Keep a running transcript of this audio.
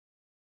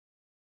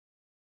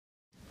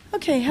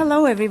Okay,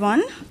 hello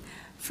everyone.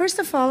 First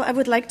of all, I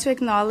would like to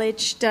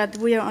acknowledge that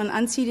we are on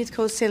unceded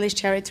Coast Salish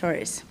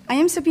territories. I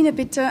am Sabine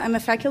Bitter. I'm a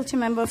faculty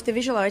member of the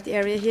visual art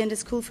area here in the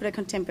School for the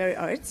Contemporary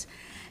Arts.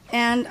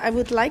 And I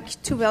would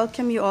like to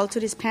welcome you all to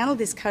this panel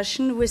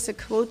discussion with a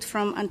quote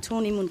from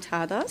Antoni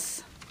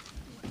Muntadas.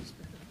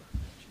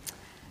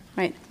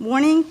 Right.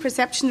 Warning,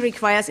 perception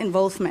requires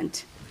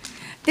involvement.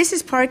 This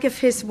is part of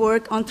his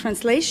work on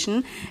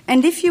translation,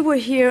 and if you were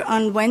here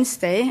on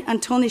Wednesday,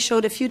 Antoni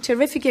showed a few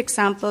terrific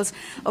examples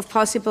of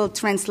possible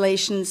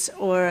translations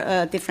or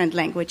different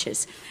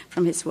languages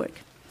from his work.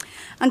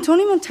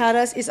 Antoni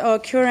Muntadas is our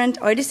current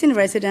artist in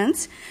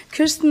residence.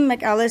 Kirsten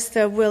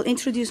McAllister will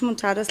introduce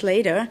Muntadas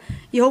later.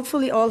 You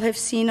hopefully all have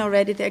seen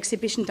already the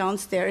exhibition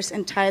downstairs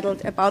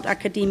entitled About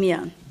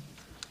Academia.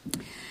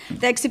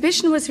 The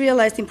exhibition was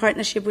realized in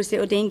partnership with the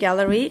Audain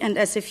Gallery and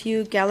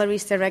SFU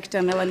Galleries Director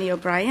Melanie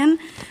O'Brien,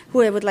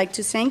 who I would like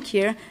to thank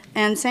here,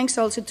 and thanks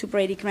also to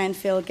Brady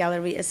Granville,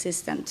 Gallery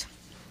Assistant.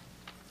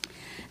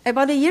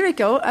 About a year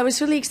ago, I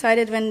was really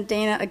excited when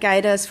Dana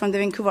Agaidas from the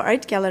Vancouver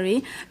Art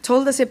Gallery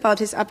told us about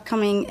his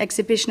upcoming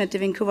exhibition at the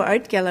Vancouver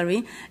Art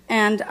Gallery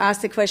and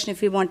asked the question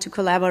if we want to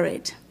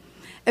collaborate.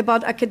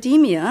 About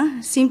Academia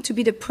seemed to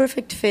be the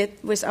perfect fit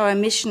with our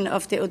mission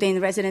of the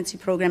Audain residency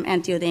program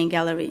and the Audain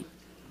Gallery.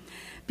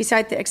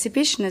 Beside the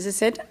exhibition, as I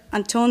said,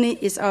 Antoni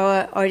is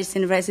our artist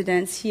in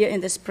residence here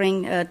in the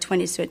spring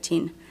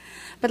 2013.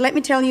 But let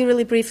me tell you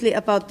really briefly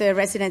about the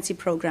residency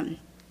program.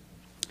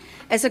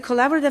 As a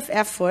collaborative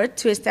effort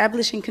to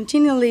establish and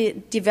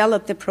continually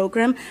develop the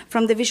program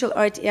from the visual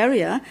art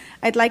area,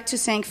 I'd like to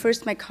thank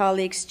first my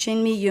colleagues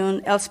Jinmi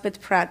Yoon,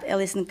 Elspeth Pratt,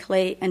 Alison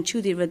Clay, and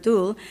Judy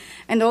Radul,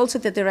 and also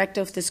the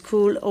director of the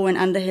school, Owen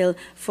Underhill,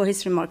 for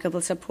his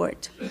remarkable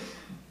support.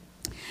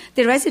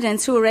 The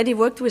residents who already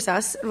worked with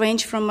us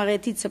range from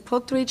Marietitza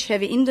Potridge,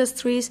 Heavy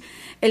Industries,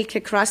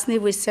 Elke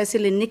Krasny with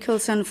Cecily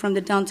Nicholson from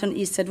the Downtown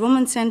Eastside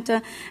Women's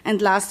Center,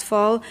 and last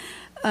fall,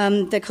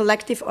 the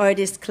collective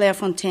artist Claire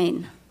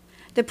Fontaine.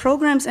 The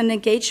programs and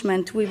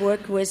engagement we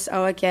work with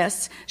our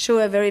guests show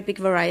a very big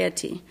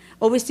variety,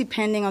 always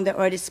depending on the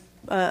artist's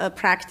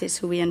practice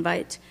who we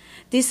invite.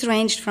 This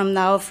ranged from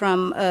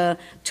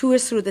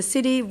tours through the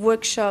city,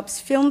 workshops,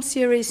 film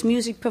series,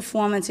 music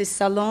performances,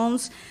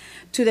 salons,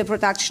 to the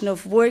production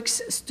of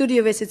works,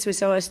 studio visits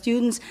with our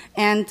students,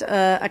 and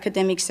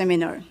academic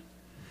seminar.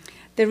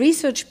 The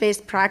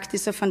research-based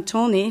practice of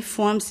Antoni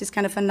forms this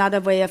kind of another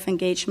way of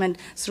engagement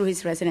through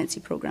his residency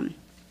program.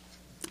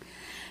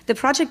 The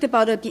project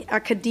About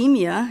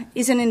Academia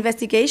is an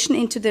investigation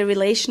into the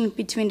relation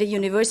between the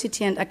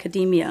university and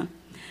academia.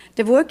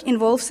 The work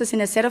involves us in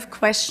a set of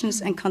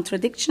questions and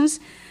contradictions,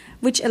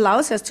 which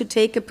allows us to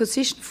take a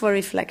position for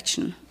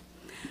reflection.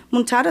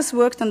 Muntadas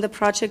worked on the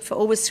project for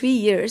over 3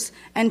 years,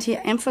 and he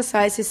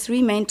emphasizes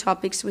 3 main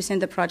topics within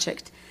the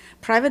project: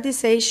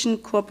 privatization,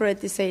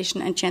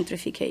 corporatization, and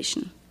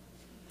gentrification.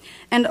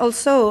 And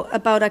also,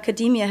 About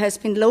Academia has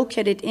been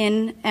located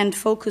in and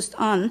focused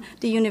on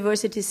the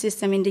university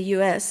system in the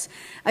US.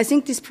 I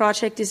think this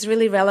project is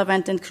really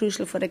relevant and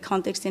crucial for the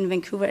context in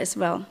Vancouver as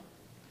well,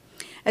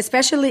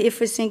 especially if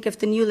we think of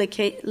the new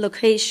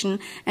location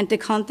and the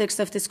context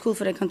of the School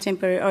for the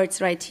Contemporary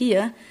Arts right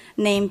here,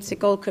 named the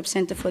Goldcorp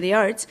Center for the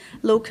Arts,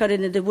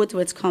 located in the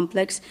Woodwards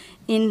complex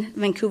in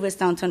Vancouver's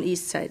Downtown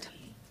Eastside.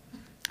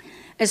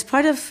 As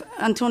part of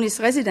Antoni's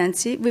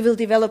residency, we will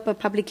develop a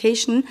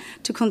publication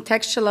to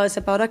contextualize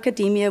About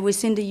Academia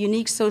within the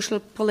unique social,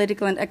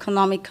 political, and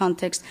economic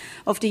context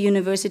of the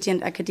university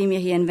and academia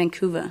here in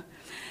Vancouver.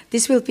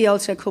 This will be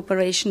also a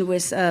cooperation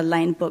with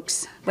Line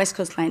Books, West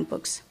Coast Line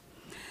Books.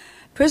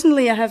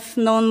 Personally, I have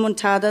known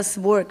Muntadas'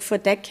 work for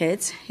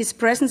decades. His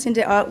presence in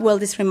the art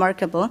world is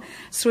remarkable.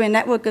 Through a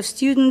network of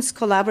students,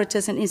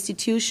 collaborators, and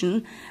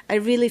institutions, I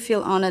really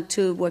feel honored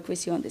to work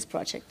with you on this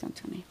project,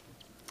 Antoni.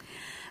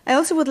 I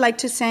also would like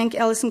to thank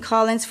Alison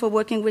Collins for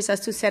working with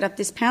us to set up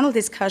this panel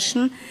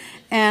discussion,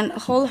 and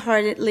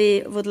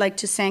wholeheartedly would like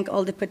to thank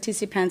all the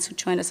participants who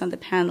joined us on the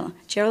panel: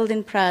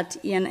 Geraldine, Pratt,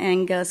 Ian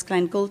Angus,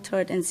 Glen,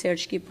 Coulthard, and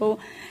Serge Guilbaut,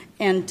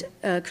 and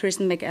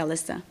Kirsten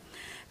McAllister.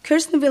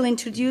 Kirsten will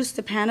introduce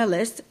the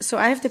panelists, so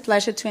I have the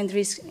pleasure to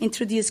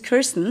introduce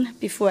Kirsten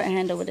before I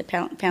hand over the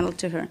panel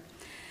to her.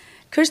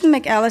 Kirsten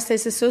McAllister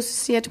is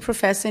Associate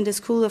Professor in the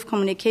School of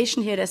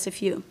Communication here at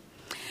SFU.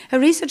 Her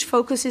research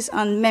focuses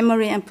on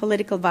memory and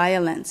political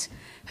violence.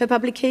 Her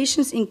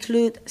publications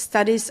include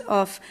studies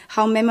of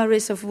how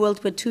memories of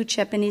World War II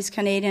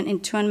Japanese-Canadian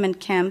internment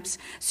camps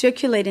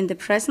circulate in the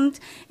present,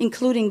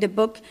 including the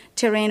book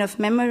Terrain of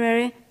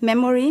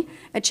Memory,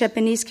 a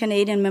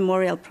Japanese-Canadian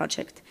memorial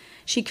project.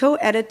 She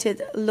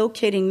co-edited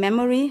Locating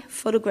Memory,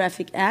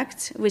 Photographic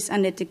Acts with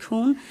Annette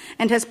Kuhn,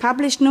 and has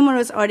published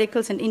numerous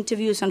articles and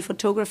interviews on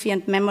photography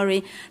and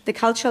memory, the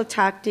cultural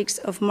tactics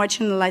of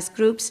marginalized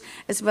groups,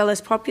 as well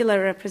as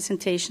popular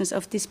representations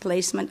of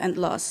displacement and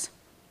loss.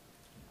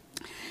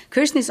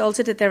 Kirsten is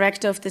also the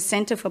director of the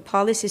Center for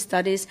Policy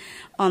Studies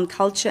on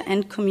Culture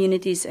and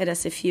Communities at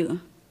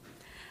SFU.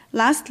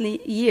 Last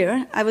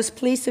year, I was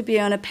pleased to be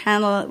on a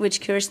panel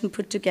which Kirsten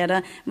put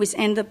together with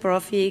Enda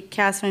Brophy,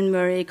 Catherine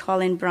Murray,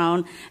 Colin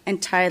Brown,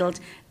 entitled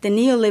The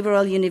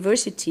Neoliberal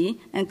University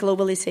and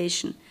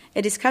Globalization,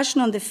 a discussion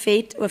on the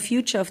fate or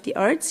future of the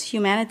arts,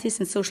 humanities,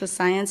 and social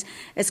science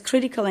as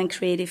critical and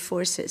creative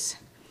forces.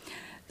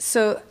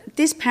 So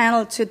this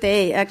panel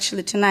today,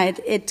 actually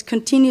tonight, it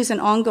continues an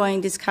ongoing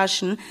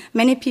discussion.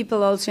 Many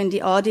people also in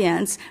the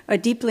audience are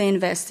deeply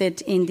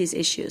invested in these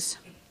issues.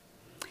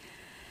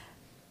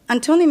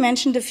 Antoni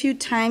mentioned a few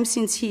times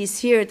since he is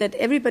here that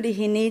everybody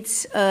he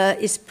needs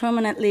is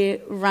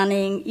permanently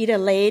running, either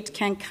late,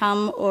 can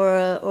come,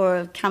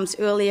 or comes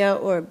earlier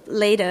or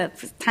later,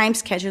 time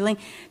scheduling,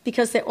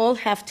 because they all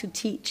have to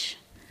teach.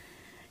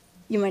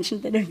 You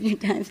mentioned that a few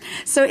times.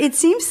 So it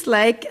seems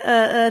like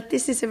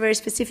this is a very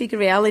specific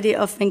reality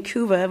of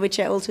Vancouver, which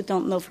I also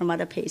don't know from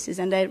other places.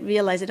 And I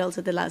realize it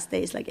also the last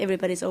days, like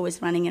everybody's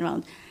always running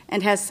around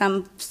and has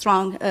some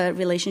strong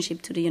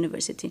relationship to the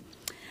university.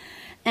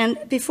 And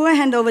before I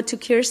hand over to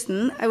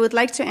Kirsten, I would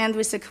like to end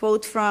with a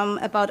quote from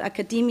About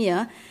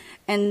Academia,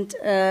 and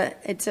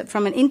it's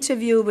from an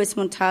interview with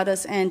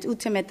Muntadas and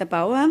Ute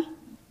Mette-Bauer.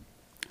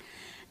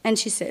 And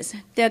she says,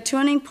 there are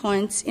turning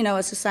points in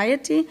our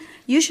society,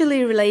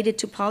 usually related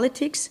to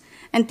politics,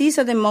 and these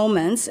are the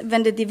moments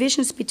when the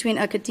divisions between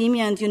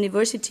academia and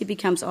university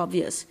becomes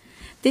obvious.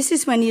 This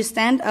is when you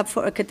stand up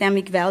for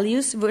academic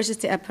values versus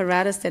the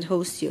apparatus that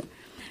hosts you,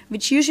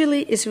 which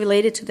usually is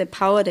related to the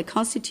power that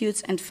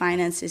constitutes and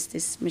finances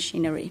this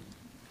machinery.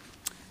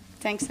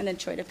 Thanks, and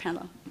enjoy the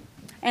panel.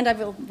 And I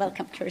will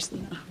welcome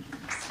Kirsten now.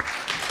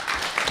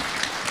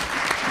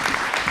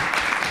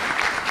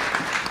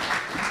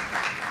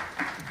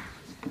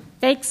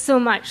 Thanks so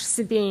much,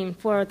 Sabine,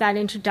 for that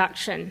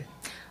introduction.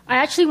 I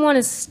actually want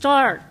to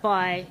start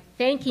by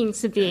thanking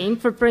Sabine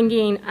for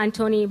bringing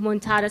Antoni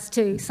Muntadas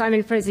to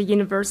Simon Fraser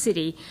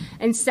University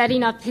and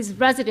setting up his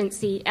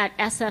residency at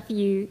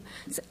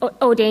SFU's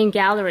Audain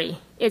Gallery.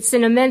 It's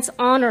an immense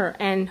honor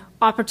and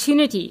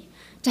opportunity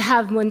to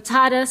have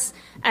Muntadas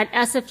at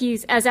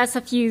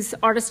SFU's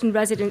artist in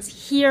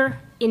residence here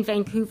in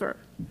Vancouver.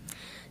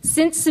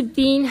 Since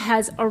Sabine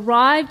has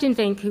arrived in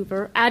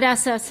Vancouver at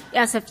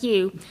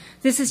SFU,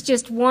 this is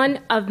just one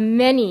of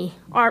many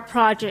art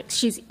projects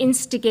she's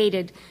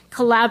instigated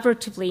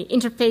collaboratively,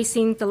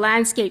 interfacing the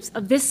landscapes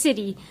of this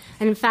city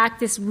and, in fact,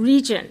 this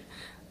region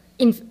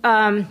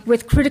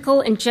with critical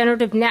and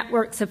generative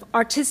networks of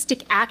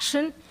artistic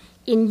action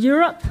in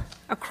Europe,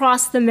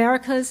 across the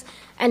Americas,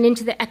 and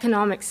into the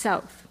economic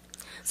South.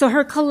 So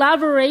her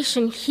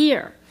collaboration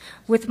here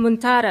with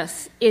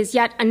Muntadas is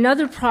yet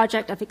another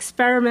project of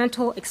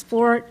experimental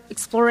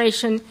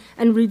exploration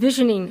and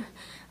revisioning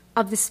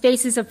of the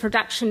spaces of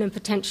production and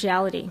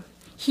potentiality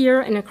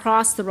here and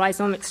across the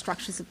rhizomic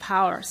structures of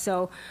power.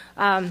 So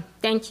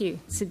thank you,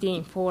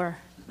 Sabine, for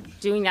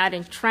doing that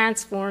and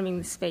transforming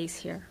the space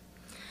here.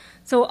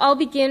 So I'll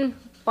begin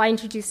by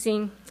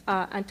introducing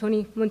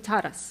Antoni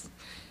Muntadas.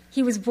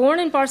 He was born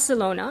in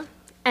Barcelona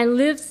and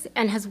lives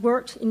and has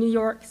worked in New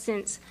York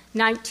since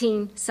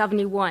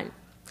 1971.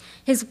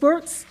 His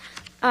works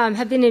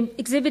have been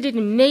exhibited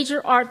in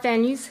major art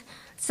venues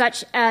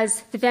such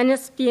as the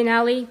Venice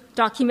Biennale,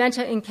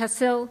 Documenta in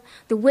Kassel,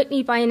 the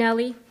Whitney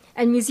Biennale,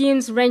 and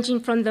museums ranging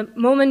from the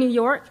MoMA, New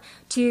York,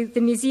 to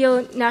the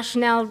Museo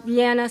Nacional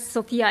Reina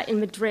Sofia in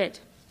Madrid.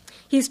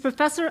 He's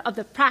professor of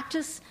the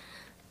practice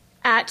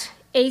at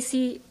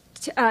ACT,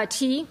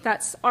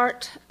 that's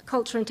Art,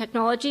 Culture, and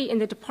Technology, in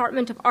the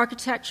Department of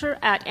Architecture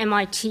at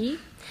MIT,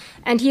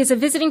 and he is a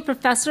visiting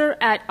professor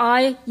at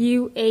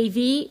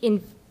IUAV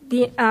in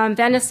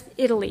Venice,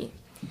 Italy,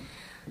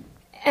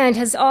 and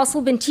has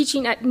also been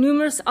teaching at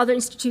numerous other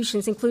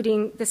institutions,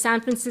 including the San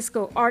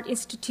Francisco Art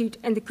Institute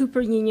and the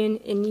Cooper Union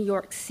in New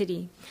York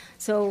City.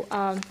 So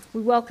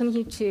we welcome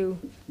you to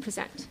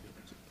present.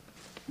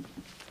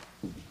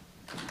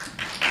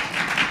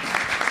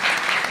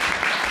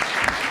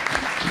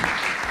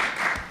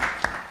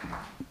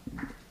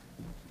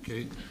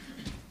 Okay,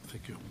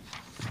 thank you.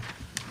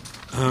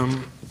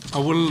 I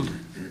will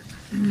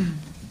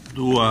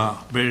do a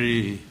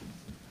very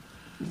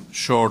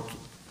short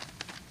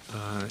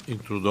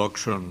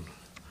introduction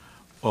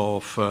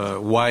of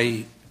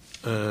why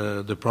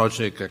the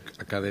project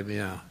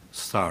Academia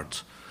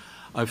starts.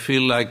 I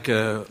feel like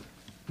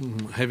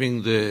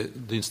having the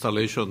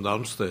installation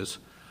downstairs,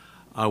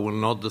 I will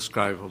not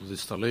describe the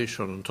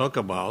installation and talk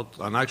about,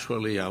 and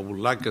actually I would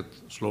like to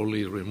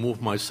slowly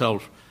remove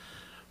myself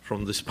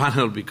from this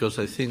panel because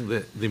I think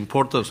the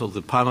importance of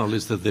the panel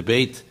is the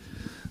debate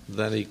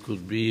that it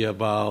could be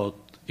about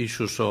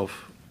issues of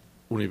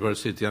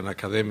university and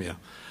academia.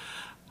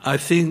 I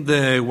think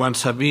that when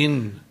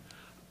Sabine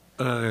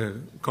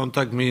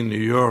contacted me in New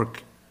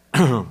York,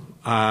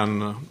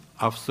 and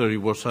after it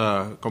was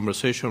a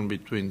conversation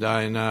between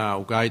Diana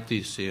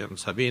Augaitis and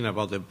Sabine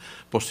about the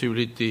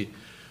possibility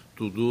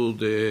to do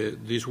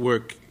this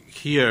work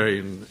here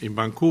in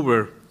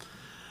Vancouver,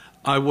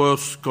 I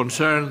was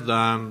concerned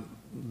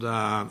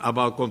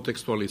about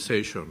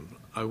contextualization.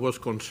 I was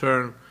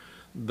concerned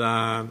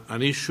that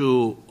an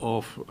issue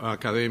of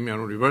academia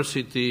and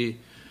university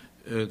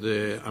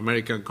The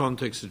American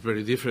context is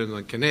very different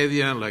than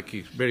Canadian, like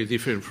it's very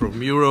different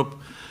from Europe.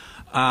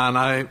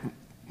 And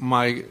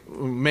my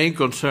main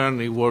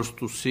concern was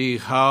to see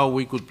how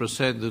we could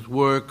present this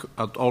work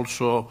and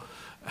also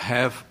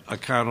have a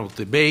kind of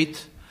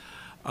debate.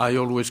 I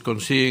always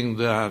consider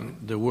that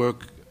the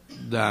work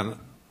that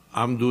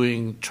I'm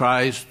doing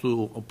tries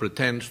to or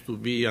pretends to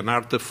be an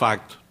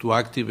artifact to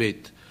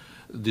activate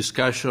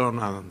discussion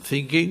and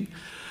thinking.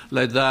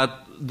 Like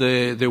that,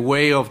 the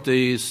way of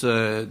this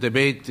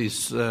debate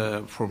is,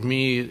 for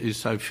me,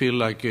 is I feel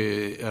like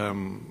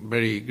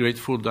very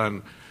grateful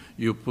that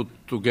you put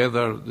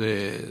together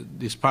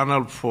this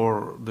panel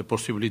for the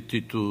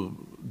possibility to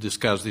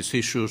discuss these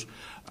issues,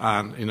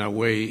 and in a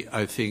way,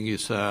 I think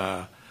it's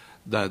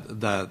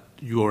that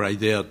your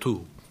idea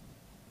too.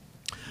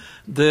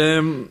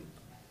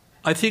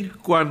 I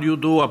think when you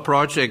do a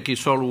project,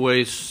 it's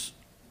always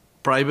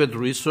private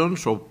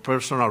reasons or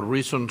personal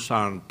reasons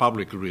and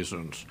public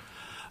reasons.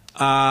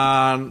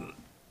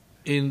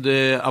 And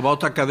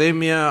about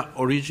academia,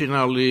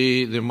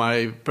 originally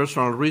my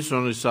personal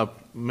reason is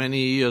many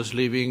years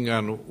living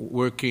and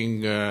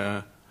working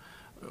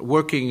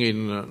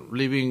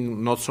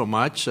living not so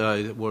much.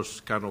 I was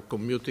kind of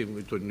commuting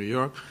between New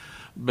York,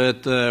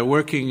 but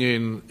working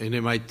in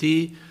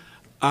MIT.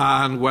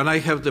 And when I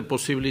have the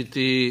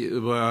possibility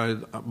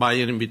by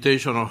an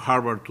invitation of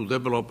Harvard to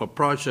develop a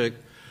project,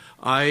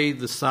 I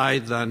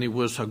decided that it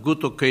was a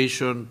good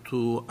occasion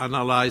to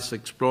analyze,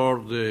 explore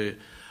the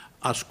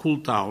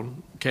school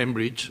town,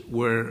 Cambridge,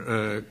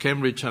 where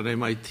Cambridge and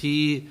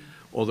MIT,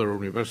 other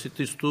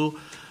universities too,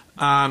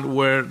 and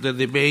where the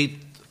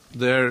debate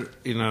there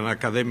in an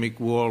academic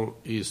world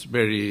is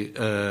very,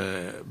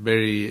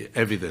 very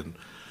evident.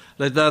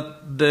 Like that,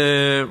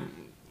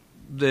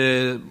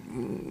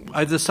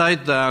 I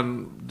decided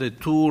that the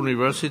two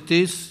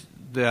universities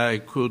that I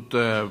could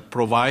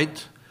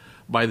provide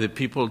by the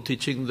people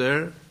teaching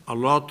there a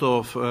lot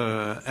of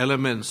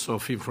elements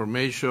of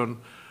information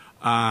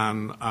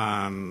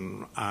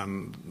and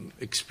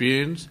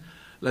experience.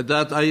 Like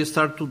that, I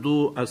started to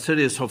do a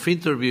series of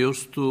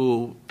interviews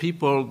to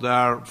people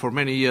that for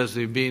many years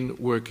they've been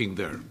working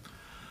there.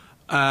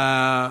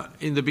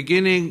 In the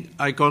beginning,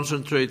 I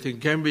concentrated in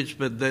Cambridge,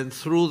 but then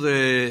through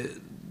the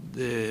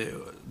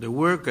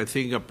work, I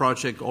think a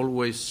project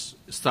always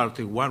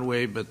started one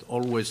way, but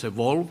always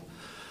evolved.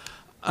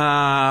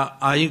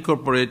 I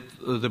incorporate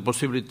the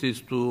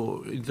possibilities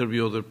to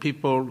interview other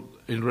people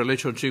in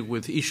relationship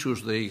with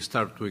issues they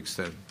start to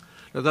extend.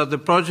 That the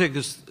project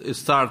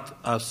starts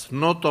as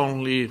not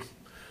only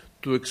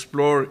to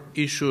explore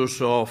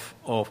issues of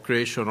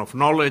creation of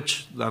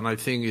knowledge, that I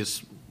think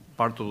is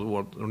part of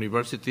what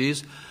university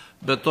is,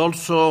 but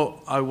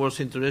also I was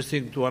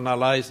interested to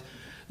analyze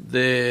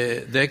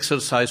the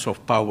exercise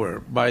of power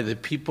by the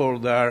people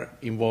that are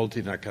involved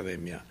in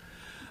academia.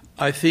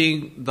 I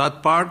think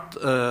that part,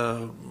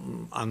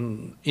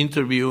 and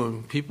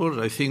interviewing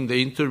people, I think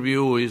the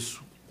interview is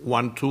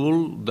one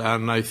tool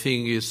that I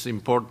think is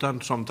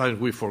important. Sometimes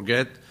we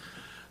forget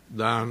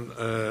that,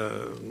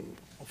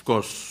 of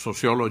course,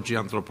 sociology,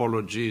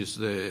 anthropology is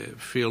the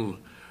field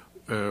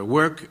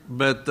work,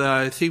 but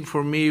I think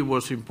for me it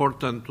was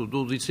important to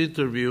do these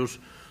interviews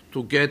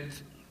to get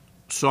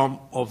some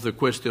of the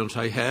questions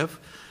I have.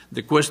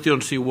 The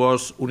questions it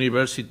was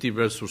university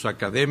versus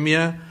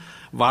academia,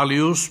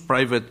 values,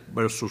 private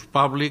versus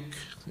public,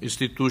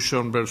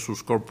 institution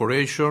versus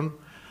corporation,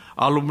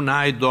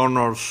 alumni,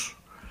 donors,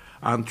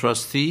 and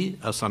trustee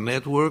as a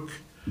network,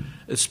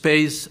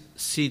 space,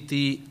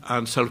 city,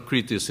 and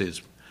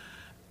self-criticism.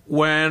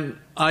 When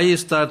I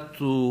start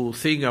to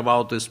think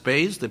about the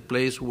space, the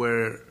place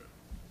where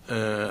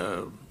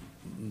the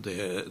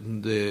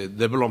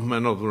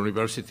development of the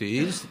university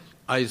is,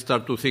 I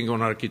start to think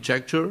on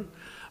architecture,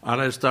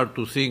 and I start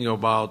to think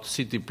about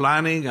city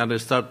planning, and I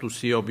start to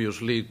see,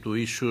 obviously, two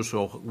issues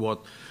of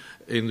what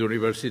in the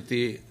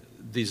university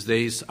these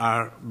days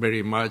are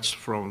very much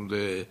from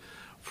the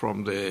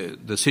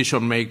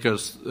decision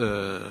makers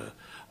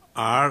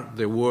are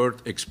the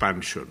word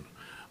expansion.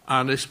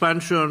 And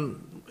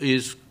expansion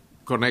is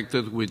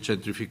connected with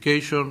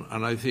gentrification,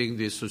 and I think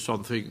this is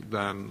something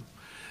that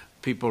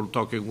people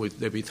talking with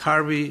David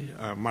Harvey,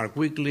 Mark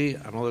Wickley,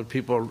 and other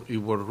people, it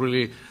was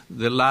really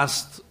the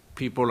last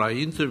people I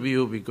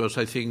interviewed because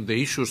I think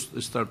the issues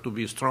start to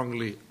be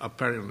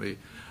apparently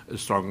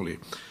strongly.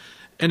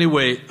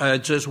 Anyway, I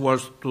just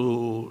was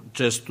to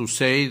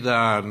say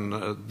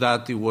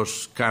that it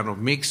was kind of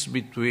mixed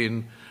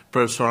between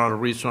personal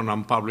reason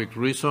and public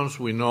reasons.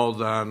 We know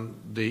that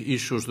the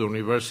issues the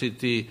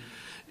university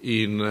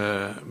in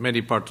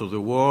many parts of the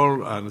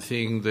world, and I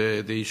think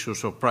the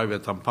issues of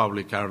private and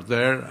public are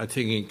there. I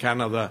think in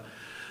Canada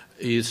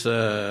is,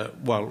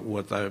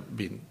 what I've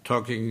been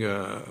talking,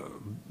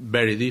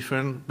 very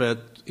different,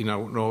 but in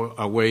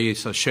a way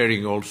it's a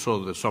sharing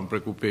also some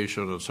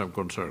preoccupations and some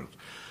concerns.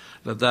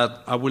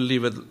 That I will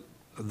leave it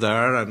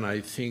there, and I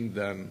think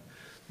that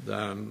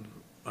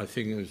I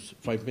think it's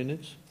 5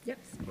 minutes. Yep,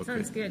 Okay.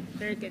 sounds good.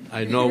 Very good.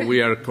 I know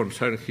we are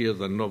concerned here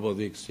that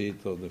nobody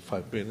exceeds the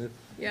 5 minutes.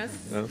 Yes,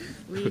 No?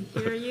 we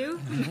hear you.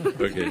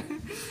 Okay.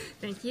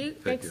 Thank you.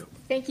 Thank you.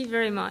 Thank you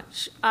very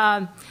much.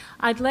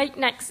 I'd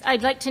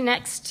like to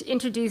next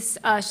introduce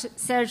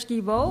Serge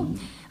Guilbaut.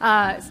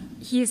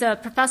 He's a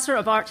professor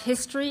of art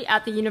history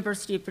at the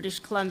University of British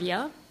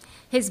Columbia.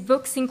 His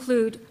books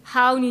include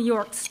How New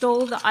York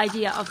Stole the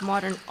Idea of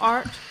Modern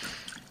Art,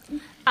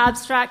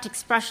 Abstract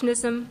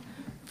Expressionism,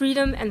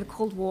 Freedom and the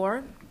Cold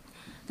War.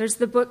 There's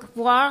the book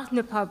Voir,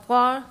 ne pas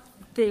voir,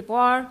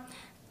 dévoir,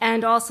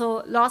 and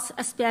also Los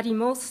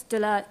Experimentos de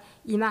la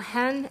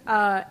Imagen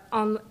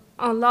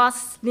en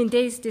los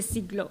lindes de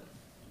siglo.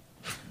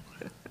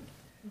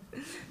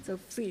 So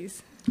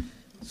please.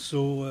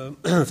 So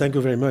thank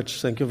you very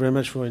much. Thank you very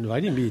much for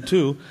inviting me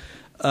too.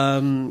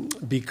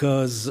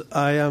 Because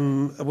I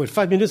am,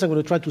 5 minutes, I'm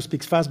going to try to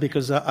speak fast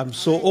because I'm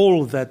so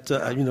old that,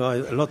 a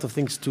lot of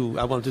things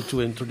I wanted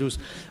to introduce.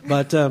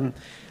 But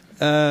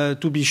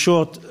to be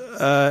short,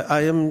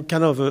 I am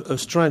kind of a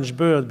strange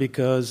bird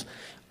because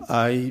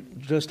I,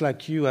 just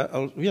like you,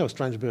 we are a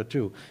strange bird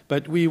too.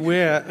 But we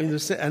were in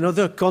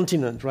another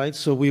continent, right?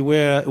 So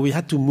we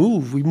had to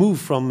move. We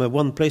moved from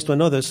one place to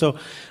another. So,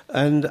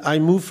 and I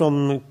moved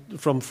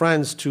from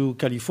France to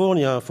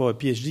California for a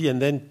PhD,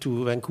 and then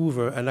to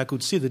Vancouver. And I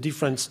could see the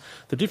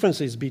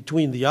differences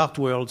between the art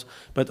worlds,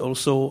 but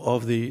also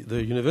of the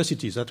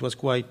universities. That was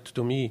quite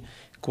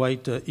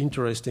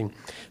interesting.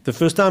 The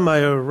first time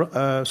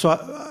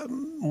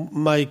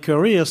my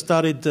career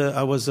started.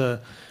 I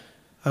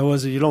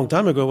was a long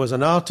time ago. I was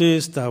an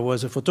artist. I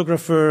was a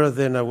photographer.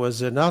 Then I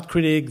was an art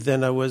critic.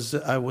 Then I was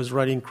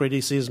writing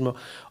criticism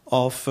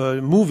of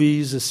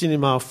movies,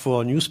 cinema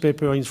for a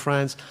newspaper in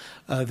France.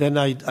 Then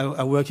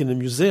I worked in a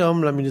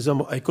museum, the Museum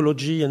of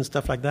Ecology and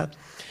stuff like that.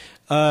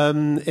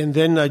 And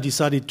then I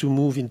decided to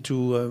move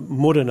into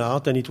modern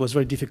art, and it was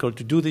very difficult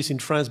to do this in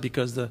France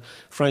because the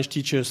French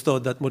teachers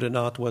thought that modern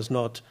art was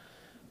not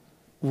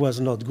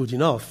good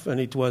enough, and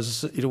it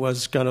was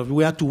kind of,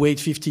 we had to wait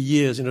 50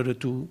 years in order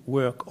to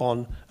work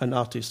on an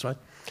artist, right?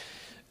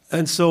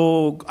 And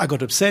so I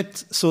got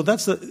upset. So I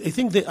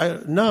think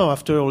now,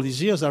 after all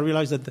these years, I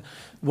realize that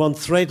one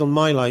thread on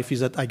my life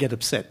is that I get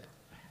upset.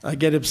 I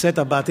get upset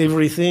about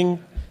everything,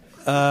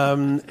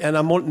 and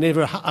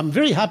I'm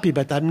very happy,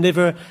 but I'm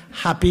never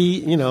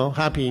happy,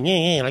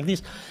 like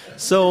this.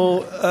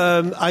 So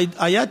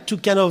I had to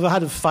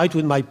had a fight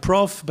with my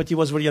prof, but he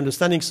was very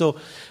understanding. So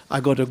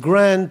I got a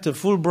grant, a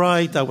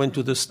Fulbright. I went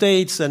to the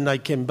States, and I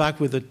came back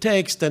with a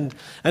text. And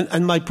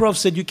my prof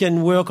said, "You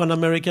can work on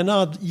American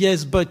art,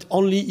 yes, but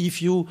only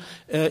if you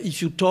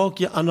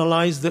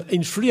analyze the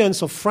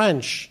influence of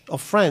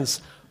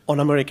France on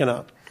American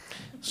art."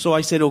 So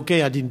I said,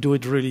 okay, I didn't do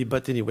it really,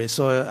 but anyway.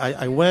 So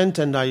I went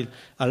and I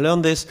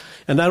learned this,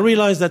 and I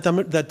realized that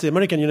the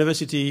American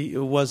university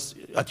was,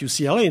 at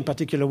UCLA in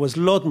particular, was a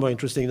lot more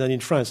interesting than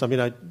in France. I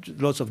mean,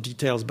 lots of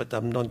details, but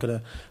I'm not going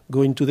to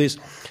go into this.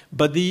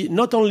 But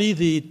not only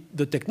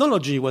the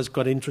technology was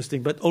quite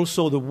interesting, but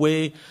also the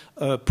way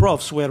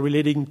profs were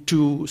relating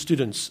to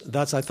students.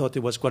 I thought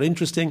it was quite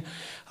interesting.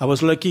 I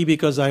was lucky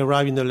because I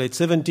arrived in the late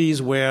 70s,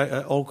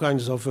 where all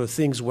kinds of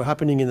things were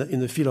happening in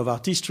the field of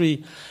art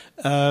history.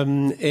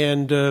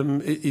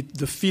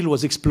 The field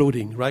was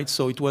exploding, right?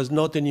 So it was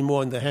not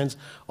anymore in the hands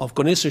of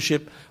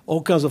connoisseurship.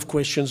 All kinds of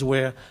questions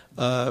were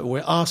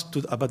asked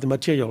about the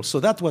material. So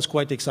that was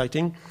quite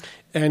exciting,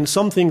 and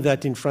something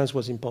that in France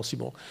was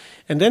impossible.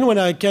 And then when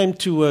I came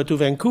to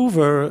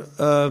Vancouver,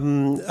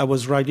 I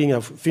was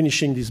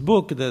finishing this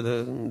book,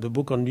 the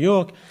book on New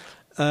York,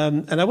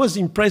 and I was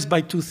impressed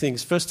by two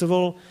things. First of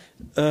all,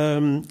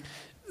 the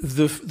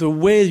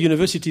way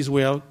universities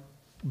were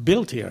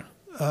built here.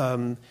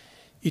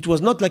 It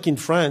was not like in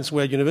France,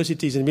 where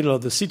universities in the middle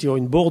of the city, or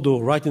in Bordeaux,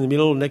 right in the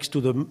middle, next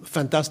to the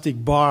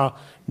fantastic bar,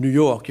 New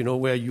York,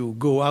 where you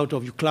go out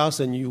of your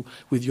class and you,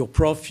 with your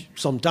prof,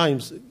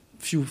 sometimes,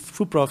 few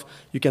prof,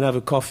 you can have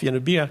a coffee and a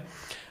beer.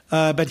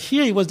 But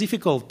here it was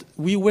difficult.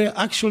 We were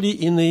actually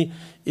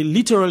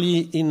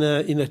literally in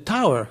a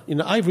tower, in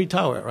an ivory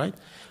tower, right?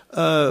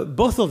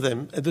 Both of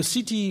them. The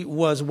city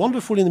was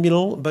wonderful in the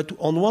middle, but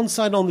on one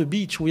side on the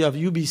beach we have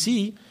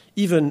UBC,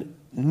 even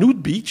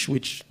nude beach,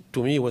 which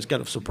to me was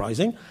kind of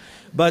surprising.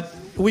 But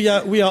we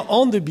are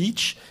on the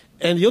beach,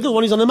 and the other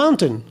one is on a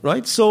mountain,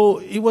 right? So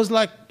it was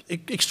like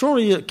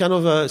extraordinary kind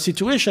of a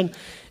situation.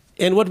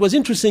 And what was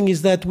interesting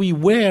is that we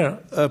were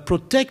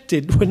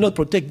protected, well, not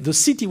protected, the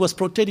city was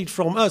protected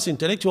from us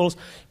intellectuals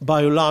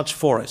by a large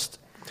forest.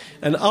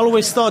 And I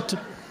always thought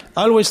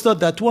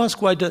that was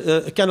quite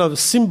a kind of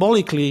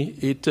symbolically,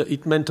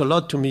 it meant a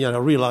lot to me, and I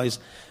realized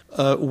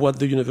what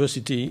the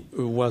university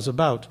was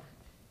about.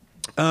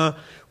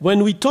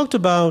 When we talked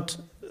about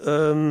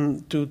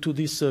to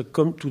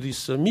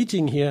this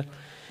meeting here,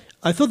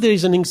 I thought there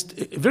is a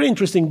very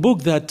interesting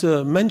book that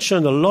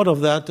mentioned a lot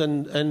of that,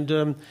 and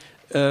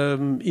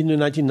in the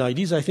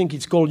 1990s, I think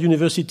it's called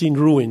University in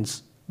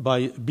Ruins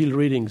by Bill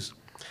Readings.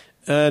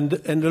 And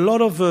a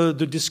lot of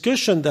the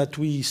discussion that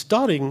we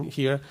starting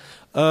here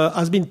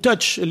has been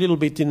touched a little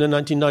bit in the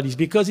 1990s,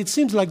 because it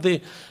seems like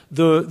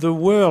the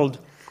world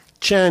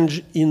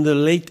changed in the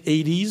late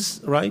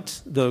 80s,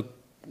 right? The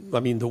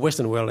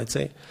Western world, let's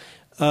say,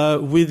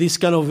 with this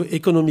kind of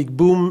economic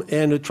boom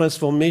and a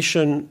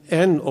transformation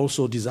and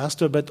also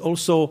disaster, but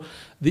also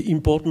the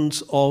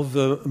importance of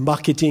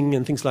marketing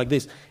and things like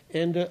this.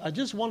 And I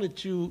just wanted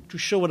to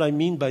show what I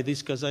mean by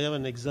this, because I have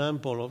an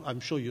example of, I'm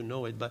sure you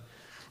know it, but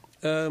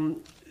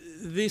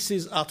this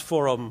is Art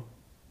Forum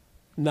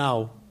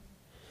now.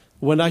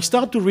 When I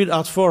started to read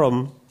Art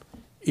Forum,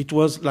 it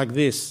was like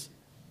this,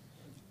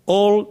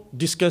 all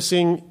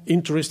discussing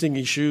interesting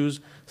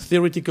issues,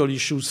 theoretical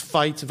issues,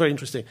 fights, very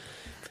interesting.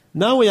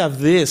 Now we have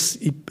this.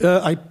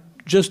 I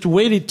just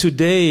weighed it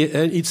today,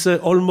 and it's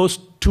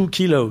almost 2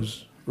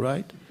 kilos,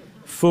 right?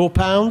 4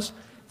 pounds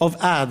of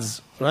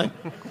ads, right?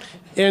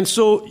 And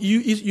so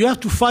you have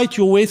to fight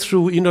your way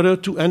through in order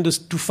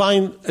to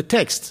find a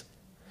text.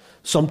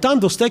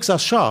 Sometimes those texts are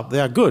sharp.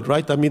 They are good,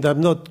 right? I mean, I'm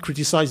not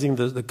criticizing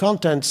the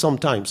content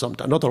sometimes,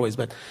 not always,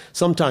 but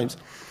sometimes.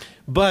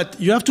 But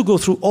you have to go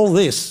through all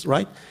this,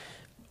 right?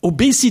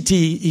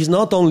 Obesity is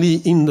not only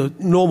in the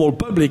normal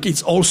public,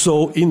 it's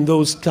also in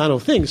those kind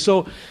of things.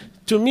 So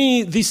to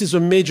me, this is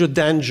a major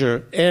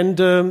danger. And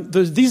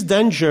this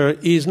danger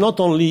is not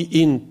only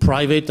in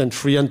private and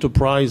free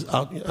enterprise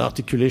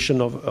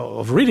articulation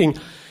of reading,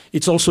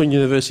 it's also in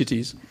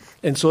universities.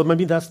 And so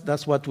maybe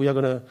that's what we are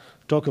going to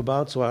talk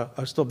about, so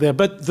I'll stop there.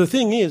 But the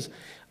thing is,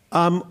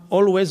 I'm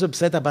always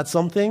upset about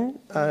something.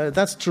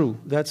 That's true,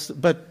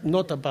 but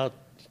not about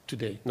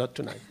today, not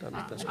tonight.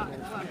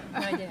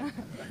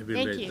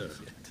 Thank you.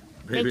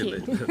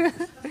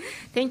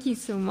 Thank you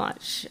so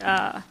much.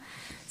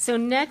 So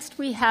next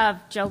we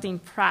have Geraldine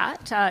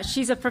Pratt.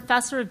 She's a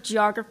professor of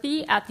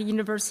geography at the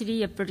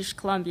University of British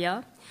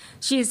Columbia.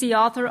 She is the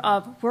author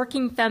of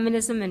Working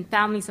Feminism and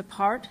Families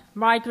Apart,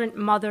 Migrant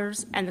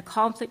Mothers and the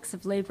Conflicts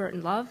of Labor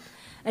and Love.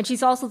 And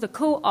she's also the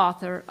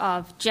co-author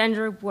of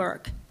Gender,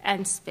 Work,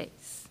 and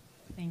Space.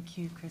 Thank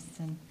you,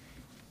 Kirsten.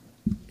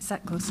 Is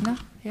that close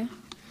enough? Yeah?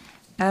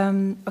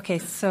 Okay,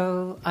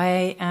 so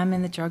I am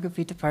in the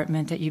geography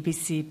department at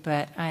UBC,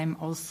 but I'm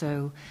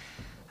also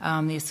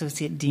the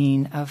Associate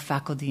Dean of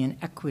Faculty and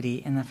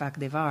Equity in the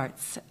Faculty of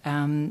Arts.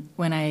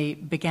 When I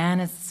began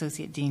as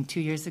Associate Dean 2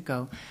 years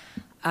ago,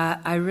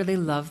 I really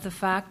loved the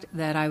fact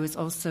that I was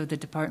also the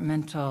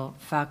departmental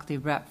faculty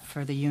rep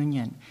for the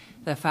union,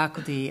 the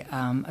Faculty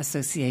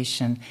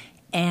Association,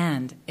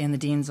 and in the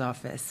Dean's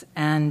office.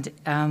 And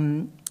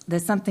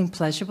there's something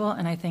pleasurable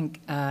and I think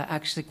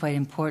actually quite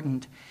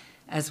important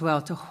as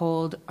well to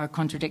hold our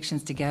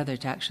contradictions together,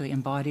 to actually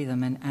embody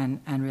them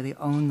and really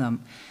own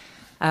them.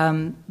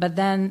 But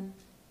then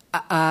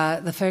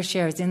the first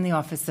year I was in the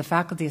office, the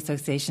Faculty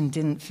Association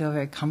didn't feel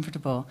very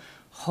comfortable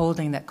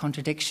holding that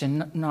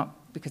contradiction, not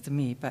because of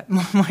me, but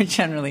more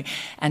generally,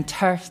 and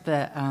turfed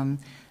the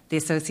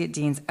associate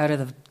deans out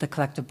of the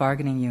collective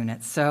bargaining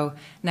unit. So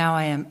now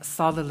I am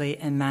solidly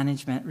in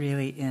management,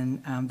 really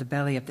in the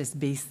belly of this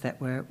beast that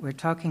we're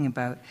talking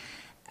about.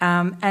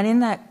 And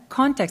in that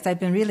context, I've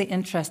been really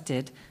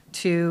interested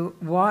to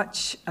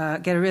watch,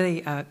 get a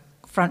really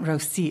front row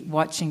seat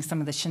watching some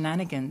of the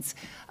shenanigans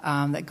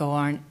that go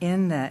on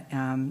in the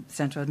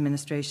central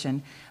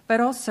administration, but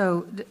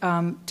also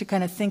to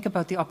kind of think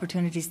about the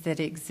opportunities that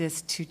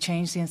exist to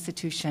change the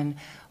institution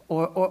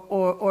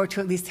or to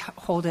at least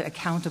hold it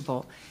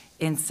accountable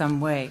in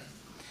some way.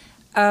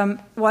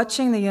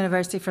 Watching the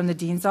university from the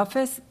dean's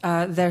office,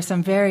 there are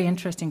some very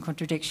interesting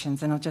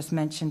contradictions, and I'll just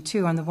mention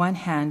two. On the one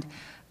hand,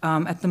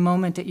 at the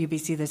moment at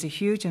UBC, there's a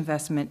huge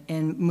investment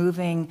in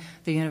moving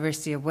the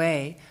university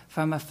away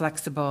from a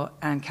flexible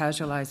and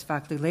casualized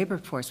faculty labor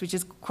force, which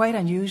is quite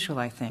unusual,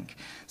 I think.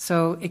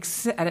 So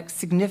at a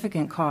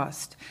significant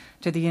cost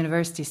to the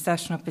university,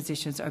 sessional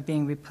positions are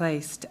being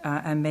replaced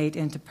and made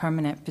into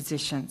permanent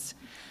positions.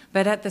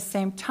 But at the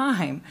same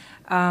time,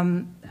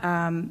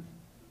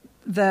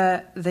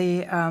 the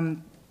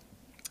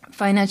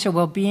financial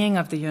well-being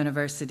of the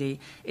university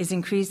is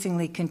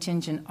increasingly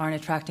contingent on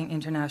attracting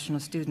international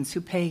students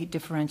who pay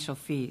differential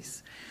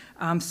fees.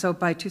 So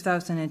by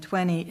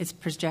 2020, it's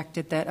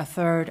projected that a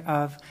third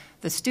of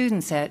the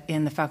students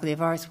in the Faculty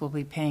of Arts will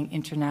be paying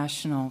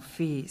international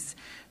fees.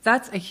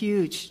 That's a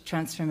huge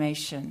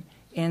transformation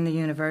in the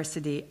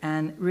university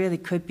and really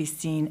could be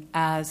seen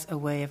as a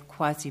way of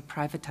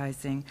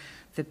quasi-privatizing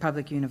the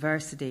public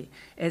university.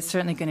 It's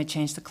certainly going to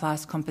change the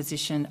class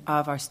composition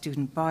of our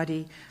student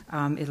body.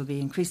 It'll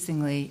be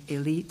increasingly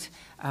elite.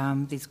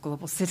 These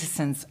global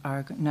citizens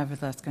are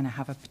nevertheless going to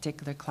have a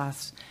particular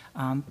class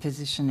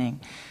positioning.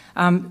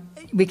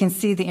 We can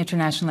see the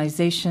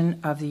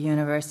internationalization of the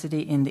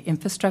university in the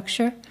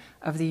infrastructure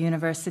of the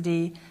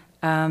university,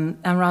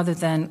 and rather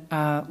than,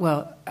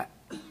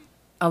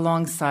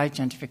 alongside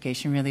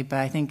gentrification, really, but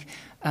I think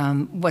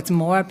what's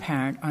more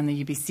apparent on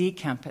the UBC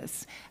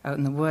campus out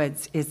in the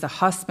woods is the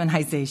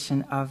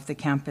Haussmannization of the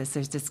campus.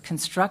 There's this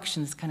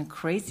construction, this kind of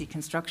crazy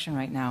construction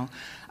right now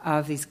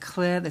of this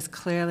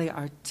clearly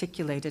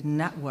articulated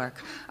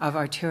network of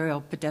arterial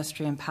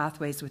pedestrian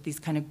pathways with these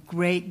kind of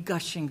great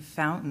gushing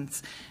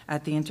fountains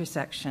at the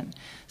intersection.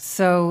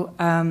 So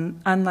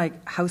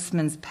unlike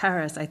Haussmann's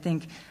Paris, I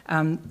think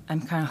I'm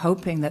kind of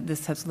hoping that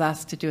this has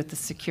less to do with the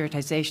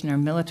securitization or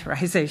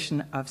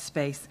militarization of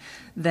space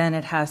than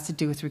it has to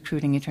do with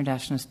recruiting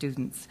international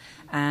students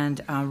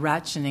and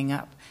ratcheting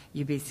up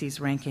UBC's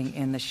ranking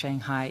in the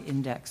Shanghai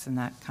Index and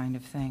that kind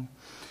of thing.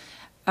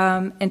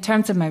 In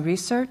terms of my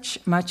research,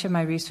 much of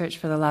my research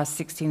for the last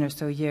 16 or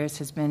so years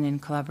has been in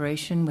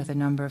collaboration with a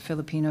number of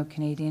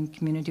Filipino-Canadian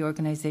community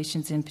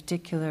organizations, in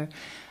particular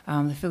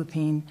the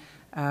Philippine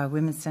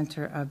Women's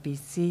Centre of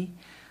BC.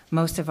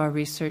 Most of our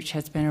research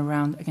has been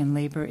around, again,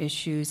 labor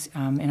issues,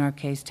 in our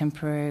case,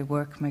 temporary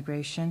work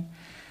migration.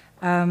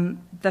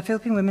 The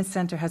Philippine Women's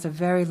Centre has a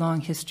very long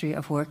history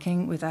of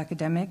working with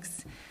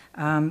academics.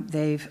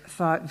 They've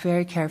thought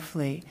very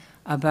carefully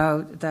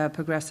about the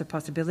progressive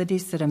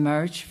possibilities that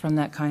emerge from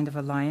that kind of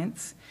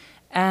alliance,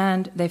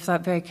 and they've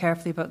thought very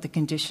carefully about the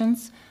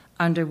conditions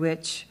under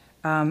which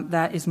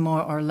that is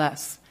more or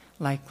less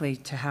likely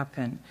to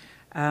happen.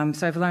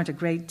 So I've learned a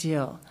great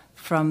deal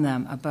from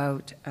them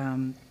about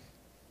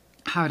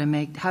how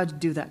to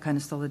do that kind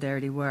of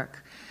solidarity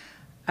work.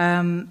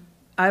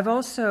 I've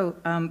also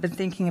been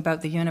thinking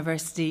about the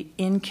university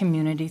in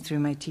community through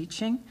my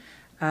teaching.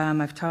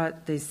 I've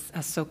taught this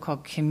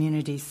so-called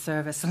community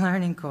service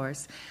learning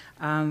course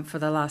for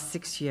the last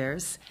 6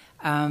 years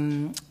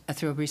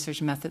through a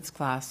research methods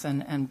class,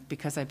 and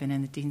because I've been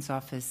in the dean's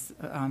office,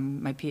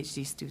 my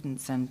PhD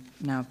students and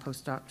now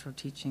postdoctoral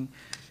teaching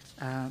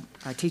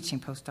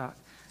postdoc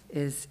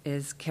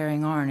is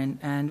carrying on,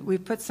 and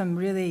we've put some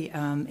really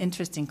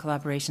interesting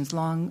collaborations,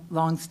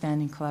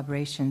 long-standing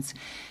collaborations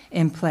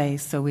in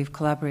place. So we've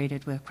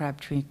collaborated with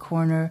Crabtree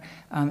Corner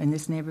in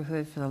this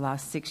neighborhood for the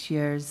last 6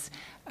 years,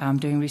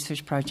 doing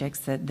research projects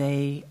that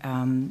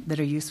that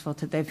are useful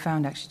to. They've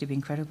found actually to be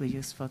incredibly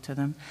useful to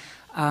them.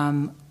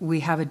 We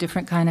have a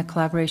different kind of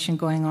collaboration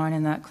going on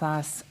in that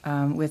class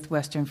with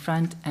Western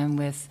Front and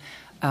with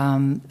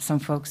some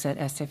folks at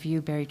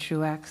SFU, Barry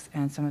Truax,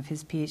 and some of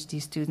his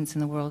PhD students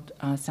in the World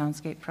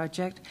Soundscape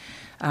Project.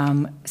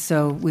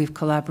 So we've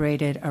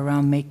collaborated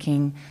around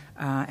making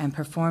and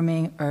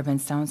performing urban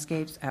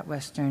soundscapes at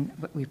Western.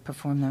 We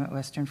perform them at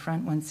Western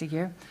Front once a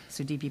year.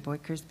 So D.B.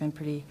 Boyker's been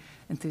pretty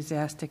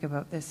enthusiastic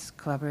about this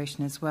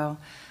collaboration as well.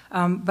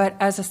 But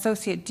as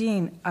Associate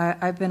Dean,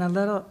 I've been a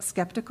little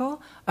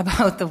skeptical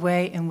about the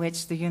way in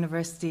which the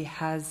university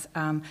has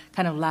kind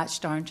of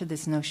latched on to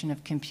this notion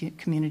of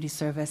community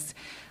service,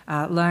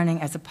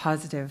 learning as a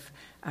positive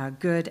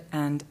good,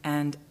 and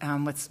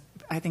what's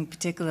I think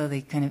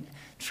particularly kind of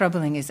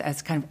troubling is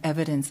as kind of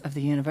evidence of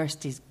the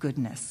university's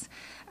goodness.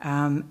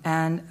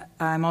 And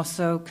I'm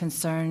also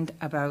concerned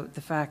about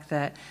the fact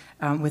that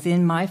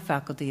within my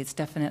faculty, it's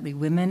definitely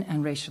women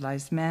and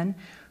racialized men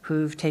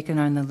who've taken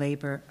on the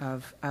labor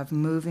of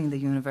moving the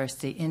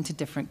university into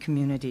different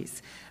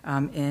communities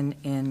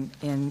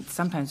in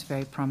sometimes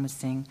very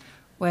promising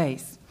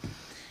ways.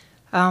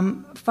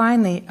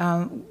 Finally,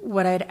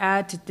 what I'd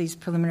add to these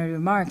preliminary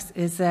remarks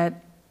is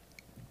that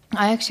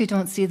I actually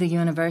don't see the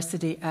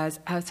university as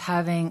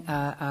having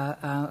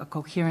a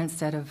coherent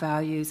set of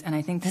values, and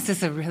I think this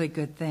is a really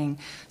good thing.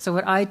 So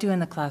what I do in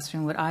the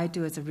classroom, what I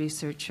do as a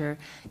researcher,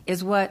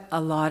 is what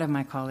a lot of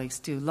my colleagues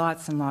do,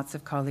 lots and lots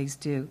of colleagues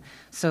do.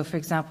 So, for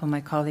example,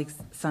 my colleague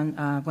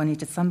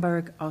Juanita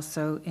Sundberg,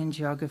 also in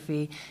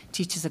geography,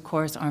 teaches a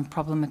course on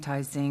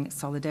problematizing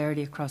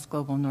solidarity across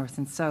global north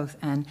and south,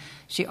 and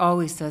she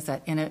always does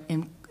that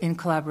in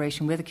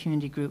collaboration with a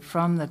community group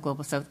from the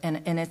Global South.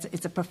 And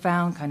it's a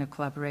profound kind of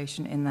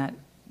collaboration in that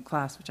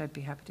class, which I'd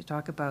be happy to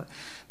talk about.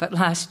 But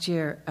last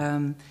year,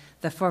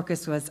 the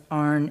focus was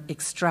on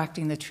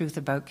extracting the truth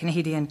about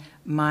Canadian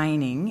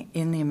mining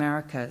in the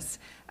Americas,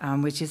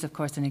 which is, of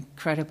course, an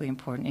incredibly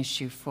important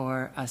issue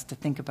for us to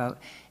think about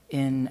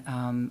in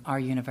our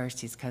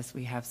universities, because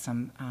we have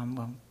some,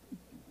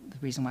 the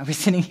reason why we're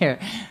sitting here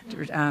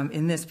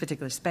in this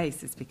particular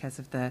space is because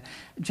of the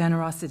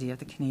generosity of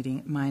the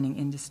Canadian mining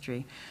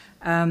industry.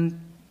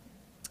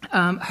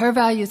 Her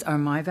values are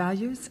my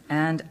values,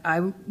 and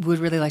I would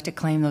really like to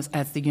claim those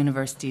as the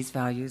university's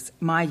values,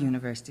 my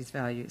university's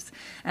values.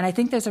 And I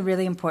think there's a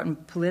really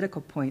important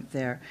political point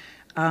there.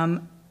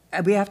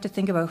 We have to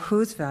think about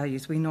whose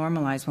values we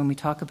normalize when we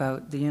talk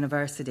about the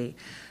university.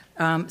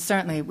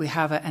 Certainly, we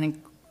have a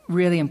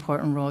really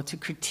important role to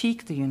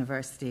critique the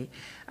university.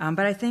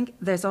 But I think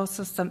there's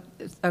also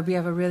we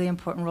have a really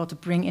important role to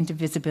bring into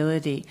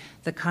visibility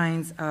the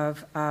kinds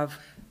of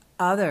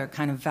other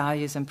kind of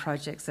values and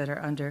projects that are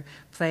under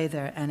play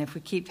there. And if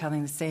we keep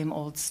telling the same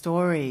old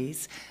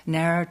stories,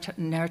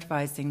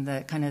 narrativizing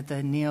the kind of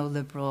the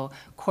neoliberal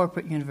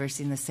corporate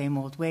university in the same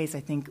old ways,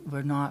 I think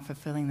we're not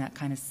fulfilling that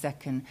kind of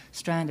second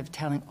strand of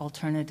telling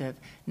alternative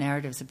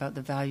narratives about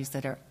the values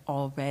that are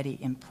already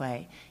in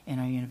play in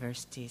our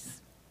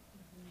universities.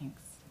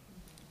 Thanks.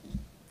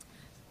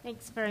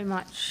 Thanks very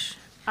much.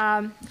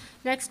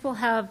 Next, we'll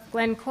have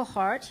Glen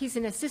Coulthard. He's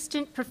an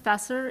assistant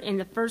professor in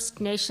the First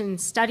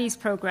Nations Studies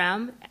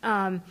program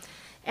and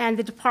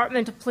the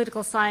Department of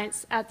Political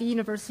Science at the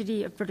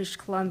University of British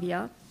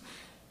Columbia.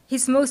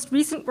 His most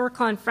recent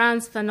work on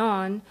Frantz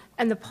Fanon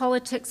and the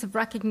politics of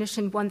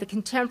recognition won the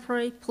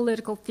Contemporary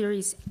Political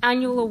Theory's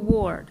annual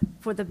award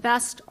for the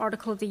best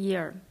article of the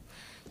year.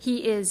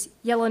 He is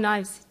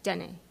Yellowknives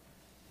Dene.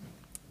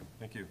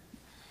 Thank you.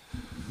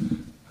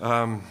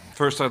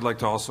 First, I'd like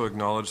to also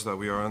acknowledge that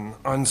we are on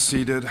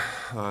unceded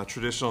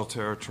traditional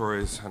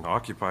territories and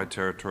occupied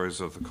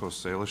territories of the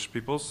Coast Salish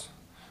peoples.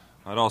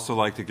 I'd also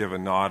like to give a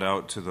nod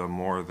out to the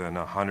more than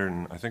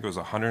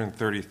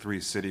 133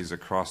 cities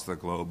across the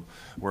globe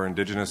where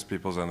Indigenous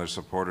peoples and their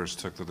supporters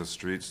took to the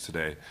streets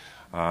today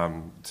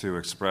to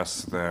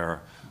express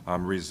their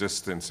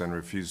resistance and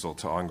refusal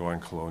to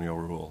ongoing colonial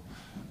rule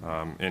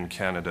in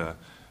Canada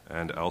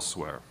and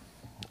elsewhere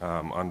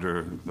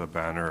under the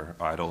banner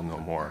Idle No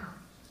More.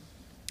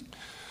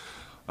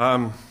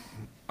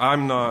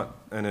 I'm not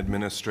an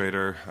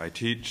administrator. I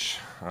teach,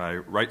 I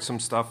write some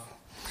stuff,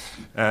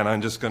 and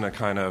I'm just going to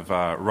kind of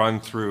run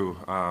through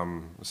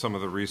some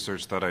of the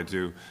research that I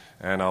do,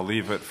 and I'll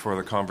leave it for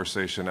the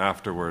conversation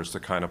afterwards to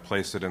kind of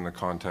place it in the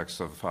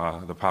context of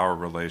the power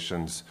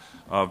relations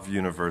of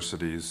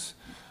universities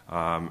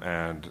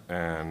and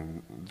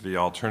the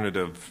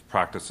alternative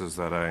practices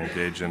that I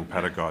engage in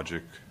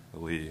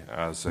pedagogically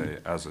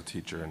as a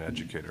teacher and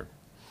educator.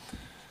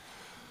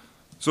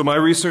 So my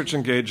research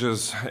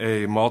engages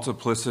a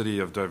multiplicity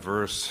of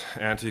diverse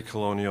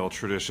anti-colonial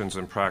traditions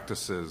and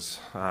practices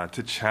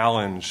to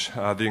challenge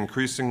the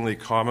increasingly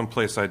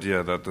commonplace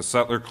idea that the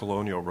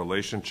settler-colonial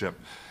relationship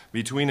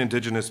between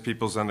Indigenous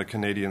peoples and the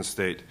Canadian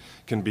state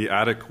can be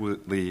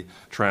adequately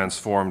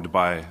transformed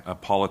by a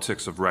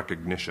politics of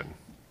recognition.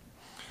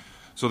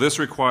 So this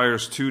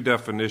requires two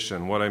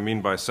definitions, what I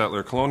mean by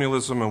settler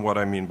colonialism and what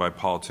I mean by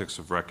politics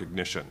of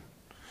recognition.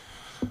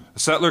 A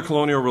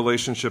settler-colonial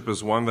relationship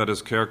is one that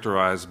is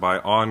characterized by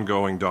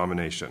ongoing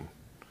domination.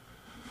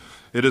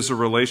 It is a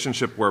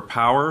relationship where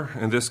power,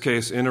 in this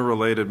case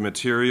interrelated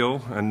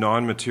material and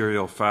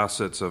non-material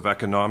facets of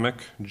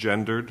economic,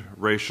 gendered,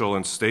 racial,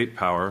 and state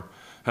power,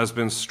 has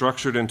been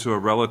structured into a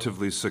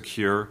relatively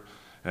secure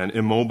and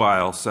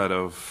immobile set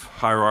of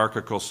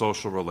hierarchical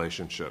social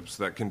relationships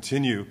that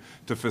continue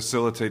to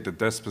facilitate the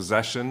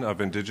dispossession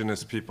of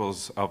Indigenous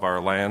peoples of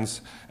our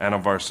lands and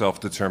of our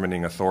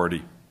self-determining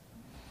authority.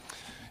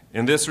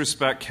 In this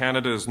respect,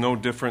 Canada is no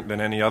different than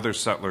any other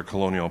settler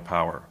colonial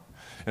power.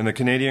 In the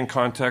Canadian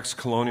context,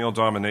 colonial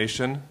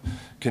domination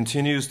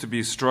continues to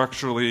be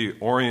structurally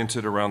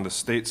oriented around the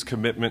state's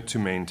commitment to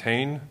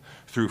maintain,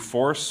 through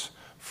force,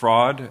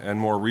 fraud, and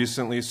more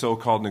recently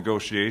so-called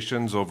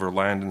negotiations over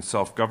land and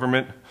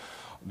self-government,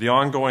 the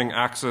ongoing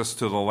access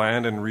to the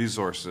land and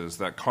resources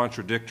that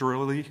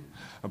contradictorily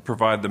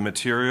provide the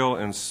material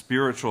and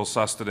spiritual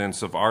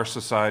sustenance of our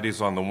societies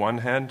on the one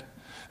hand,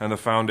 and the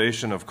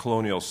foundation of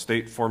colonial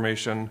state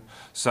formation,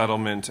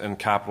 settlement, and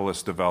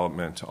capitalist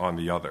development on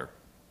the other.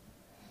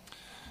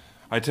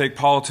 I take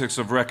politics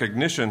of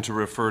recognition to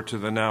refer to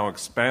the now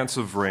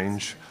expansive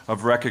range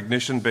of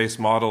recognition-based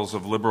models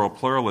of liberal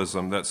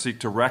pluralism that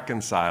seek to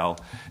reconcile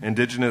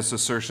Indigenous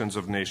assertions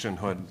of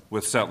nationhood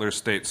with settler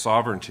state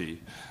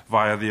sovereignty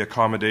via the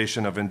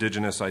accommodation of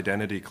Indigenous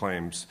identity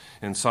claims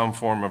in some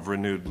form of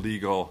renewed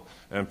legal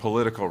and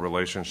political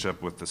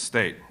relationship with the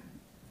state.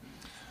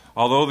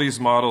 Although these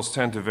models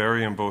tend to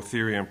vary in both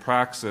theory and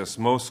praxis,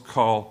 most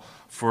call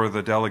for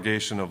the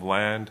delegation of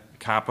land,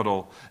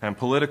 capital, and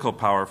political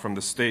power from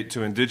the state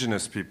to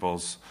Indigenous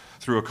peoples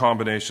through a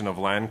combination of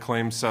land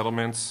claim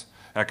settlements,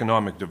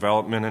 economic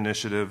development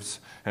initiatives,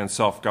 and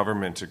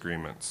self-government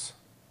agreements.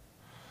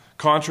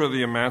 Contra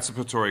the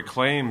emancipatory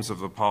claims of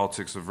the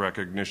politics of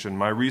recognition,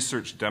 my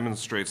research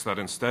demonstrates that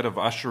instead of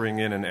ushering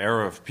in an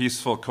era of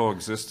peaceful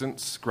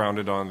coexistence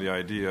grounded on the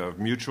idea of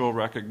mutual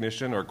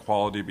recognition or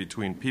equality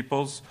between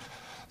peoples,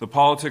 the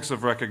politics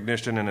of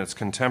recognition in its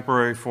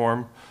contemporary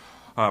form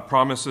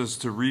promises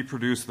to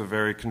reproduce the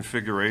very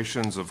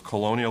configurations of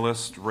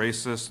colonialist,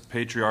 racist,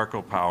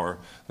 patriarchal power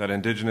that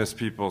Indigenous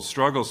peoples'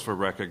 struggles for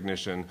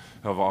recognition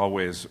have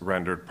always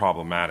rendered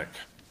problematic.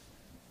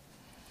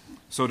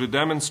 So to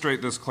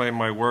demonstrate this claim,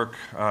 my work,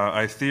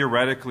 I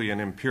theoretically and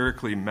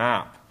empirically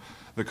map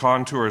the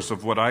contours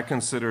of what I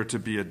consider to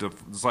be a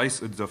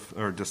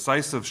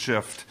decisive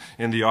shift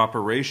in the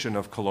operation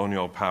of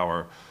colonial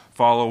power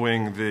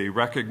following the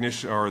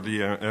recognition or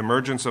the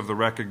emergence of the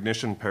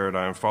recognition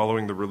paradigm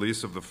following the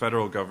release of the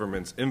federal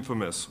government's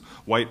infamous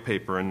white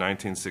paper in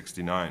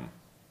 1969.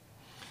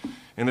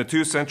 In the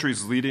 2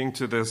 centuries leading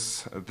to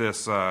this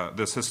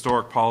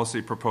historic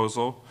policy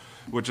proposal,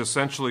 which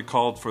essentially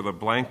called for the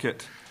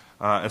blanket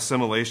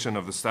assimilation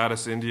of the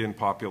status Indian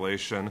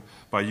population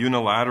by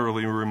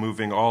unilaterally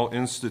removing all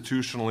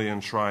institutionally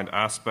enshrined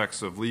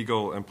aspects of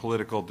legal and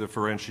political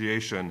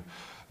differentiation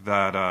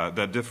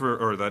that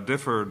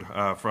differed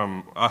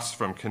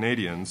from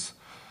Canadians,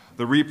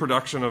 The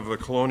reproduction of the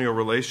colonial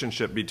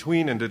relationship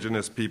between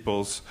indigenous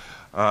peoples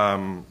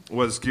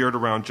was geared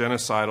around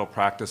genocidal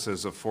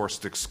practices of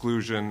forced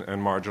exclusion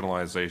and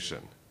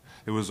marginalization.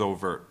 It was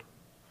overt.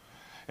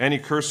 Any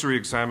cursory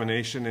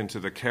examination into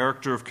the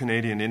character of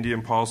Canadian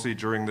Indian policy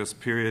during this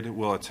period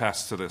will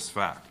attest to this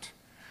fact.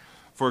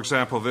 For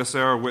example, this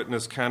era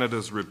witnessed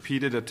Canada's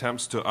repeated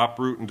attempts to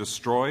uproot and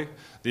destroy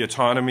the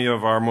autonomy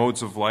of our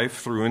modes of life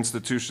through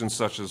institutions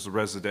such as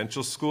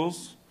residential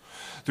schools,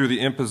 through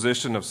the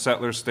imposition of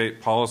settler state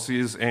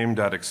policies aimed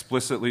at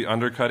explicitly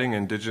undercutting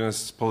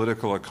Indigenous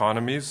political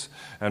economies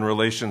and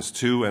relations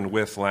to and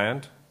with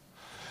land,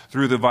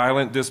 through the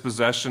violent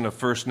dispossession of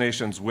First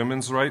Nations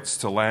women's rights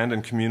to land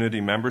and community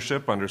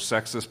membership under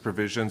sexist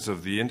provisions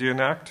of the Indian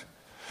Act,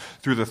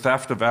 through the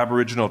theft of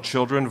Aboriginal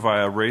children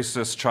via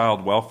racist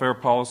child welfare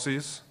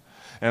policies,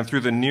 and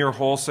through the near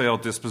wholesale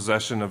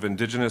dispossession of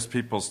Indigenous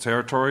peoples'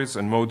 territories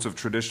and modes of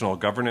traditional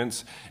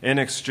governance in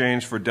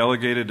exchange for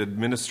delegated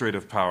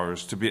administrative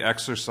powers to be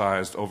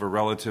exercised over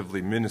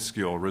relatively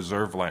minuscule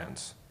reserve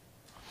lands.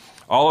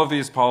 All of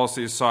these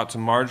policies sought to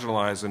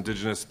marginalize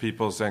Indigenous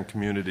peoples and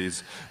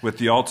communities, with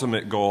the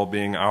ultimate goal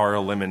being our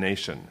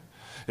elimination,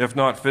 if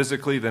not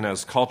physically, then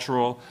as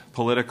cultural,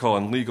 political,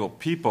 and legal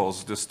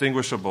peoples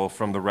distinguishable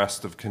from the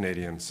rest of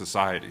Canadian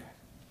society.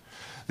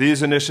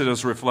 These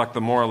initiatives reflect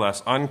the more or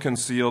less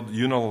unconcealed,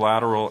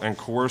 unilateral, and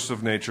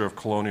coercive nature of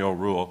colonial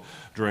rule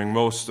during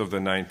most of the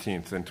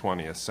 19th and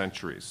 20th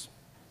centuries.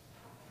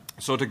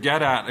 So to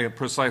get at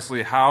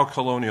precisely how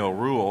colonial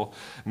rule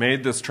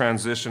made this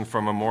transition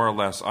from a more or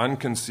less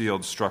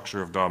unconcealed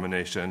structure of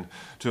domination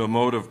to a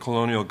mode of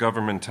colonial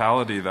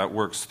governmentality that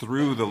works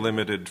through the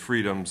limited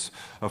freedoms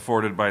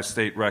afforded by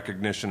state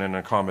recognition and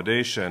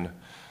accommodation,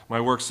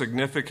 my work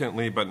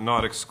significantly but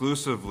not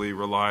exclusively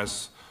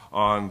relies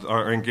on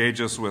or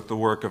engages with the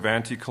work of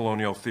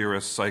anti-colonial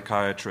theorist,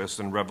 psychiatrist,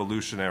 and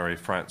revolutionary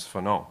Frantz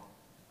Fanon.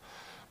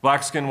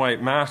 Black Skin,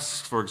 White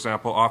Masks, for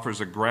example,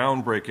 offers a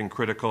groundbreaking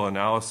critical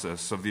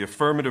analysis of the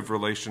affirmative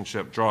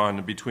relationship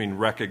drawn between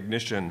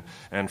recognition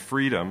and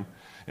freedom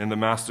in the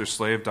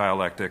master-slave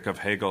dialectic of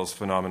Hegel's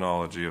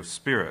phenomenology of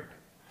spirit,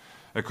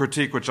 a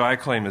critique which I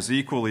claim is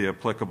equally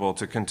applicable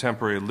to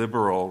contemporary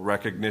liberal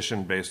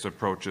recognition-based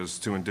approaches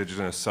to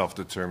Indigenous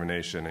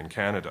self-determination in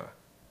Canada.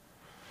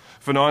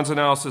 Fanon's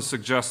analysis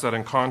suggests that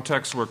in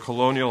contexts where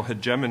colonial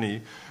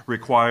hegemony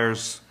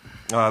requires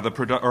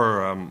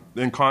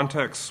in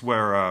contexts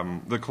where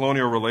the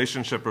colonial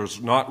relationship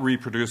is not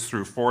reproduced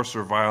through force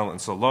or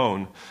violence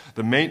alone,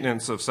 the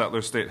maintenance of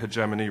settler state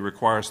hegemony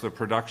requires the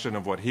production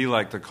of what he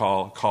liked to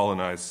call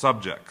colonized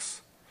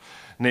subjects,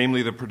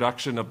 namely the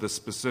production of the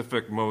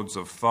specific modes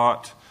of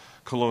thought,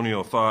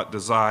 colonial thought,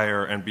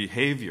 desire, and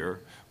behavior,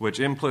 which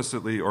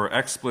implicitly or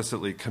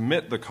explicitly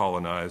commit the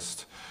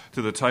colonized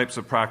to the types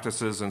of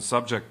practices and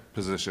subject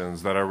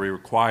positions that are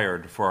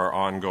required for our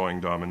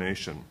ongoing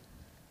domination.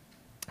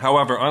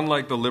 However,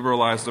 unlike the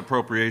liberalized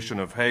appropriation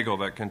of Hegel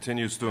that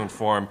continues to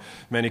inform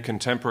many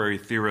contemporary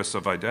theorists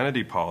of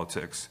identity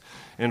politics,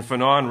 in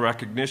Fanon,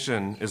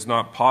 recognition is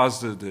not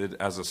posited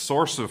as a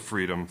source of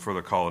freedom for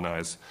the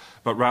colonized,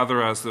 but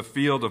rather as the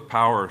field of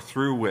power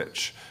through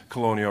which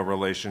colonial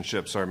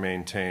relationships are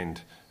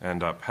maintained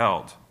and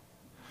upheld.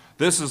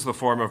 This is the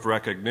form of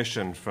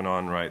recognition,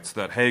 Fanon writes,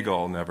 that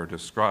Hegel never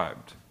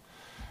described.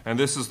 And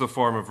this is the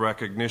form of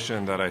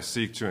recognition that I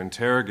seek to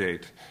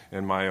interrogate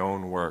in my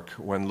own work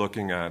when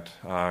looking at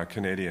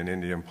Canadian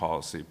Indian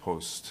policy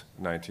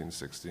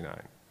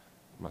post-1969.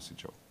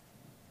 Masicho.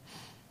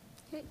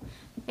 Okay.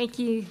 Thank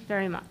you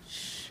very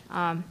much.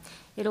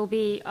 It'll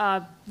be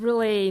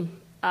really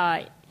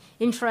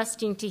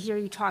interesting to hear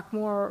you talk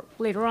more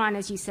later on,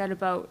 as you said,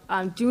 about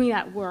doing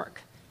that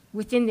work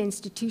within the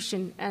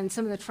institution and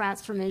some of the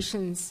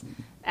transformations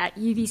at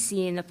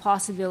UBC and the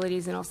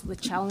possibilities and also the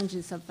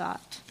challenges of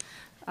that.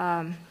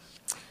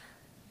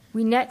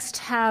 We next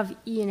have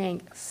Ian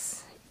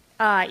Angus.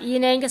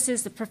 Ian Angus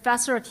is the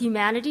Professor of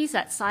Humanities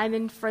at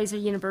Simon Fraser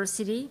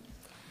University.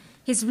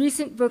 His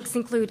recent books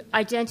include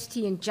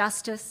Identity and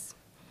Justice,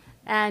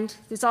 and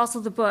there's also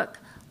the book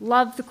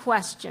Love the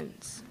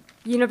Questions,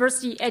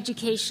 University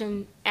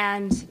Education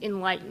and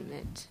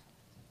Enlightenment.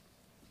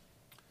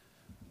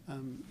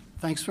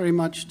 Thanks very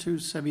much to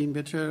Sabine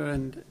Bitter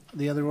and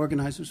the other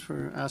organizers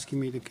for asking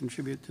me to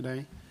contribute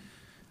today.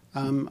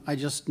 I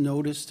just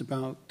noticed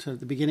about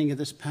the beginning of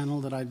this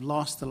panel that I've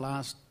lost the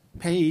last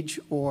page,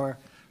 or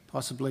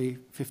possibly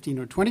 15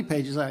 or 20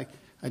 pages, I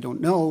don't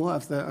know,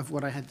 of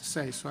what I had to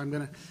say. So I'm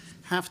going to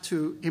have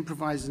to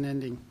improvise an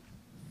ending,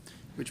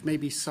 which may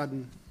be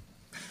sudden.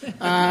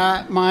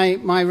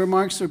 My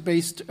remarks are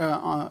based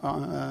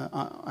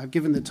I've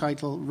given the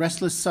title,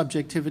 Restless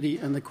Subjectivity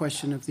and the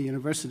Question of the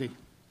University.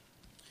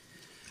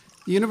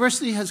 The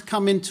university has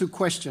come into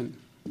question.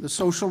 The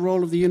social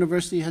role of the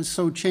university has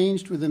so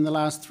changed within the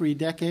last 3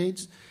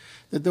 decades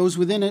that those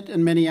within it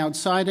and many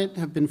outside it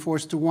have been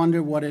forced to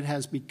wonder what it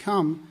has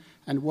become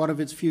and what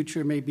of its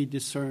future may be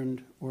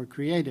discerned or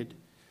created.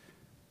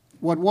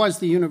 What was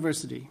the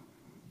university?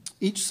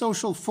 Each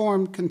social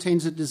form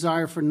contains a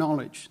desire for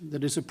knowledge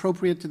that is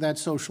appropriate to that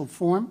social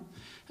form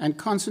and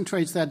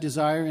concentrates that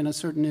desire in a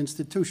certain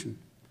institution.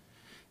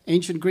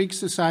 Ancient Greek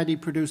society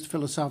produced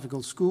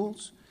philosophical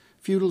schools,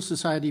 feudal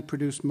society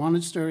produced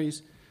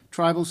monasteries,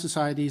 tribal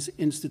societies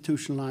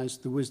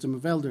institutionalized the wisdom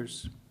of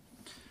elders.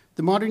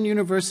 The modern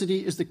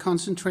university is the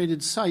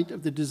concentrated site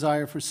of the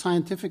desire for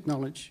scientific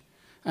knowledge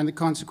and the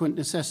consequent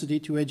necessity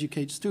to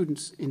educate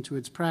students into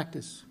its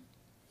practice.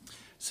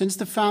 Since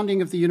the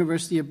founding of the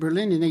University of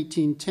Berlin in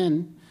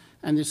 1810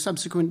 and the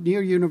subsequent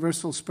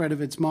near-universal spread of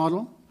its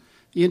model,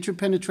 the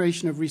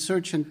interpenetration of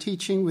research and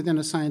teaching within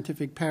a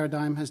scientific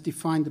paradigm has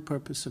defined the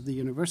purpose of the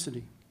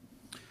university.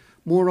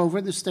 Moreover,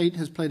 the state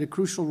has played a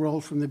crucial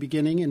role from the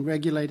beginning in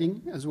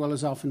regulating, as well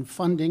as often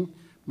funding,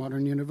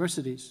 modern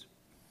universities.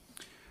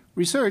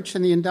 Research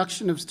and the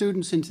induction of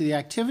students into the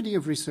activity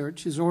of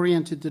research is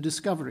oriented to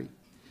discovery.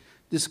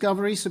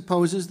 Discovery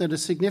supposes that a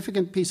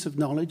significant piece of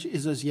knowledge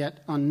is as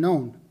yet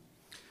unknown.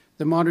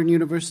 The modern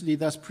university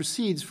thus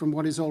proceeds from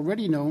what is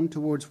already known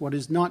towards what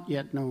is not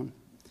yet known.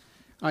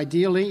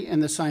 Ideally, in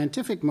the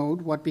scientific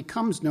mode, what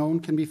becomes known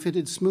can be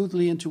fitted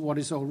smoothly into what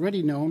is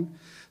already known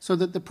so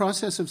that the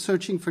process of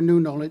searching for new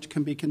knowledge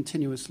can be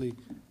continuously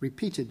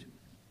repeated.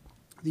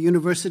 The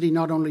university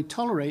not only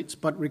tolerates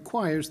but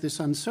requires this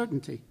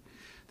uncertainty,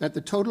 that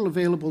the total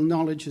available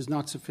knowledge is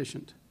not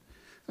sufficient.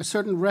 A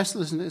certain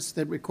restlessness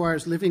that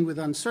requires living with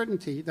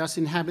uncertainty thus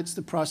inhabits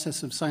the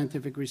process of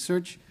scientific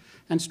research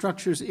and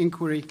structures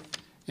inquiry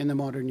in the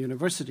modern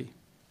university.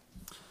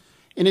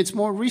 In its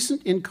more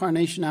recent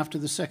incarnation after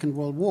the Second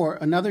World War,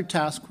 another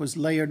task was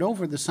layered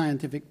over the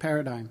scientific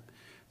paradigm,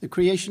 the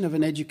creation of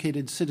an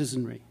educated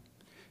citizenry.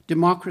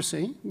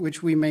 Democracy,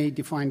 which we may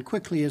define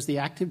quickly as the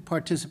active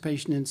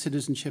participation in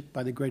citizenship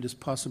by the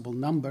greatest possible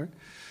number,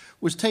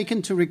 was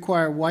taken to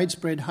require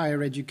widespread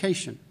higher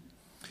education,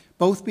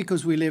 both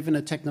because we live in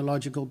a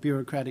technological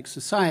bureaucratic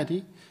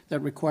society that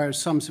requires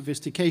some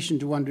sophistication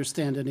to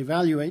understand and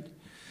evaluate,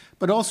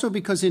 but also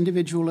because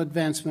individual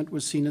advancement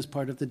was seen as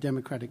part of the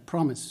democratic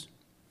promise.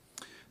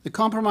 The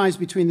compromise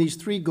between these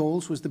three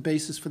goals was the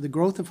basis for the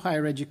growth of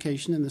higher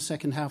education in the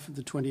second half of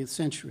the 20th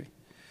century: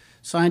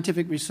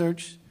 scientific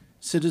research,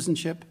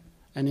 citizenship,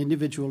 and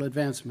individual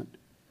advancement.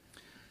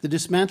 The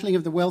dismantling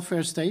of the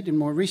welfare state in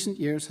more recent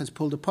years has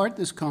pulled apart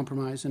this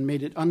compromise and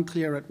made it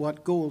unclear at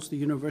what goals the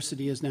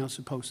university is now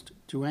supposed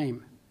to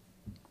aim.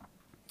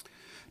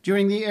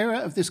 During the era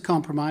of this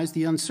compromise,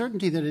 the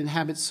uncertainty that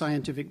inhabits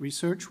scientific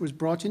research was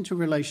brought into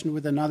relation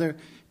with another,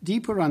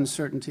 deeper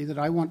uncertainty that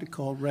I want to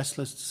call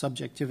restless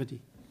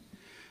subjectivity.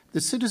 The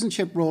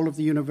citizenship role of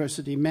the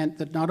university meant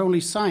that not only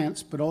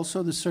science, but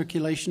also the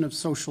circulation of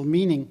social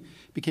meaning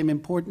became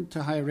important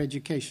to higher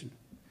education.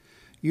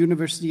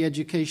 University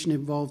education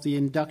involved the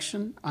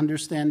induction,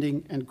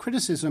 understanding, and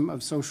criticism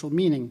of social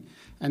meaning,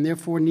 and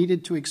therefore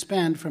needed to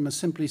expand from a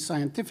simply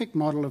scientific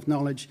model of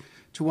knowledge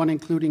to one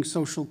including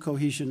social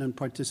cohesion and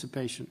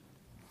participation.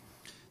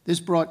 This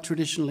brought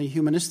traditionally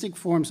humanistic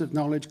forms of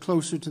knowledge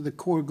closer to the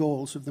core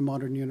goals of the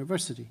modern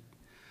university.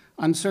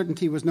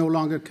 Uncertainty was no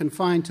longer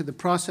confined to the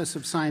process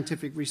of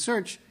scientific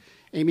research,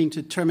 aiming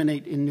to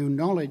terminate in new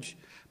knowledge,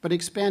 but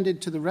expanded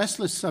to the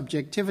restless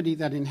subjectivity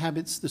that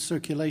inhabits the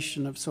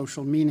circulation of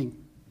social meaning.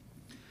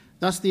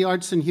 Thus, the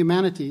arts and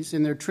humanities,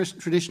 in their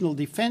traditional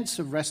defense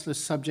of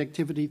restless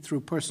subjectivity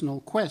through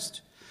personal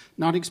quest,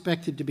 not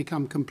expected to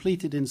become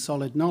completed in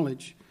solid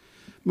knowledge,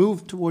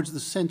 moved towards the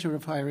center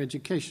of higher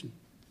education.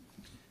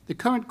 The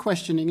current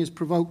questioning is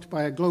provoked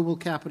by a global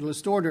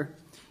capitalist order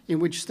in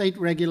which state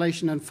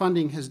regulation and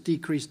funding has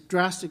decreased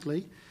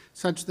drastically,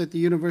 such that the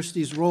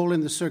university's role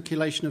in the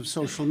circulation of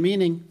social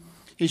meaning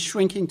is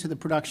shrinking to the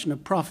production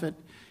of profit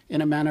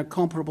in a manner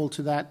comparable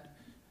to that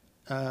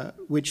to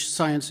which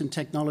science and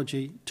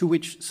technology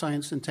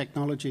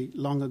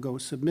long ago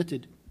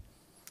submitted.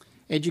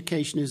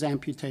 Education is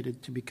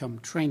amputated to become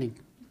training.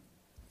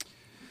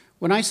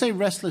 When I say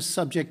restless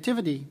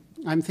subjectivity,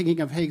 I'm thinking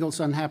of Hegel's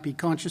unhappy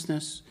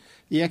consciousness,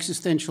 the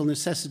existential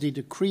necessity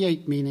to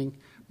create meaning,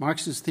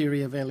 Marx's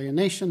theory of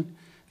alienation,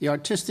 the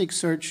artistic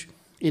search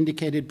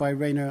indicated by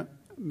Rainer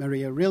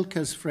Maria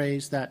Rilke's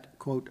phrase that,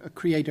 quote, a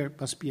creator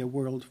must be a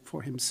world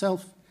for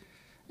himself,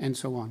 and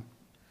so on.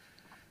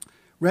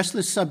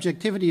 Restless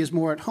subjectivity is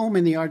more at home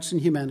in the arts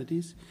and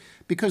humanities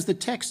because the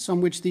texts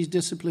on which these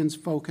disciplines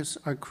focus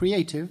are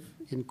creative,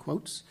 in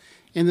quotes,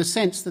 in the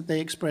sense that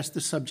they express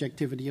the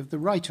subjectivity of the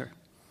writer,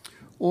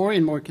 or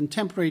in more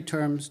contemporary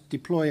terms,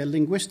 deploy a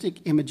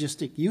linguistic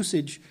imagistic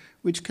usage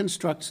which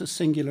constructs a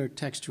singular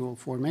textual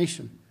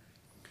formation.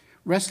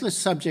 Restless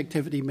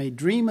subjectivity may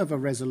dream of a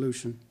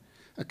resolution,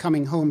 a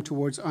coming home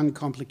towards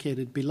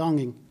uncomplicated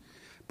belonging,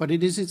 but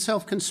it is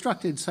itself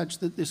constructed such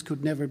that this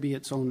could never be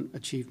its own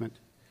achievement.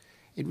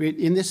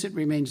 In this, it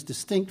remains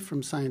distinct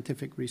from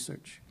scientific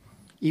research.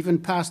 Even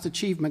past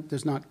achievement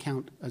does not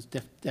count as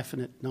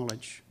definite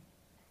knowledge.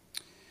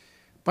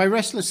 By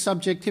restless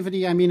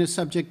subjectivity, I mean a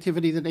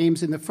subjectivity that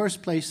aims in the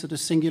first place at a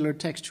singular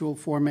textual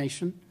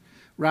formation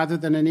rather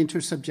than an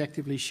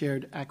intersubjectively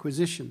shared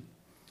acquisition,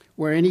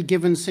 where any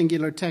given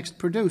singular text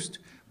produced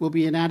will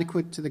be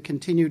inadequate to the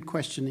continued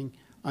questioning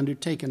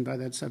undertaken by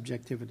that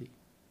subjectivity.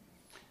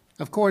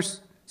 Of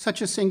course, such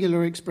a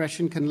singular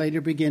expression can later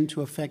begin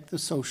to affect the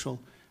social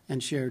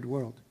and shared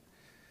world.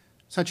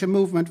 Such a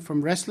movement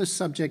from restless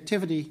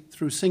subjectivity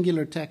through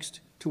singular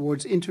text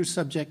towards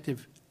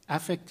intersubjective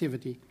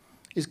affectivity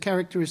is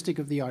characteristic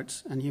of the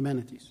arts and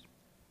humanities.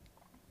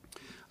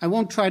 I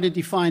won't try to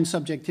define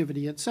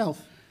subjectivity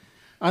itself,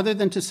 other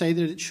than to say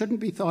that it shouldn't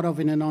be thought of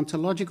in an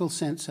ontological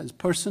sense as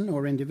person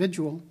or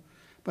individual,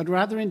 but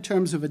rather in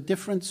terms of a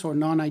difference or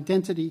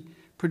non-identity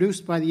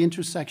produced by the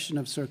intersection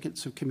of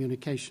circuits of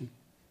communication.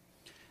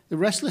 The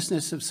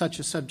restlessness of such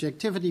a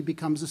subjectivity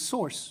becomes a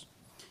source,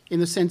 in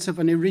the sense of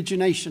an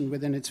origination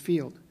within its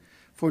field,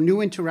 for new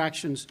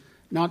interactions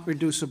not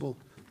reducible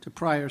to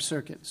prior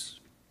circuits.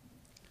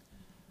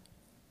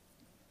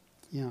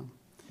 Yeah.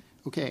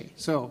 Okay,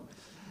 so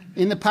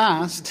in the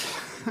past,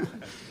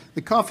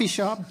 the coffee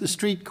shop, the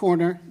street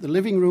corner, the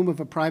living room of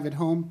a private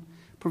home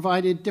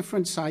provided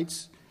different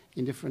sites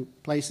in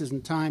different places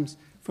and times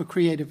for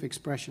creative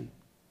expression.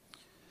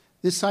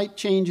 This site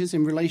changes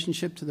in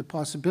relationship to the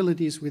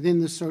possibilities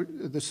within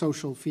the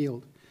social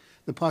field,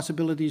 the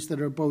possibilities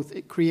that are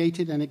both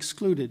created and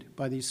excluded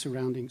by these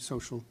surrounding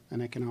social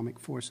and economic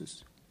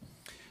forces.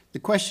 The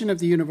question of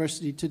the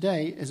university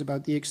today is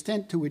about the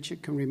extent to which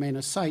it can remain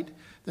a site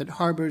that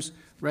harbors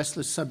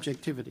restless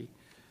subjectivity,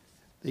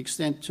 the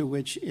extent to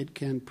which it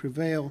can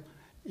prevail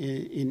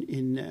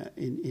in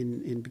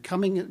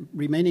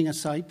remaining a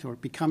site or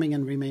becoming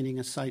and remaining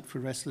a site for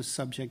restless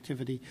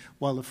subjectivity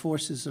while the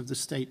forces of the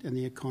state and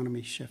the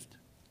economy shift.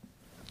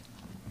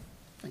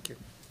 Thank you.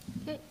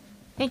 Okay.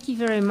 Thank you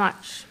very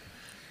much.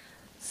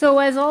 So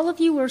as all of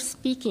you were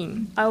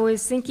speaking, I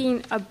was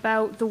thinking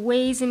about the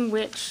ways in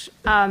which,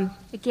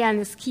 again,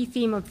 this key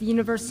theme of the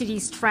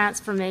university's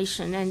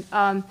transformation.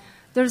 And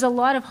there's a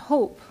lot of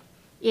hope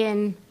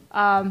in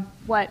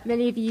what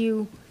many of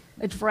you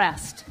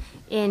addressed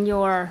in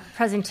your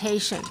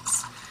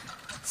presentations.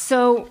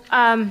 So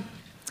I'm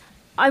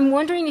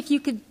wondering if you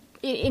could,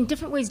 in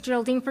different ways,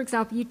 Geraldine, for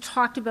example, you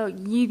talked about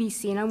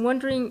UBC, and I'm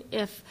wondering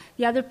if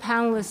the other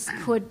panelists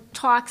could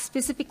talk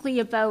specifically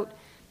about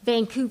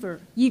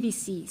Vancouver,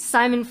 UBC,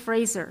 Simon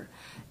Fraser.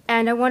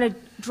 And I want to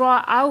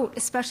draw out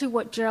especially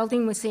what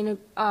Geraldine was saying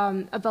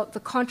about the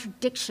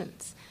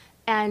contradictions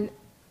and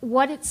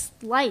what it's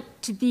like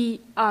to be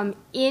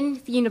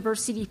in the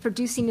university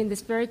producing in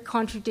this very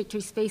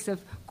contradictory space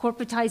of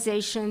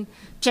corporatization,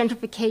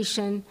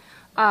 gentrification,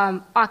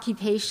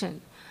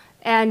 occupation.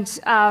 And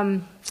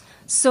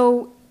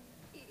so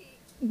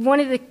one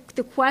of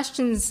the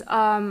questions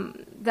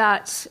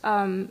that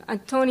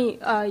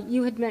Antoni,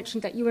 you had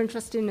mentioned that you were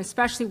interested in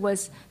especially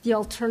was the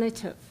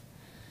alternative.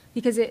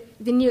 Because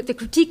the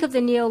critique of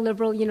the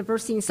neoliberal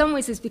university in some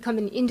ways has become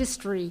an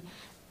industry,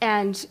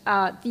 and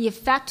the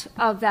effect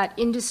of that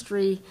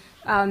industry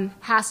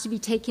has to be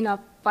taken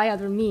up by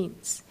other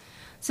means.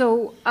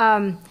 So,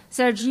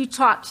 Serge, you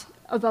talked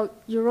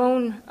about your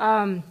own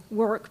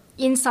work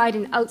inside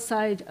and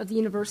outside of the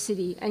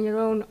university and your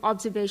own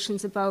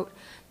observations about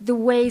the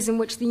ways in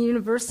which the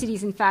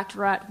universities, in fact,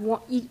 are at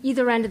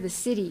either end of the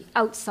city,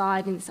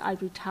 outside in this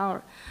ivory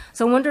tower.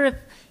 So I wonder if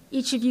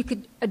each of you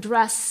could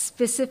address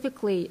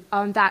specifically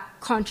that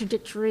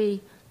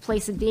contradictory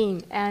place of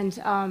being. And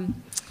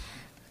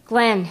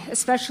Glen,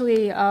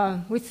 especially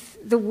with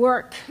the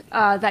work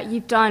that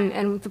you've done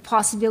and the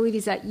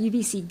possibilities at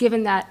UBC,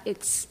 given that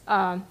it's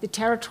the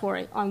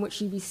territory on which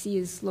UBC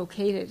is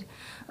located.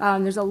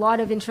 There's a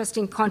lot of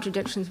interesting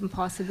contradictions and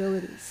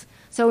possibilities.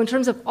 So in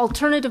terms of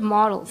alternative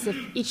models, if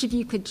each of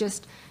you could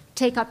just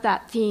take up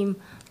that theme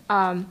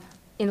in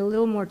a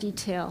little more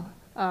detail,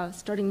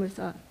 starting with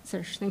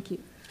Serge. Thank you.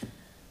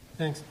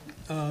 Thanks.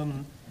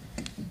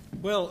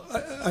 Well,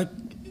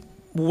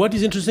 what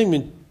is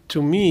interesting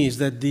to me is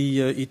that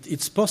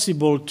it's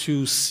possible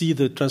to see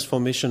the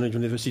transformation of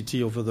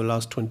university over the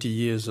last 20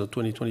 years or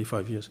 20,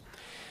 25 years.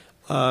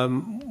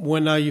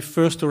 When I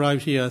first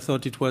arrived here, I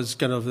thought it was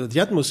kind of the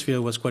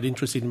atmosphere was quite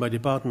interesting in my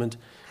department.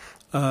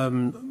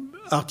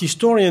 Art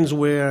historians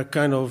were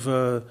kind of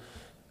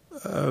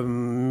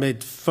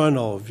made fun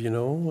of,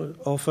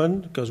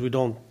 often because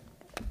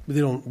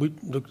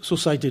the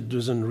society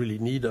doesn't really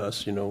need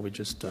us, we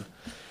just.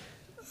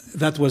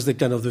 That was the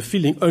kind of the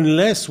feeling,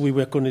 unless we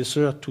were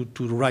connoisseurs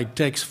to write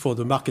text for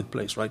the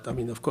marketplace, right? I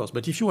mean, of course.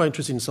 But if you were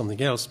interested in something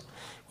else,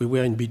 we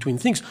were in between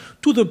things.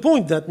 To the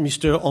point that,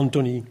 Mr.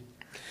 Antoni,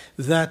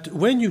 that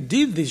when you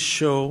did this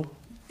show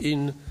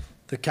in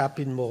the Cap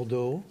in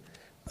Bordeaux,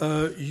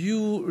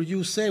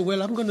 you say,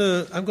 well, I'm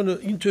gonna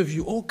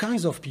interview all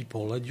kinds of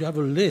people. You have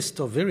a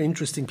list of very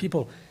interesting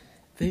people.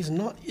 There's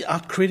not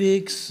art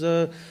critics,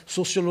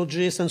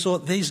 sociologists, and so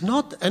on. There's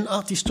not an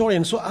art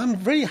historian. So I'm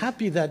very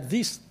happy that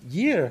this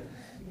year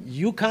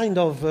you kind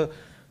of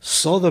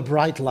saw the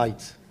bright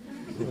light,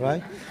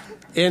 right?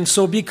 And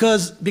so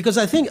because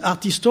I think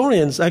art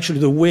historians, actually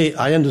the way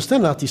I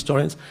understand art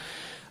historians,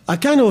 are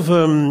kind of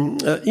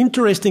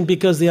interesting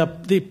because they are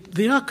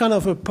kind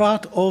of a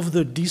part of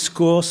the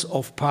discourse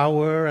of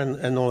power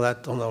and all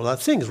that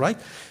things, right?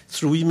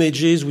 Through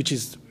images,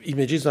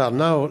 images are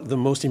now the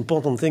most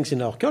important things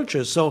in our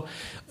culture. So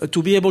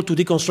to be able to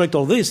deconstruct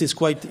all this is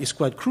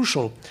quite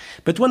crucial.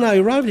 But when I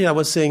arrived here, I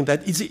was saying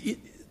that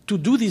to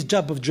do this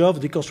job,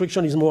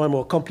 deconstruction is more and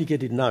more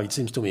complicated now, it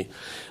seems to me.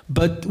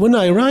 But when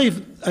I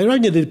arrived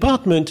in the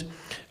department,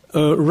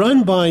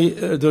 run by,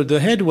 the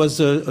head was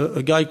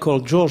a guy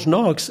called George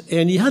Knox,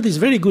 and he had this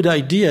very good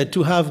idea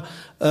to have,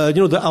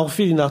 our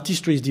field in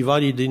artistry is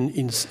divided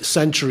in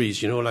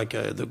centuries, like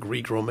the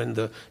Greek, Roman,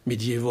 the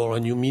medieval,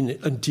 and you mean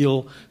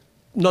until,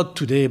 not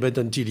today, but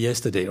until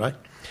yesterday, right?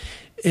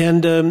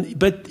 And,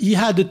 but he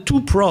had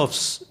two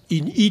profs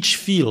in each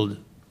field,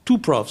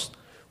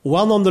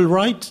 one on the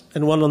right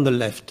and one on the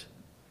left.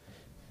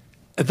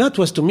 And that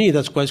was, to me,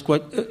 that's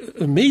quite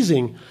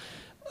amazing.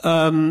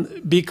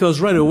 Because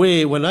right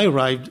away, when I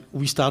arrived,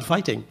 we start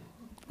fighting,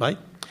 right?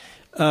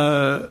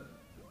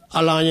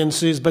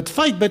 Alliances, but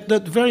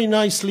not very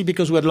nicely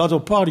because we had a lot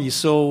of parties,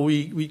 so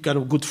we kind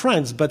of good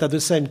friends. But at the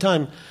same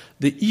time,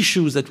 the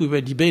issues that we were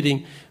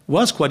debating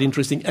was quite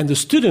interesting, and the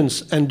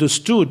students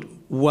understood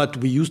what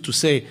we used to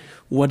say,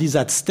 what is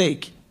at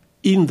stake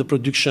in the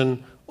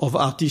production of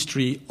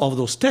artistry of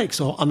those texts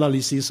or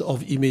analysis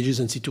of images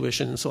and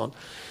situations and so on.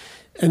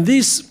 And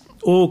this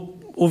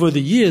over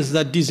the years,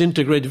 that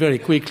disintegrated very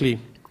quickly.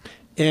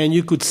 And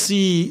you could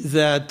see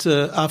that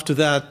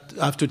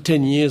after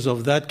 10 years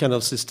of that kind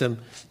of system,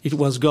 it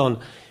was gone.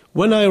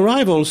 When I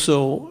arrived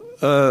also,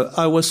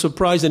 I was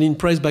surprised and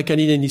impressed by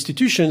Canadian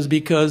institutions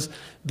because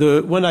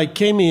when I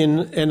came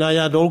in and I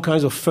had all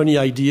kinds of funny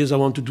ideas, I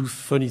want to do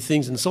funny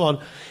things and so on.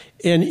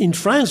 And in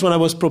France, when I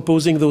was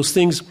proposing those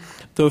things,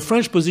 the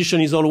French position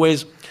is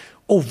always,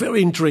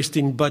 very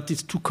interesting, but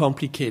it's too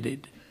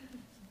complicated.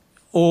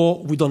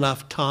 Or we don't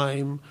have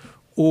time,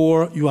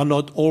 or you are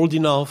not old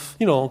enough,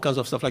 all kinds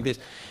of stuff like this.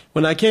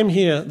 When I came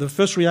here, the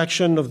first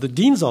reaction of the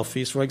dean's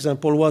office, for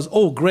example, was,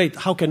 great,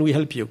 how can we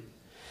help you?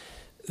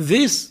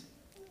 This,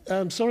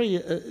 I'm sorry,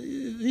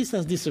 this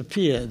has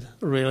disappeared,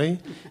 really,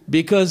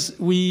 because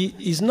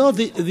is not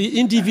the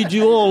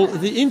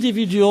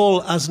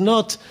individual has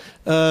not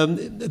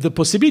the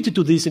possibility to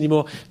do this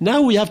anymore.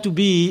 Now we have to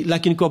be,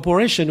 like in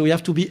corporation, we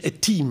have to be a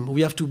team.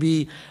 We have to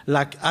be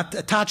like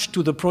attached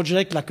to the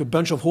project like a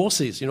bunch of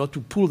horses, to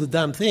pull the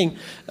damn thing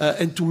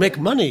and to make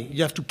money.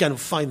 You have to kind of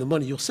find the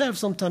money yourself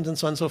sometimes and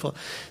so on and so forth.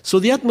 So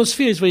the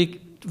atmosphere is very,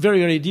 very,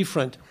 very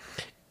different.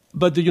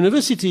 But the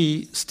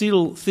university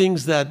still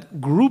thinks that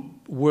group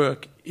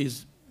work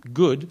is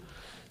good.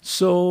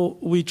 So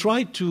we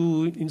tried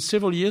to, in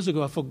several years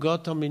ago, I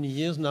forgot how many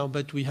years now,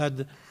 but we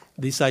had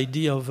this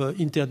idea of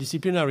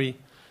interdisciplinarity,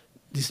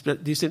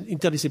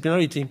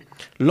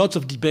 lots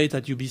of debate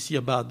at UBC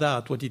about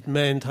that, what it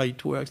meant, how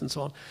it works, and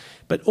so on.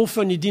 But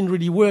often it didn't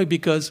really work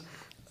because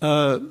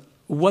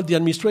what the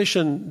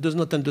administration does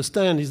not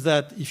understand is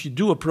that if you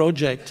do a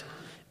project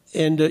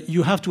and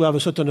you have to have a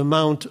certain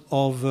amount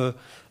of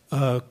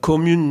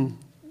commune,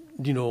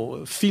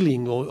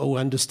 feeling or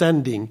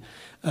understanding,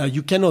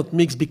 you cannot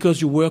mix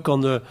because you work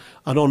on on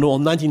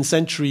 19th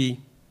century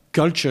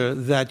culture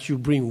that you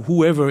bring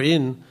whoever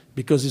in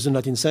because it's the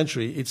 19th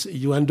century.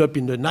 You end up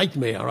in the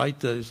nightmare, right?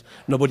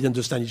 Nobody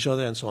understands each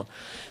other and so on.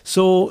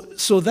 So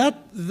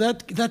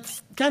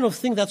that kind of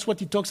thing, that's what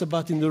he talks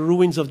about in The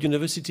Ruins of the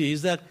University,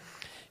 is that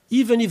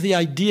even if the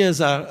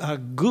ideas are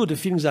good, the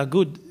feelings are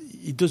good,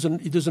 it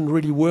doesn't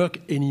really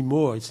work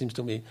anymore, it seems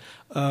to me,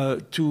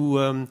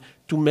 to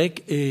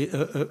make a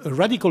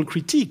radical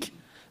critique.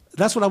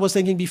 That's what I was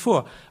thinking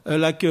before.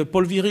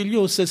 Paul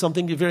Virilio says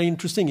something very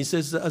interesting. He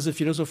says, as a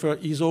philosopher,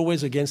 he's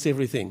always against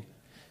everything.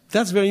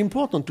 That's very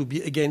important, to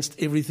be against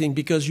everything,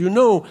 because you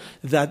know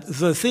that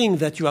the thing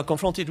that you are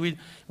confronted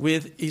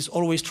with is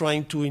always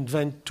trying to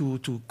invent, to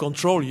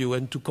control you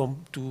and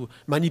to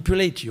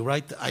manipulate you,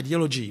 right?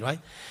 Ideology, right?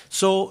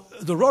 So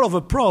the role of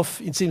a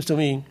prof, it seems to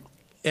me,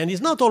 and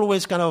is not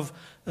always kind of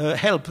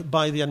helped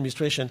by the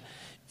administration,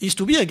 is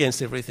to be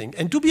against everything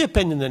and to be a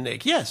pain in the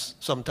neck, yes,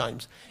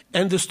 sometimes.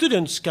 And the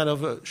students kind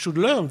of should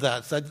learn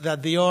that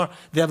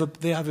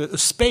they have a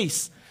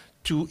space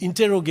to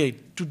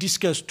interrogate, to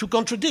discuss, to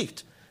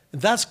contradict.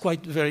 That's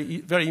quite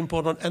very, very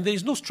important. And there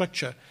is no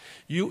structure.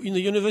 In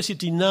the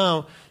university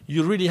now,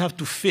 you really have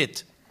to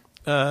fit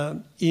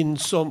in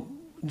some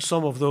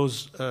of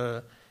those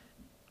I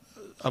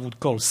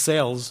would call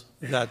cells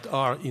that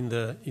are in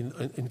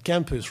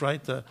campus,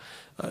 right?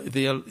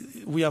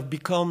 We have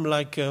become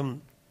like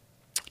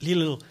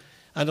little,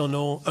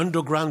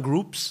 underground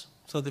groups.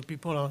 So the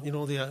people are,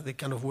 they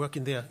kind of work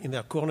in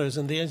their corners,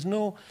 and there is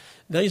no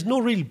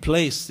real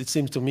place, it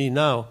seems to me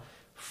now,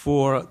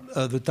 for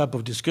the type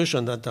of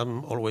discussion that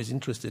I'm always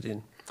interested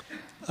in,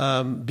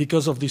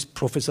 because of this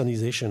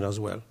professionalization as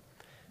well.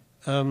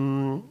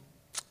 And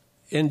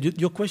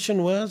your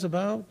question was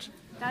about?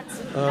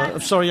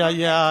 I'm sorry.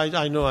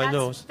 I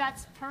know.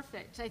 That's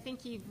perfect. I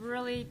think you've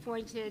really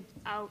pointed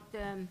out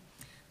the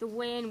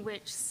way in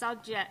which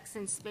subjects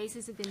and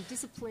spaces have been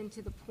disciplined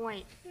to the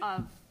point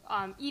of,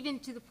 even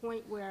to the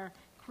point where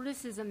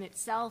criticism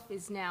itself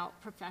is now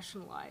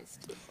professionalized,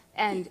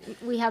 and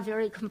we have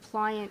very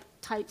compliant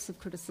types of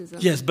criticism.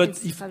 Yes,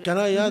 but can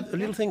I add a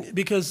little thing?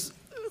 Because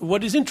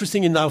what is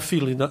interesting in our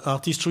field, in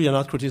art history and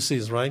art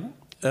criticism, right?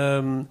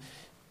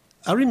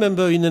 I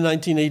remember in the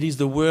 1980s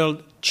the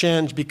world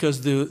changed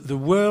because the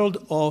world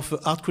of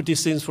art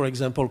criticism, for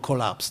example,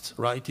 collapsed,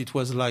 right? It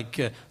was like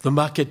the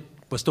market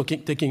was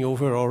taking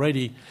over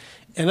already.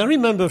 And I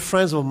remember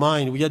friends of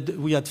mine,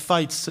 we had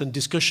fights and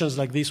discussions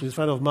like this with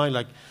friends of mine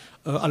like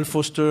Al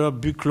Foster,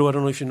 Buclo, I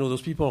don't know if you know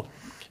those people.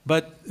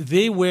 But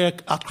they were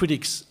art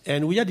critics.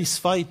 And we had this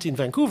fight in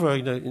Vancouver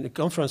in a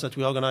conference that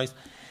we organized.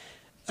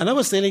 And I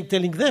was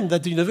telling them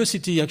that the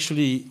university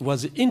actually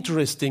was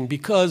interesting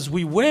because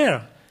we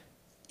were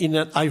in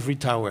an ivory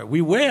tower.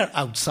 We were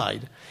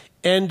outside.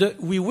 And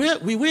we were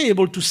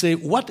able to say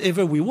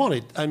whatever we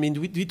wanted. I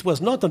mean, it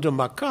was not under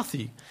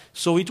McCarthy.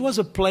 So it was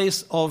a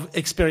place of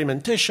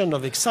experimentation,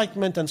 of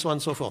excitement, and so on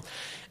and so forth.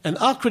 And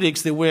art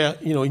critics, they were,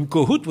 in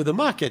cahoot with the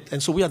market.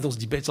 And so we had those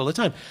debates all the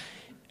time.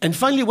 And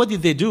finally, what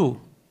did they do?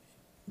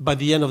 By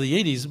the end of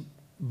the 80s,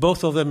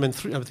 both of them, and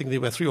I think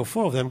there were 3 or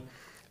 4 of them,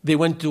 they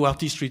went to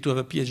art history to have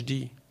a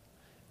PhD.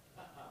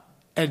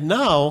 And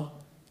now,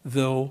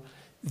 though,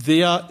 they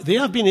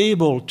have been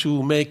able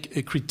to make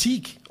a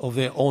critique of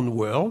their own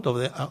world,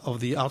 of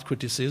the art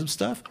criticism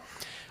stuff,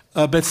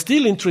 but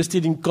still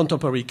interested in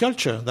contemporary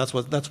culture. That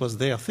was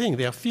their thing,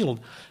 their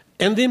field.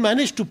 And they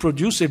managed to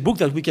produce a book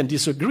that we can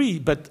disagree,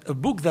 but a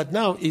book that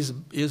now is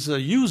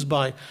used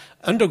by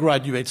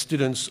undergraduate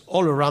students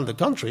all around the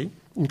country,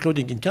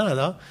 including in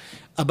Canada,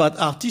 about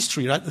art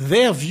history, right?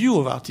 Their view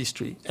of art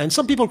history. And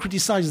some people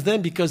criticize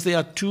them because they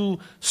are too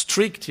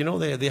strict,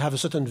 they have a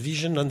certain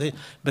vision,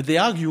 but they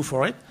argue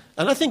for it.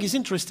 And I think it's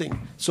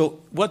interesting.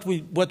 So what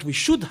we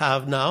should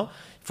have now,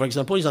 for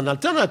example, is an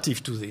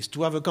alternative to this,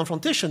 to have a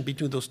confrontation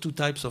between those two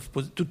types of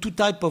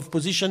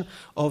position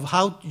of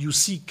how you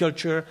see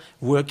culture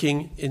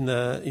working in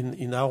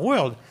our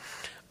world.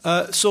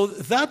 So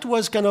that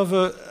was kind of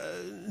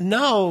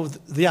now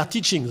they are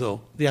teaching,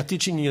 though. They are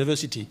teaching in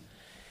university.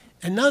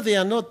 And now they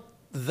are not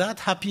that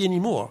happy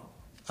anymore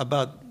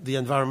about the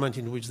environment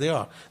in which they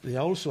are. They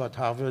are also at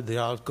Harvard, they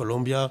are at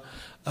Columbia.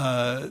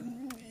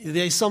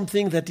 There is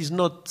something that is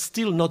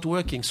still not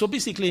working. So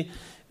basically,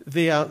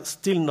 they are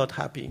still not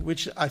happy,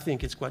 which I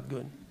think is quite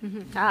good.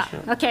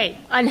 Mm-hmm. Okay,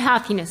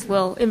 unhappiness.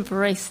 We'll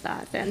embrace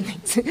that then.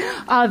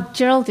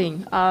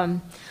 Geraldine,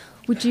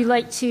 would you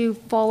like to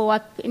follow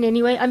up in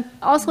any way? I'm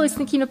also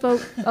thinking about,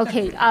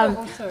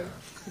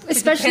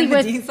 especially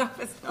with...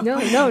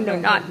 No,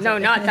 not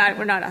that.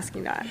 We're not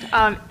asking that.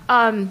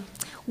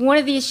 One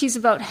of the issues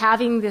about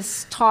having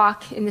this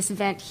talk in this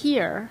event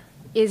here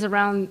is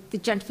around the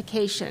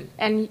gentrification.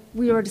 And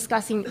we were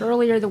discussing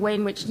earlier the way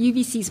in which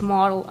UBC's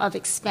model of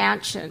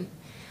expansion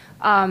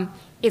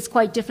is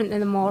quite different than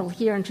the model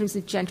here in terms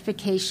of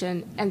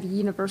gentrification and the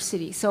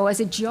university. So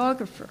as a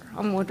geographer,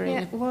 I'm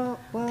wondering...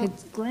 Yeah,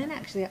 Glen,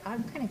 actually,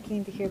 I'm kind of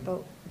keen to hear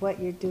about what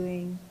you're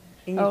doing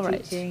in your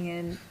teaching.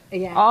 And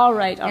All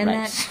right.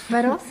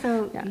 But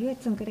also, you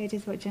had some good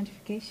ideas about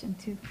gentrification,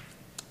 too.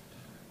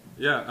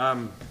 Yeah.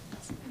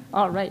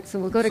 All right, so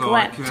we'll go to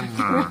Glen.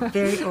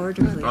 Very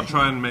orderly. I'll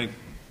try and make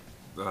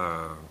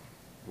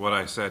what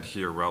I said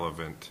here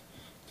relevant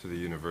to the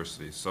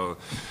university. So,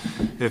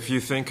 if you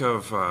think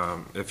of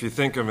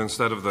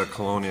instead of the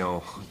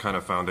colonial kind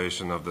of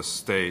foundation of the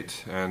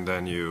state, and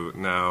then you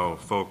now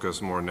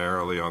focus more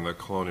narrowly on the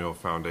colonial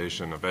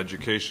foundation of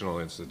educational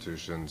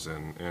institutions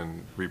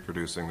in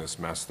reproducing this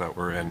mess that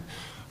we're in.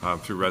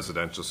 Through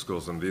residential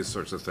schools and these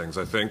sorts of things.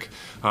 I think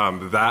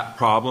that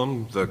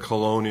problem, the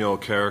colonial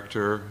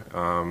character,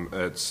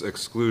 its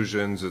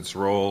exclusions, its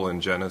role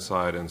in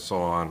genocide and so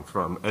on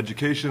from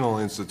educational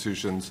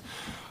institutions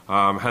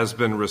has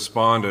been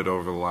responded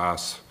over the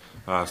last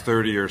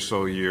 30 or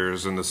so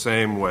years in the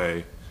same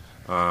way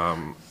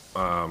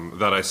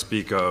that I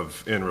speak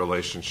of in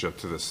relationship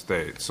to the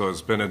state. So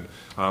it's been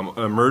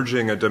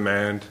emerging a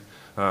demand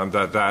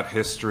that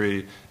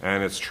history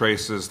and its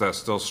traces that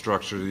still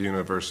structure the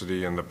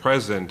university in the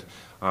present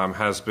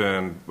has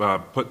been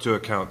put to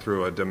account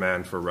through a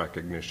demand for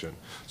recognition.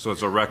 So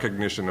it's a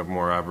recognition of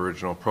more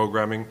Aboriginal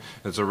programming.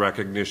 It's a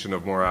recognition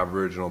of more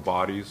Aboriginal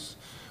bodies.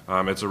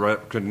 It's a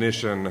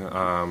recognition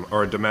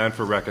or a demand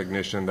for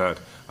recognition that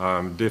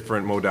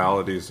different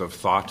modalities of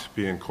thought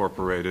be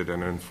incorporated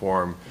and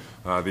inform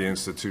the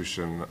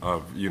institution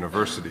of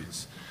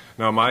universities.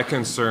 Now, my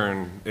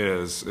concern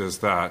is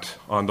that,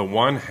 on the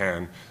one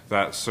hand,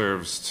 that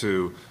serves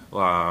to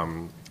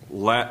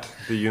let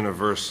the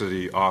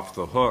university off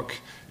the hook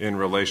in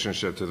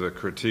relationship to the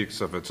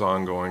critiques of its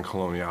ongoing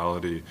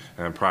coloniality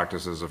and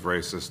practices of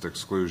racist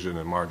exclusion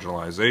and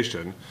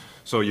marginalization.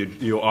 So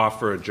you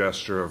offer a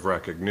gesture of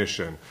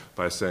recognition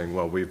by saying,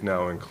 well, we've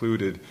now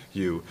included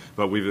you,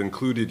 but we've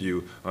included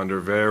you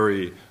under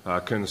very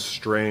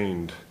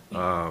constrained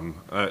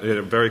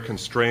a very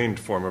constrained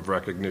form of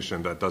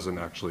recognition that doesn't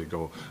actually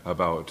go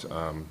about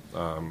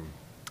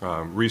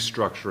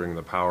restructuring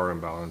the power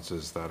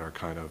imbalances that are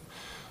kind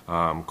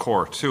of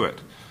core to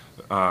it.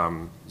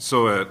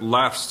 so it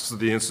left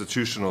the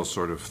institutional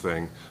sort of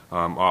thing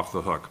off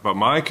the hook. But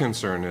my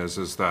concern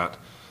is that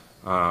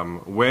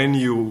when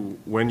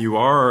you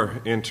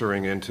are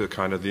entering into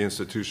kind of the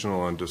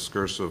institutional and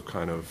discursive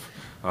kind of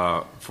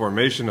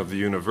formation of the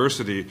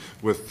university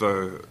with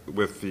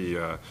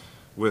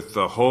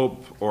the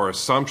hope or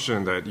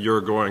assumption that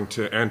you're going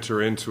to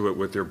enter into it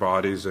with your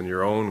bodies and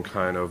your own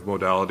kind of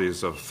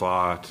modalities of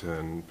thought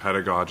and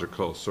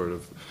pedagogical sort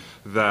of,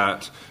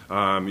 that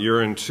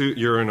you're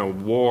in a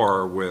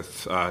war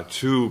with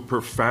two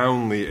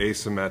profoundly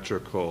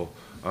asymmetrical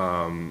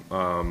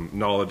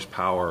knowledge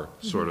power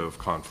sort of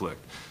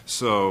conflict.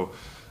 So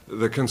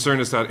the concern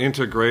is that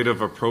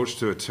integrative approach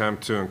to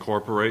attempt to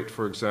incorporate,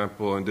 for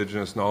example,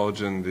 Indigenous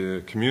knowledge in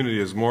the community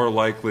is more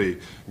likely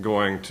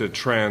going to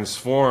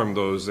transform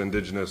those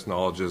Indigenous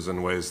knowledges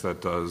in ways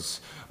that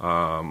does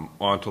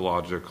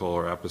ontological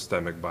or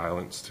epistemic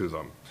violence to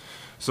them.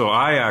 So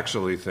I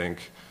actually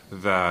think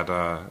that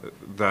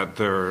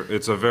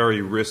it's a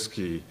very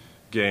risky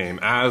game,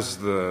 as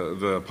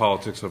the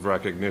politics of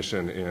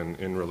recognition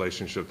in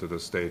relationship to the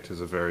state is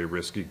a very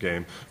risky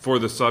game for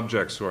the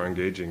subjects who are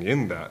engaging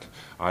in that,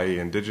 i.e.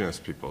 Indigenous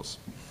peoples.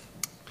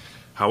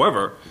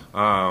 However,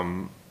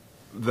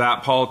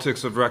 that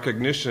politics of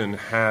recognition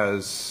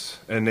has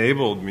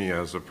enabled me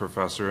as a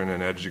professor and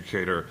an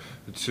educator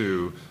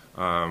to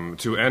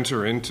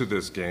enter into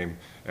this game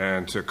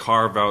and to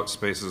carve out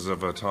spaces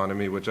of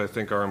autonomy, which I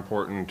think are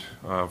important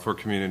for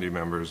community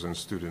members and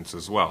students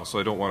as well. So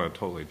I don't want to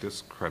totally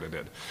discredit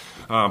it.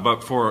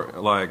 But for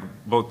like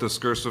both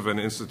discursive and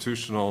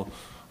institutional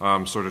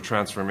sort of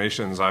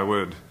transformations, I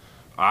would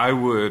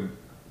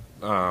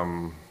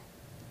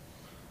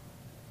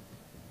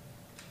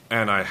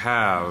and I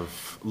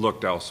have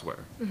looked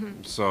elsewhere.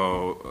 Mm-hmm.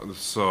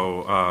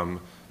 So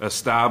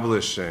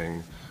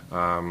establishing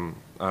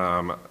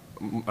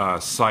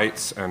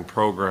sites and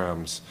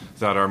programs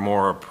that are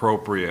more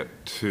appropriate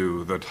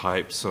to the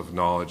types of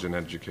knowledge and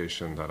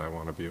education that I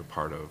want to be a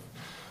part of.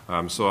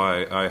 So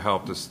I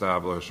helped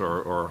establish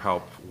or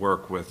help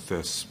work with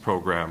this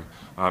program.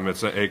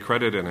 It's an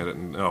accredited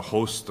and a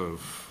host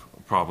of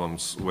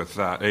problems with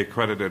that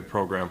accredited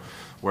program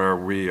where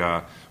we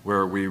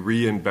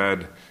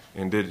re-embed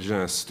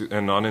Indigenous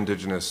and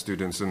non-Indigenous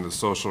students in the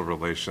social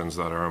relations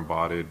that are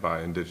embodied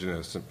by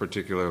Indigenous, and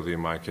particularly in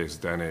my case,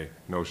 Dene,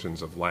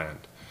 notions of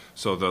land.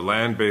 So the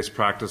land-based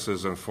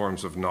practices and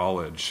forms of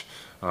knowledge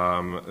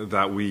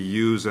that we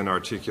use and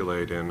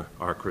articulate in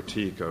our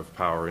critique of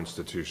power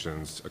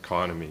institutions,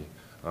 economy,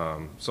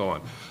 so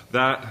on.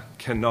 That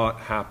cannot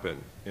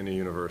happen in a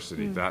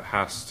university.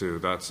 That's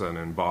an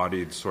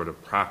embodied sort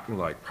of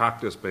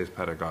practice-based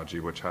pedagogy,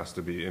 which has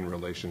to be in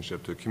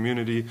relationship to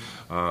community,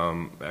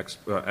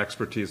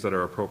 expertise that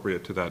are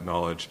appropriate to that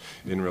knowledge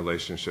in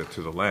relationship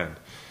to the land.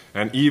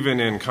 And even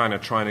in kind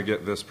of trying to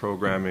get this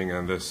programming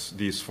and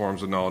these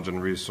forms of knowledge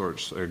and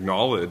research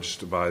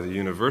acknowledged by the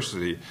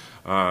university,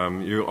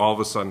 you all of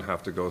a sudden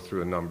have to go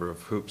through a number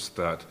of hoops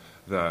that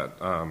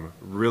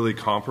really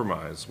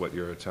compromise what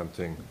you're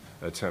attempting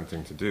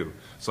to do.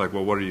 It's like,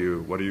 well, what are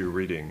you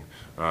reading?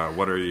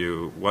 What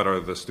are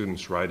the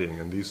students writing?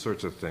 And these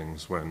sorts of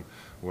things when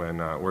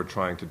we're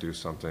trying to do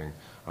something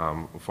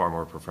far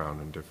more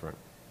profound and different.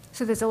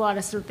 So there's a lot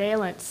of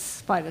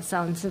surveillance, by the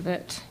sounds of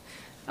it,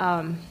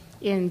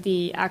 in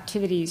the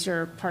activities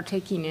you're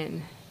partaking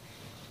in.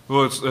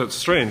 Well, it's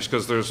strange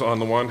because there's, on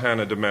the one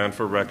hand, a demand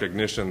for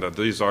recognition that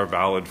these are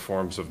valid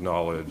forms of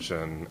knowledge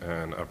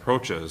and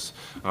approaches,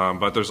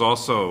 but there's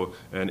also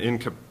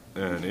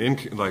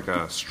like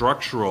a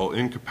structural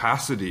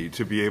incapacity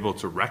to be able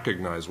to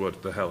recognize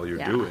what the hell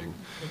you're doing.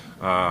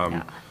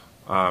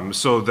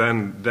 So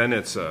then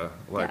it's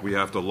we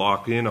have to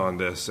lock in on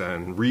this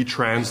and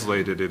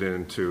retranslate it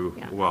into,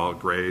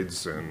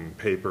 grades and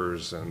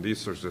papers and these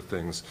sorts of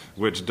things,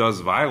 which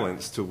does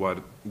violence to what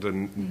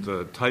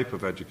the type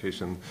of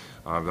education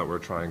that we're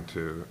trying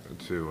to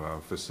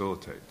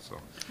facilitate. So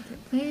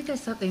maybe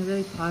there's something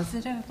really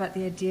positive about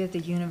the idea of the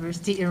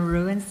university in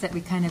ruins, that we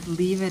kind of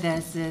leave it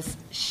as this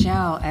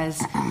shell,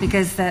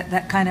 because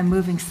that kind of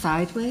moving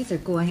sideways or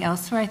going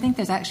elsewhere. I think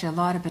there's actually a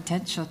lot of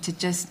potential to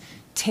just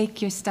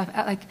take your stuff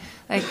out. Like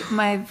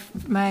my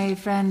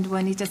friend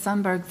Juanita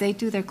Sundberg, they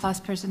do their class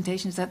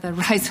presentations at the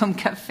Rhizome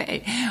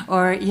Cafe,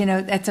 or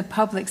it's a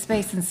public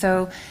space, and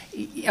so,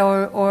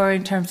 or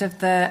in terms of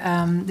the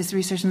this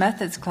research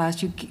methods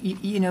class,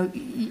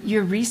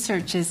 your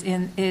research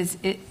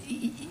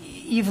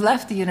you've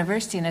left the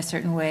university in a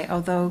certain way,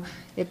 although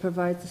it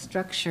provides a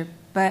structure.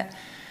 But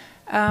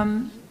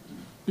I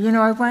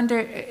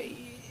wonder.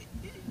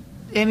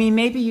 I mean,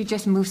 maybe you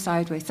just move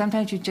sideways.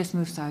 Sometimes you just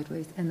move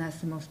sideways, and that's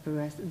the most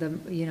progressive.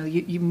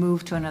 You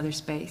move to another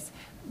space.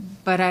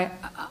 But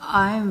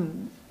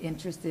I'm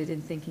interested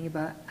in thinking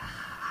about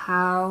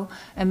how,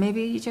 and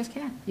maybe you just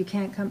can't. You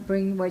can't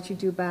bring what you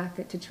do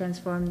back to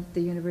transform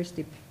the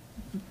university.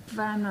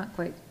 But I'm not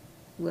quite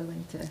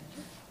willing to.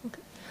 Okay.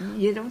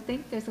 You don't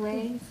think there's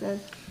ways of?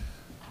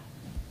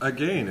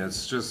 Again,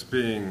 it's just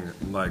being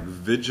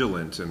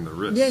vigilant in the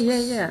risks.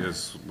 Yeah.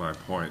 Is my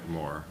point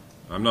more.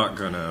 I'm not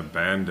going to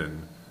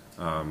abandon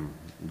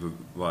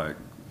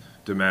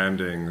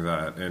demanding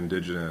that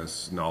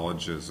indigenous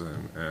knowledges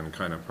and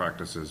kind of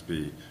practices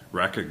be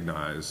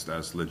recognized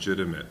as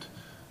legitimate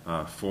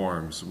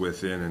forms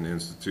within an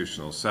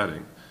institutional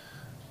setting,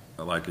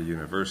 like a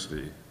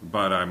university.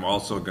 But I'm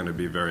also going to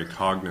be very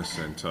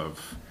cognizant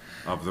of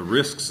the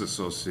risks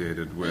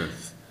associated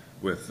with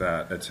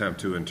that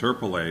attempt to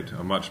interpolate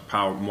a much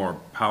more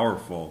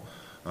powerful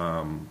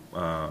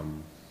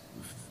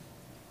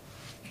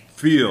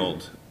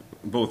field,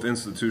 both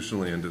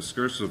institutionally and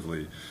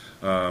discursively,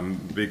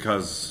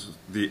 because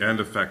the end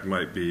effect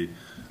might be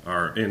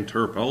our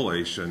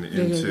interpolation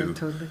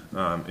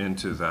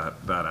into that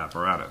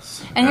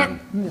apparatus.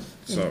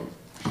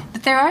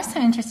 But there are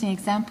some interesting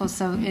examples.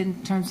 So,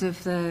 in terms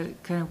of the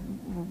kind of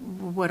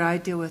what I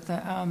deal with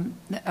in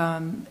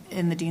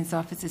the dean's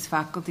office is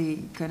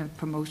faculty kind of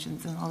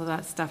promotions and all of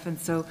that stuff. And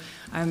so,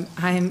 I'm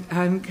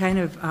kind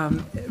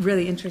of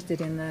really interested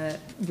in the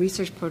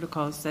research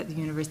protocols that the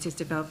university has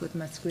developed with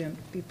Musqueam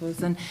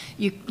peoples. And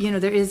you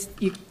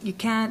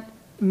can't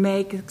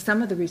make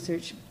some of the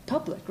research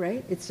public,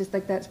 right? It's just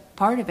like that's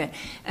part of it,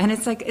 and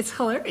it's like it's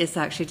hilarious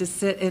actually to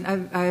sit and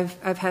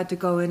I've had to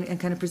go in and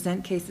kind of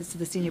present cases to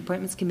the senior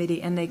appointments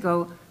committee, and they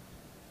go,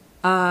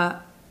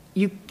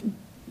 you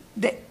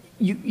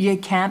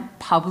can't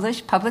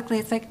publish publicly.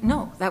 It's like,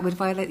 no, that would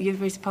violate the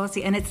university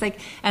policy, and it's like,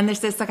 and there's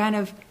this kind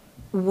of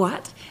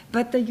what?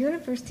 But the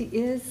university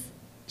is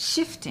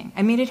shifting.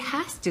 I mean, it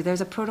has to.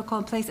 There's a protocol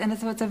in place, and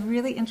so it's a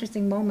really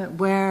interesting moment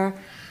where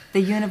the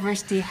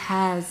university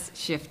has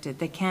shifted.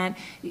 They can't,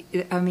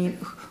 I mean,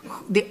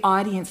 the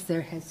audience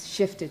there has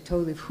shifted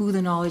totally of who the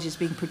knowledge is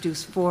being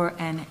produced for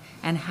and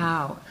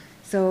how.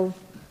 So,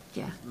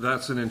 yeah.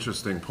 That's an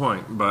interesting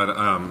point, but,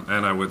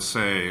 and I would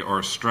say,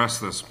 or stress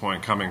this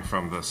point coming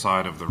from the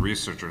side of the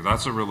researcher,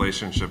 that's a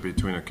relationship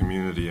between a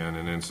community and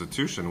an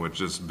institution which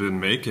has been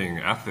making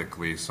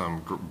ethically some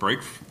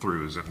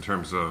breakthroughs in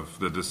terms of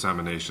the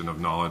dissemination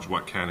of knowledge,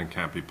 what can and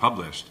can't be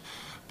published.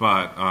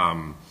 But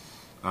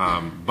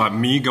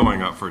me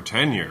going up for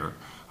tenure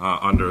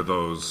under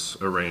those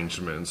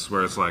arrangements,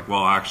 where it's like,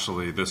 well,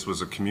 actually, this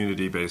was a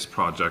community-based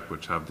project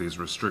which have these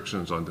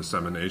restrictions on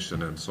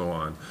dissemination and so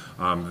on,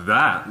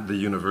 that the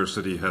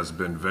university has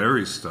been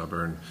very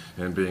stubborn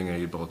in being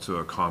able to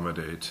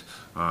accommodate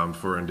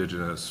for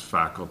Indigenous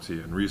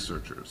faculty and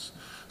researchers.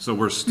 So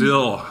we're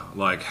still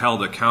like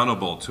held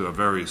accountable to a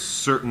very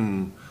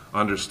certain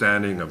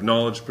understanding of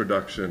knowledge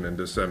production and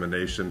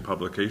dissemination,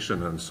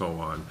 publication, and so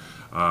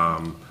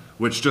on.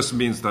 Which just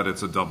means that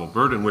it's a double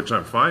burden, which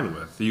I'm fine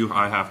with.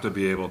 I have to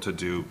be able to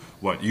do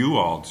what you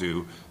all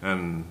do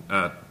and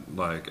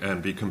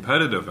be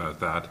competitive at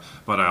that,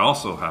 but I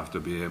also have to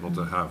be able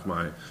to have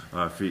my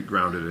feet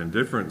grounded in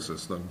different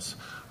systems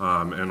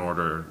in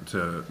order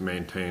to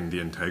maintain the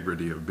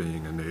integrity of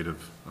being a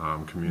Native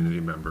community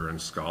member and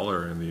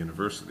scholar in the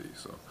university.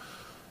 So.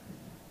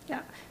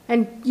 Yeah,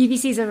 and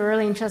UBC is a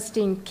really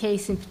interesting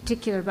case in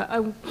particular, but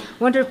I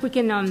wonder if we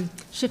can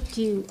shift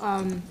to,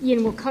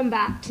 Ian, we'll come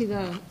back to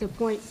the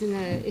points and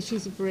the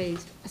issues you've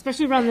raised,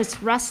 especially around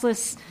this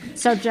restless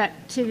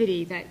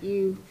subjectivity that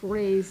you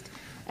raised.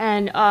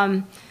 And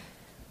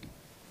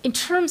in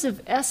terms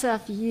of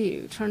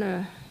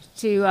SFU,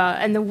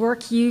 and the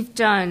work you've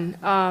done,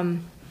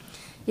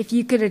 if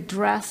you could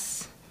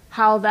address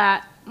how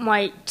that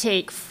might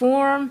take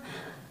form,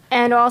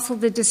 and also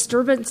the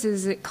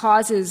disturbances it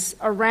causes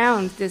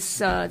around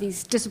this,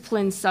 these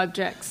disciplined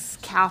subjects,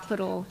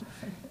 capital,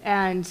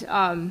 and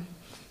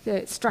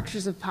the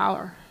structures of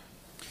power.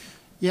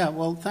 Yeah,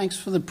 well, thanks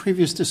for the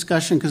previous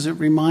discussion, because it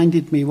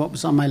reminded me what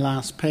was on my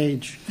last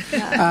page.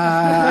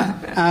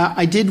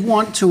 I did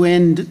want to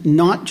end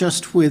not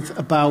just with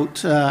about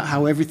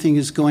how everything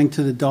is going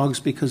to the dogs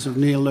because of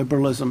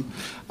neoliberalism.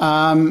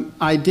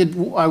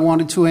 I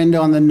wanted to end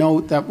on the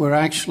note that we're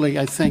actually,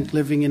 I think,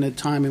 living in a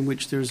time in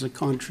which there's a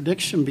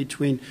contradiction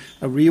between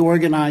a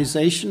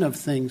reorganization of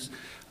things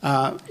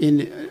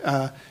in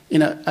a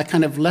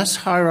kind of less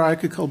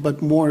hierarchical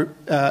but more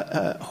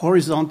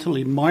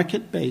horizontally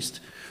market-based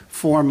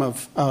form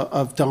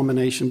of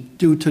domination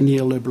due to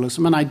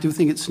neoliberalism. And I do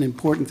think it's an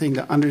important thing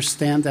to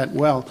understand that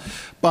well.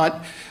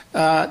 But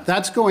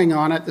that's going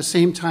on at the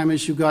same time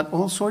as you've got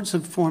all sorts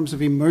of forms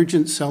of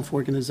emergent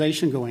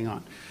self-organization going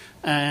on.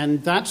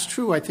 And that's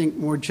true, I think,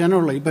 more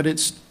generally, but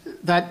it's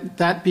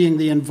that being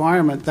the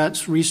environment,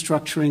 that's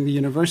restructuring the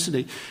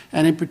university.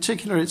 And in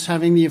particular, it's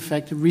having the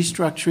effect of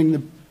restructuring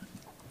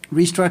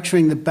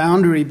the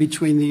boundary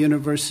between the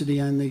university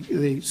and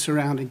the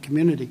surrounding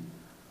community.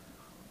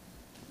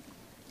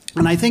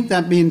 And I think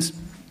that means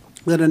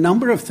that a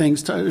number of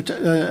things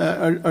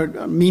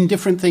mean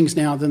different things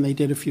now than they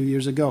did a few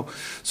years ago.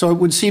 So it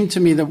would seem to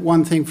me that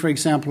one thing, for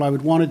example, I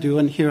would want to do,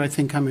 and here I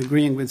think I'm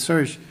agreeing with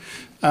Serge,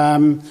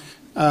 the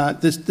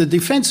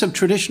defense of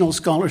traditional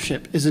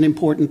scholarship is an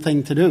important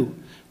thing to do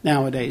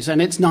nowadays.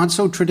 And it's not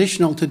so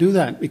traditional to do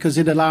that because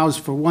it allows,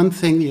 for one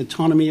thing, the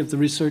autonomy of the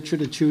researcher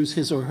to choose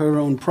his or her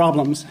own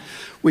problems,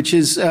 which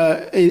is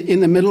in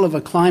the middle of a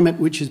climate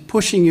which is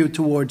pushing you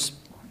towards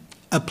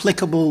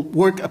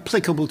work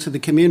applicable to the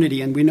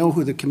community, and we know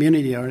who the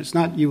community are. It's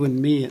not you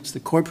and me, it's the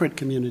corporate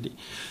community.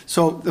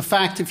 So the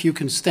fact if you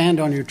can stand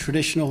on your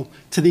traditional,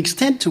 to the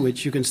extent to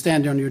which you can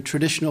stand on your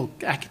traditional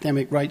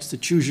academic rights to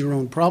choose your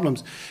own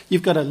problems,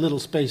 you've got a little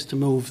space to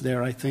move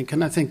there, I think,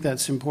 and I think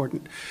that's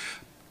important.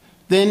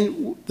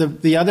 Then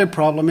the other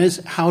problem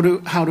is how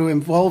to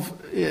involve,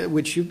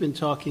 which you've been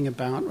talking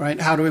about, right?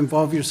 How to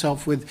involve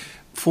yourself with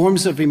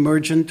forms of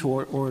emergent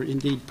or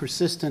indeed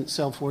persistent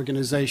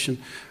self-organization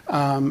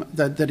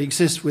that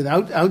exist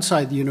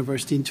outside the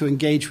university, and to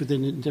engage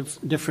within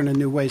different and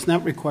new ways. And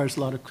that requires a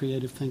lot of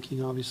creative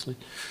thinking, obviously,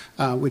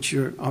 which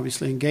you're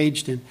obviously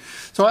engaged in.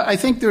 So I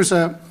think there's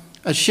a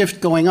shift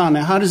going on.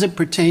 Now, how does it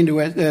pertain to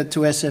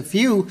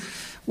SFU?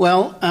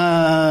 Well,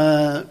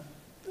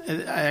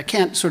 I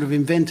can't sort of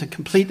invent a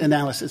complete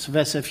analysis of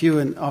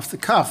SFU and off the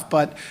cuff,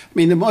 but I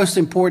mean the most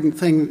important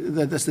thing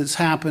that's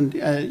happened,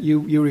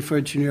 you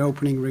referred to in your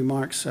opening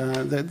remarks,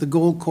 the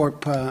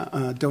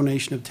Goldcorp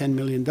donation of $10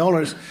 million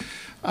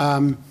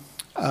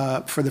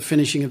for the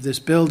finishing of this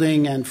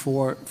building and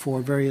for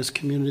various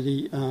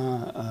community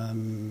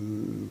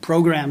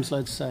programs,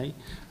 let's say,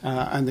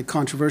 and the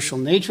controversial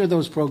nature of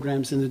those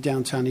programs in the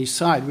Downtown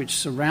Eastside, which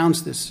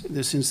surrounds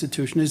this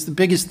institution, is the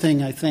biggest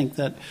thing, I think,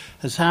 that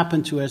has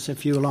happened to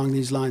SFU along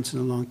these lines in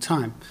a long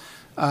time.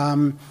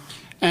 And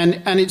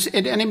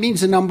it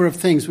means a number of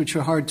things which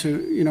are hard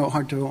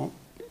to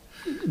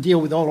deal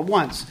with all at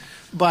once.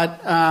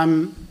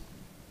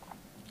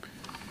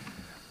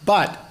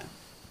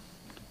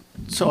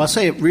 So I'll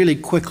say it really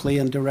quickly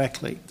and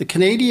directly.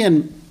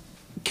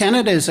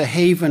 Canada is a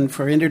haven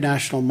for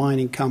international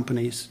mining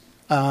companies.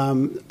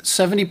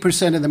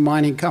 70% of the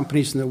mining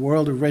companies in the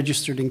world are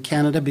registered in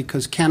Canada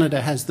because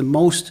Canada has the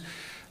most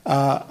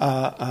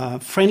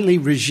friendly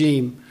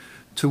regime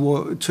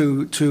to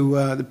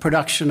the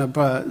production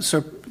of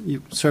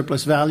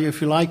surplus value,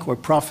 if you like, or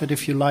profit,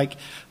 if you like,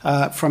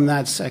 from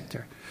that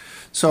sector.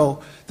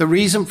 So the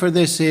reason for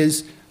this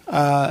is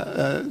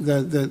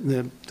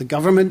the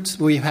government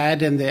we've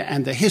had and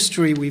the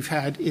history we've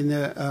had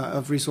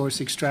of resource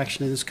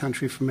extraction in this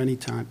country for many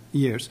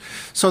years.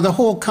 So the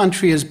whole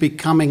country is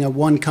becoming a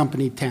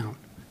one-company town,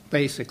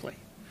 basically.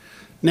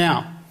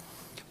 Now,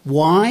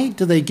 why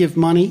do they give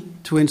money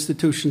to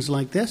institutions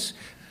like this?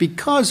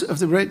 Because of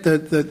the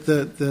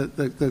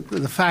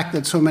fact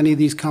that so many of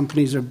these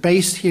companies are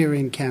based here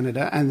in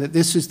Canada, and that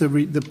this is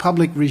the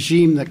public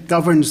regime that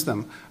governs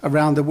them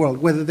around the world,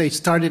 whether they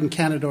started in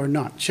Canada or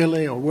not,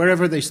 Chile or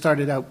wherever they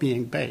started out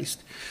being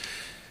based.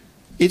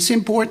 It's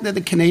important that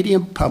the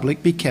Canadian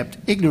public be kept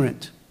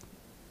ignorant,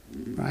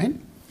 right?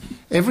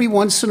 Every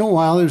once in a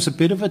while, there's a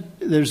bit of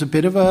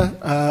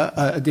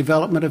a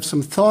development of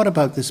some thought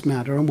about this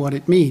matter and what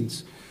it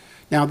means.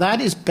 Now,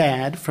 that is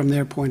bad from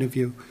their point of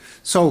view.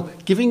 So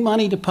giving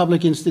money to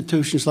public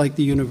institutions like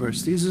the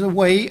universities is a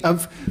way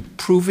of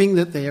proving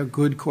that they are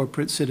good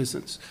corporate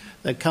citizens.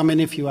 They come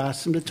in, if you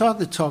ask them to talk,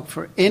 they talk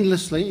for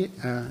endlessly,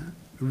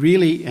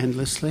 really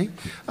endlessly,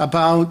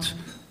 about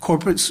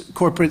corporate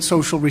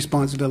social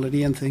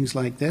responsibility and things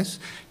like this.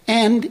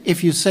 And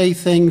if you say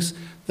things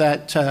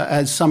that,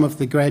 as some of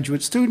the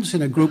graduate students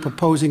in a group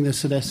opposing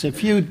this at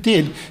SFU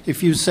did,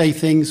 if you say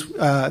things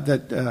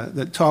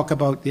that talk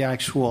about the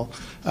actual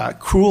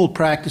cruel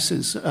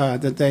practices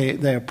that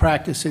they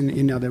practice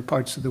in other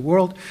parts of the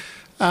world,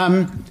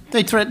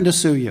 they threaten to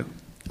sue you,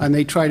 and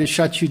they try to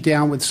shut you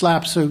down with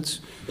slap suits.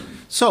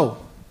 So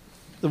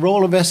the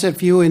role of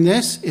SFU in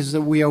this is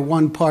that we are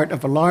one part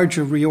of a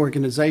larger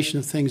reorganization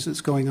of things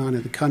that's going on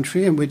in the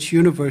country, in which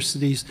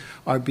universities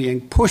are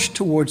being pushed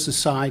towards the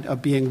side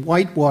of being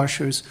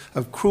whitewashers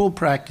of cruel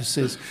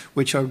practices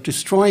which are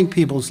destroying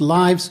people's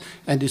lives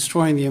and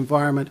destroying the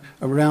environment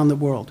around the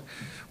world.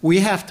 We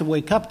have to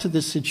wake up to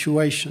this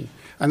situation,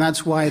 and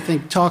that's why I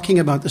think talking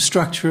about the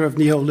structure of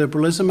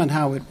neoliberalism and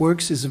how it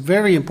works is a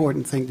very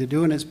important thing to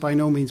do, and it's by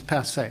no means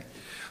passé.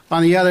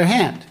 On the other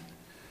hand,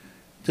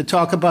 to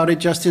talk about it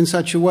just in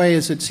such a way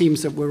as it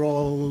seems that we're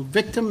all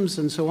victims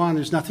and so on,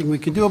 there's nothing we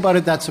can do about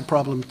it, that's a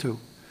problem too.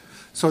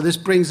 So this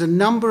brings a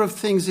number of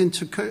things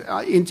into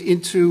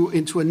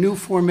a new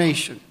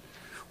formation.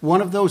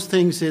 One of those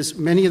things is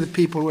many of the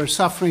people who are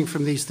suffering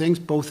from these things,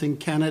 both in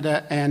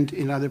Canada and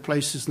in other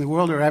places in the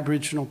world, are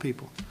Aboriginal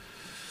people.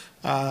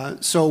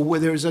 So where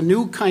there's a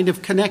new kind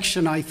of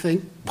connection, I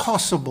think,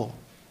 possible.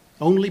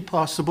 Only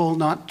possible,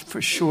 not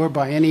for sure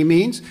by any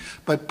means,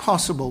 but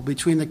possible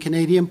between the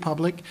Canadian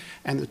public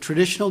and the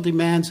traditional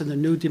demands and the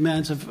new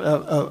demands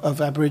of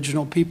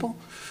Aboriginal people.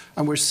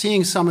 And we're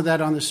seeing some of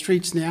that on the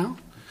streets now,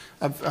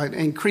 of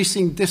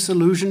increasing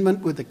disillusionment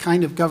with the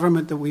kind of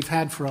government that we've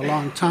had for a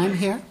long time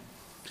here.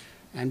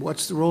 And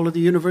what's the role of the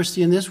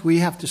university in this? We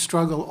have to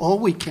struggle all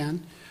we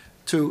can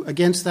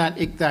against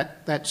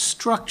that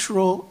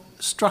structural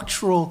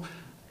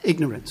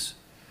ignorance.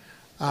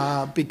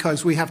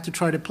 Because we have to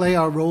try to play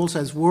our roles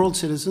as world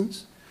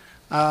citizens,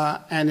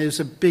 and there's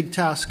a big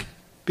task,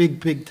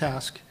 big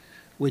task,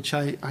 which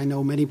I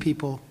know many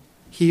people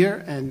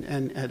here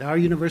and at our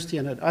university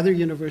and at other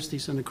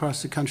universities and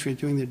across the country are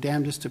doing their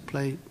damnedest to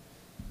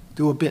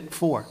do a bit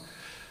for.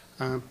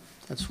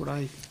 That's what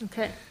I...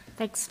 Okay,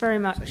 thanks very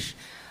much.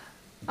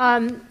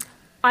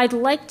 I'd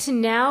like to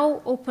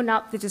now open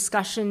up the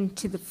discussion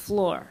to the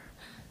floor.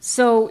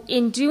 So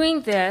in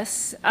doing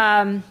this,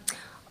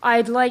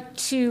 I'd like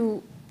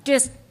to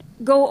just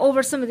go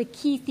over some of the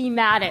key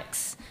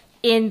thematics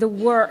in the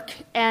work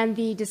and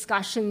the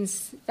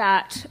discussions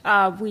that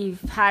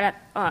we've had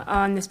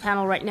on this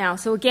panel right now.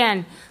 So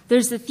again,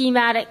 there's the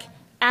thematic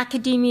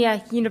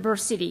academia,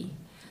 university,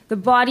 the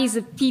bodies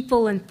of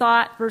people and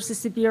thought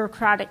versus the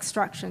bureaucratic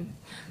structure.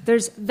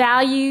 There's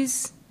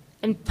values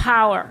and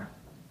power.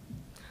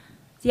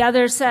 The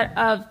other set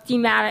of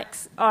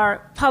thematics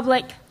are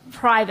public,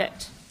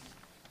 private.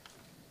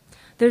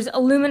 There's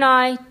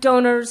alumni,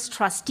 donors,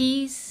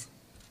 trustees.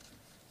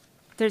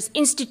 There's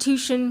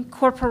institution,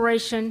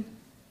 corporation.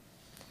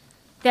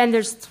 Then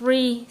there's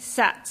three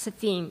sets of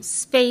themes: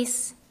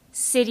 space,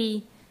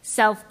 city,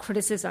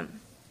 self-criticism.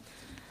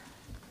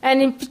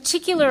 And in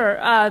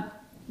particular,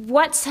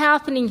 what's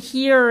happening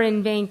here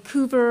in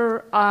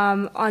Vancouver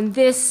on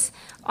this,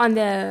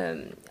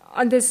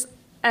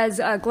 as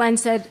Glen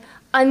said,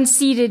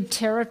 unceded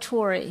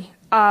territory,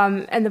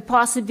 and the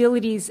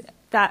possibilities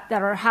that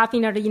are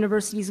happening at our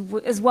universities,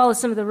 as well as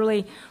some of the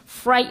really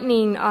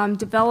frightening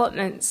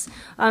developments.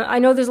 I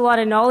know there's a lot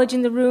of knowledge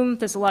in the room,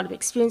 there's a lot of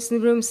experience in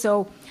the room,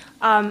 so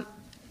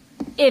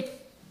if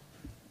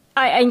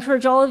I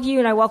encourage all of you,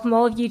 and I welcome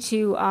all of you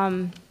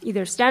to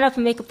either stand up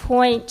and make a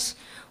point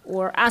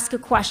or ask a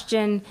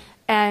question,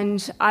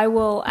 and I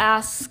will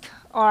ask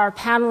our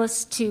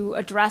panelists to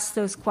address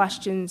those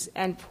questions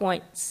and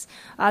points.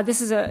 This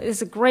is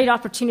a great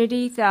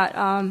opportunity that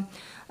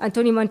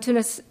Antoni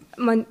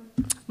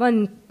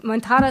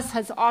Muntadas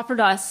has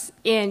offered us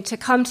to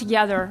come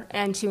together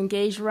and to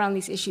engage around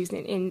these issues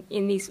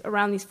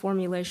around these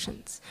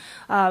formulations.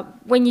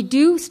 When you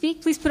do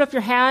speak, please put up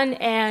your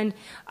hand and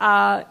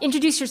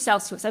introduce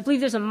yourselves to us. I believe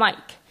there's a mic.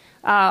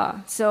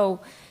 So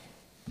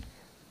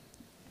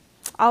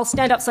I'll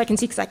stand up so I can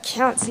see, because I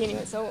can't see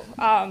anyway. So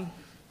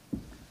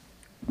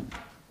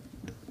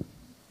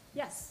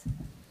yes.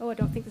 Oh, I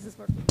don't think this is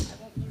working.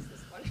 I won't use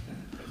this one.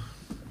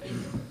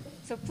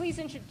 So please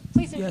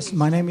introduce. Yes,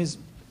 my name is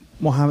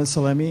Mohammed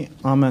Salemi.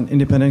 I'm an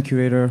independent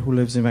curator who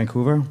lives in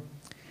Vancouver.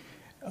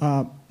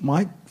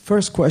 My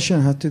first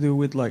question had to do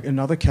with like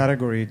another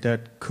category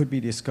that could be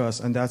discussed,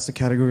 and that's the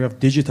category of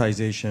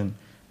digitization,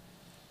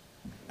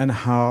 and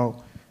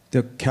how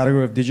the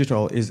category of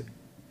digital is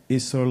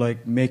sort of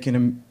like making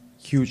a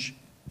huge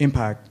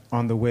impact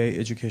on the way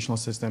educational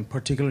system,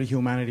 particularly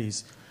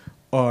humanities,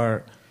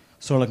 are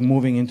sort of like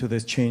moving into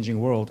this changing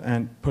world,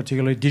 and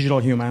particularly digital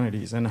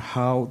humanities, and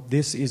how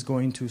this is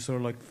going to sort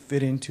of like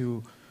fit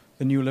into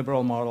the new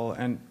liberal model,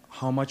 and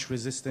how much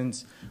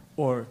resistance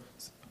or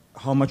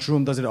how much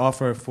room does it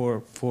offer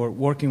for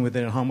working with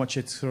it, and how much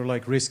it's sort of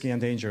like risky and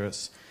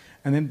dangerous.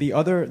 And then the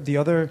other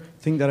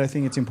thing that I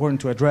think it's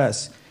important to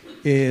address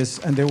is,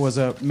 and there was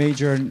a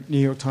major New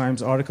York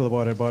Times article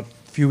about it about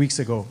a few weeks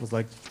ago. It was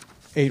like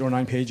 8 or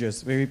 9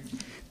 pages, very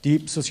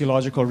deep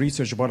sociological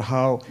research about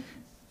how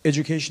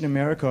education in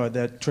America,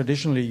 that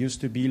traditionally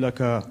used to be like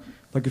a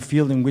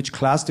field in which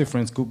class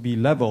difference could be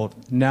leveled,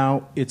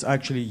 now it's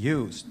actually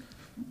used,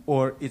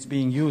 or it's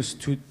being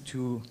used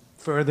to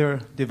further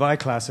divide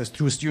classes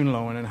through student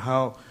loan, and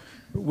how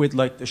with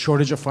like the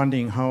shortage of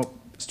funding, how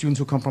students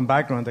who come from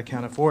background that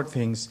can't afford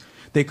things,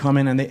 they come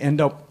in and they end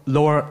up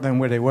lower than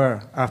where they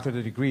were after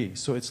the degree.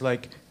 So it's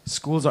like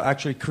schools are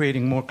actually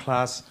creating more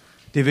class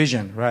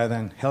division rather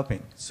than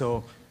helping.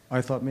 So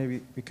I thought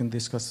maybe we can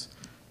discuss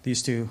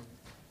these two.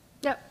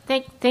 Yep.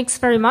 Thanks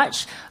very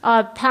much,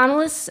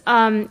 panelists.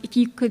 If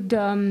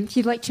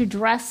you'd like to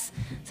address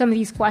some of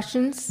these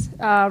questions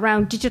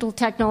around digital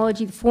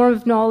technology, the form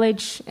of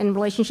knowledge in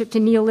relationship to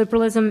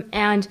neoliberalism,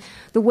 and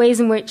the ways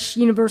in which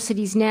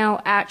universities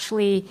now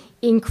actually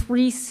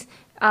increase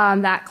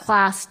that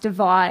class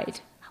divide.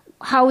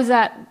 How is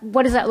that?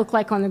 What does that look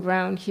like on the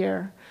ground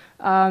here,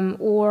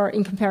 or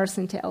in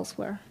comparison to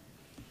elsewhere?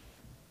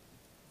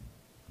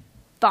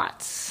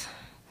 Thoughts?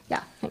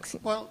 Yeah. Thanks.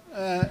 Well.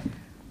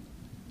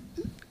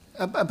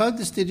 About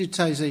this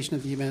digitization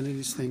of the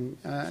humanities thing,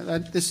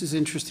 this is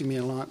interesting me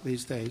a lot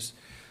these days.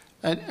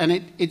 And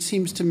it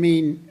seems to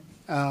mean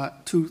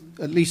at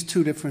least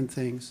two different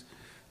things.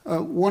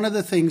 One of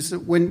the things that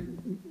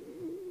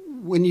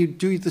when you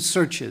do the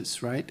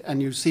searches, right,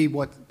 and you see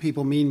what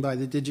people mean by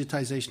the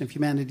digitization of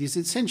humanities,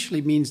 it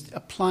essentially means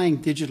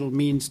applying digital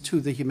means to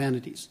the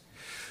humanities.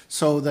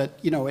 So that,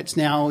 it's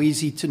now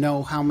easy to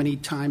know how many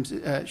times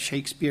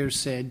Shakespeare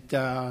said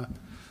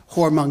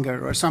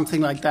whoremonger or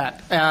something like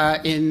that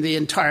in the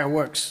entire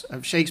works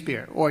of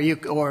Shakespeare, or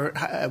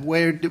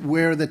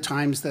where are the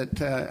times that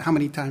how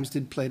many times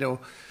did Plato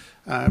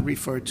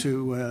refer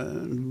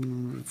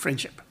to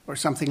friendship or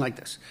something like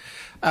this,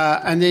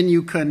 and then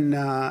you can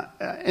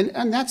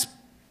and that's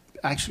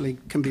actually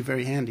can be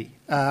very handy,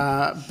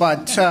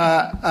 but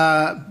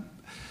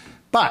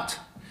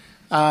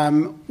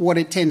what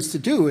it tends to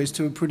do is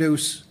to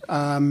produce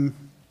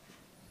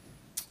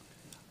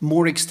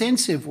more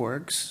extensive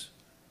works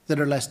that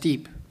are less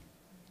deep.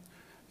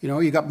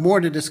 You got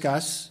more to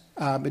discuss,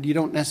 but you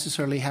don't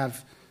necessarily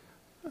have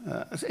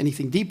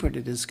anything deeper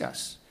to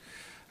discuss.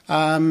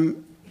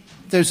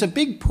 There's a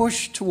big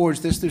push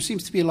towards this. There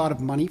seems to be a lot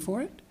of money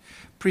for it,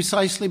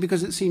 precisely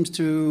because it seems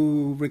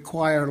to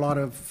require a lot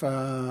of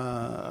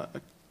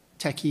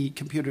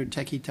computer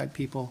techie type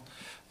people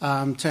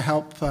to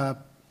help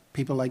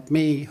people like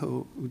me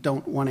who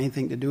don't want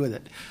anything to do with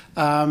it.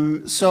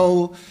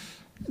 So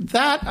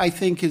that, I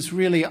think, is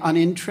really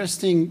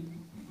uninteresting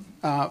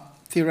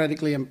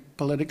theoretically and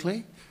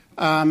politically,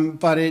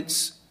 but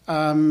it's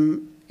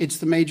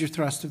the major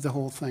thrust of the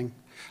whole thing.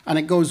 And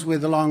it goes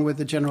along with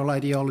the general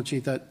ideology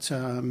that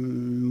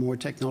more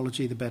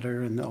technology, the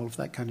better, and all of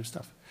that kind of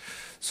stuff.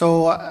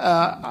 So,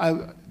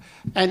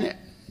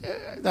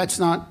 that's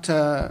not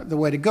the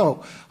way to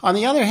go. On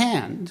the other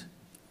hand,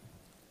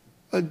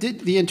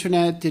 the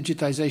internet,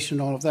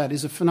 digitization, all of that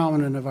is a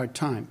phenomenon of our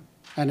time.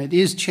 And it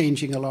is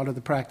changing a lot of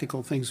the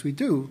practical things we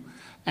do.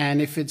 And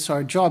if it's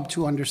our job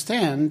to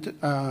understand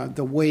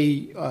the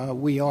way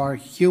we are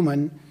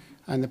human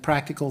and the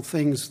practical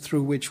things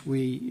through which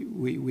we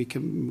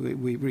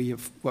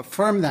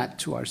reaffirm that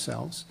to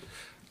ourselves,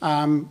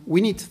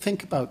 we need to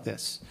think about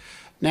this.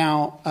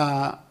 Now,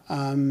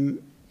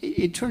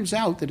 it turns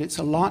out that it's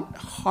a lot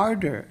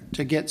harder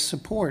to get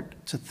support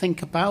to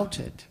think about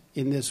it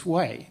in this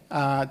way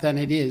than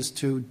it is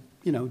to,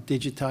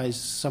 digitize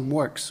some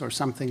works or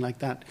something like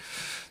that.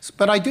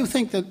 But I do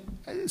think that,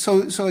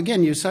 so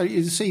again, you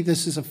see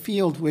this is a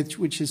field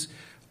which has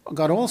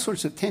got all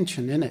sorts of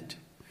tension in it.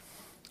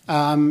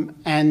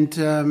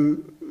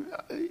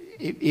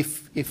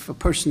 If a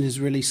person is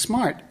really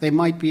smart, they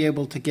might be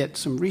able to get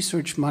some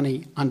research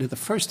money under the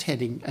first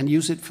heading and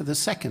use it for the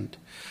second.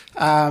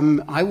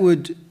 I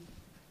would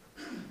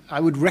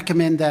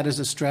recommend that as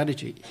a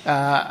strategy.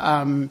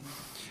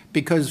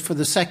 Because for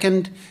the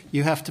second,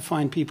 you have to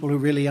find people who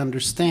really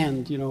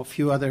understand, a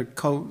few other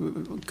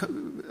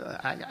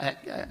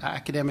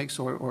academics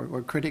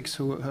or critics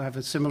who have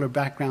a similar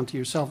background to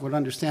yourself would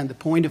understand the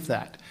point of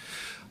that.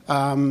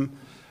 So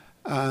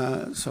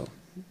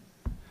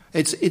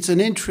it's an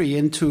entry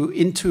into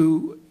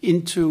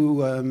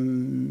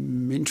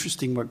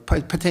interesting work,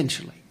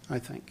 potentially, I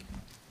think.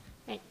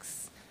 Thanks.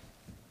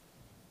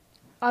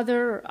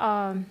 Other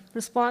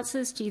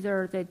responses to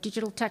either the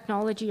digital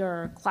technology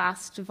or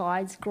class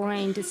divides,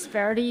 growing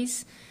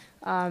disparities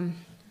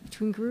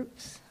between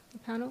groups, the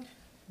panel?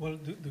 Well,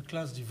 the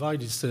class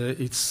divide is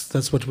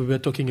that's what we were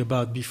talking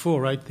about before,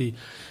 right? The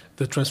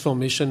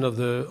transformation of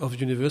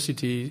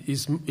university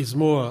is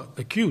more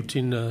acute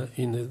in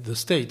the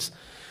States.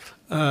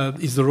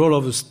 Is the role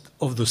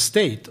of the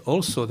state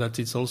also that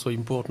it's also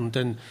important.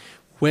 And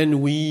when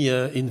we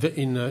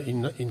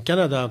in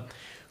Canada,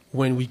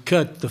 when we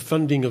cut the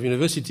funding of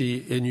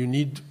university and you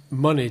need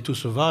money to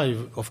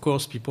survive, of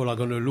course, people are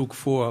going to look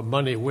for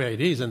money where it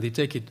is, and they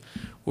take it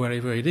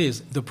wherever it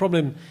is. The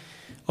problem,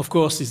 of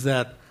course, is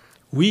that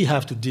we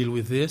have to deal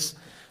with this.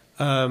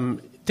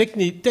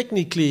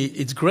 Technically,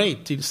 it's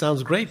great. It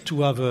sounds great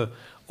to have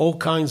all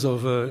kinds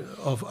of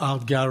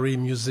art gallery,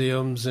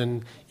 museums,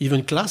 and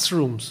even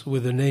classrooms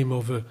with the name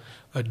of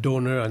a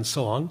donor and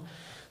so on.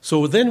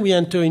 So then we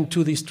enter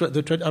into this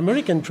the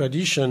American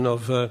tradition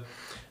of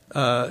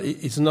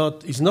it's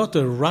not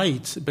a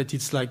right, but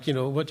it's like,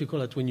 what you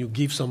call it when you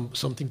give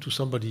something to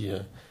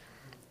somebody.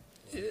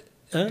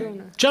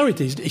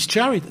 Charity. It's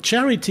charity.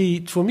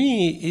 Charity for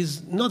me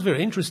is not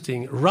very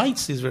interesting.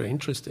 Rights is very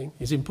interesting.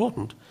 It's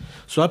important.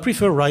 So I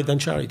prefer right than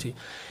charity.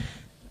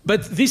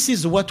 But this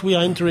is what we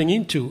are entering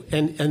into,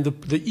 and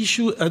the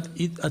issue at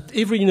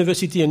every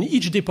university and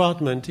each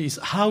department is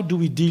how do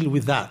we deal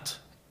with that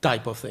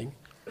type of thing?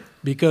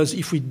 Because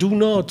if we do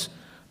not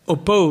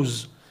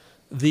oppose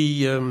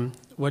the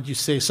what you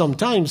say,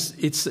 sometimes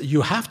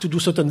you have to do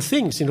certain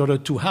things in order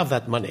to have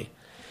that money.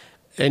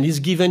 And it's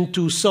given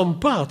to some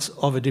parts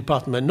of a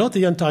department, not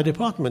the entire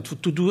department,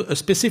 to do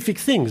specific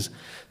things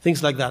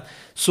like that.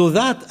 So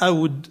that I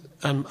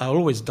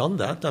always done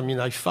that. I mean,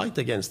 I fight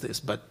against this,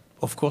 but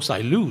of course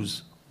I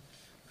lose.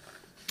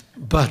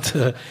 But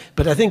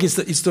I think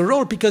it's the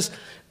role, because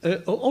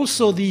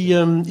also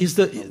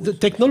the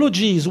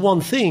technology is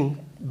one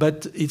thing,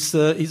 but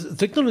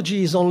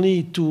technology is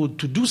only to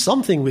do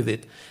something with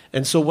it.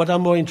 And so what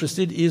I'm more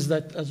interested is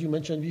that, as you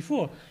mentioned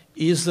before,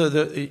 is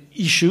the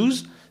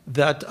issues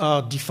that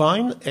are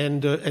defined,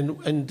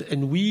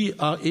 and we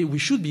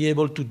should be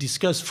able to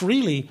discuss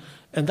freely.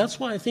 And that's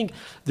why I think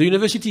the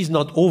university is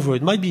not over.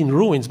 It might be in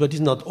ruins, but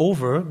it's not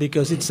over,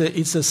 because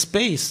it's a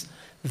space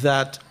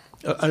that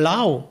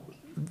allow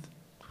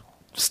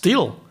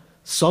still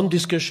some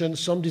discussion,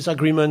 some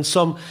disagreement,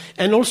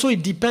 and also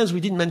it depends. We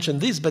didn't mention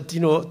this, but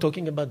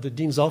talking about the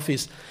dean's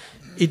office,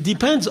 it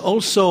depends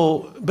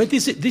also. But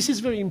this is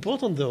very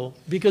important though,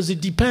 because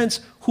it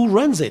depends who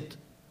runs it.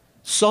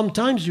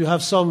 Sometimes you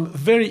have some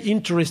very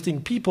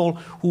interesting people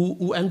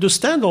who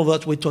understand all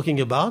that we're talking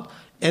about,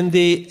 and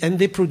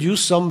they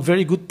produce some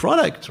very good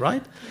product,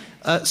 right?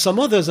 Some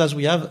others, as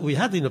we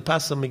had in the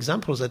past some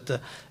examples, at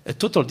a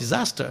total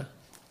disaster,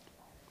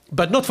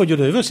 but not for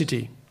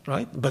university,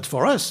 right? But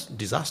for us,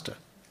 disaster.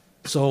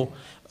 So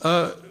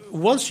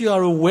once you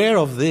are aware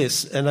of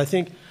this, and I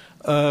think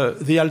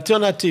the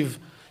alternative,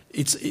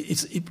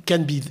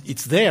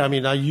 it's there. I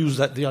mean, I use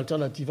the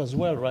alternative as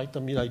well, right? I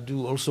mean, I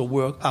do also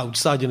work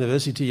outside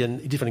university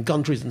and different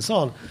countries and so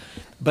on.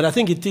 But I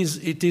think it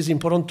is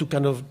important to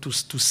kind of to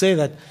say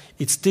that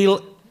it's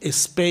still a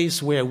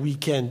space where we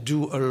can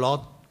do a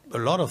lot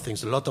of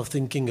things, a lot of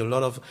thinking, a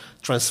lot of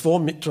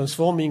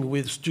transforming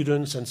with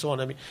students and so on.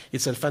 I mean,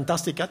 it's a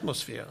fantastic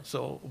atmosphere.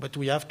 So, but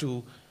we have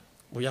to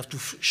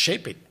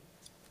shape it,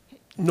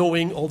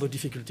 knowing all the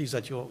difficulties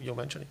that you're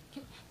mentioning.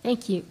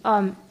 Thank you.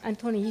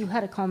 Antoni, you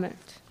had a comment.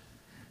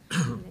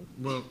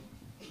 Well,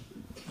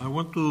 I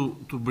want to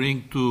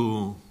bring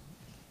two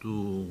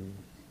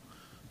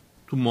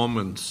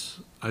moments,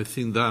 I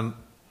think, that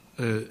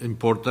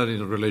important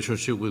in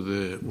relationship with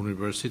the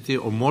university,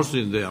 or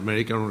mostly in the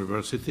American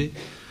university.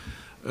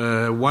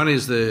 One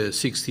is the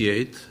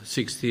 68,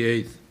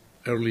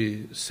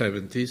 early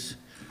 70s,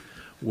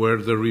 where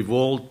the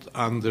revolt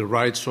and the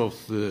rights of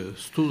the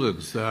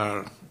students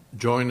are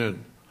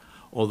joined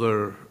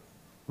other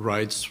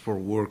rights for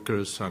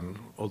workers and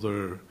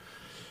other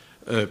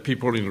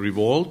people in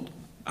revolt.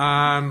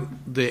 And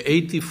the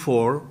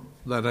 84,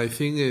 that I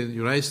think in the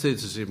United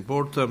States is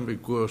important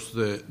because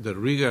the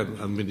Reagan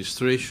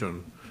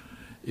administration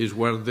is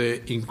where they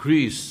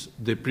increase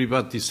the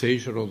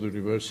privatization of the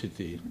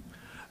university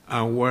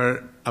and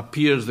where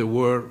appears the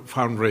word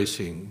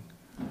fundraising,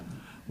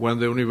 when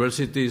the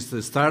universities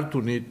they start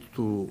to need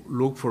to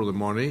look for the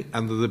money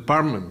and the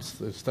departments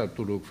they start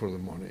to look for the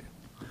money.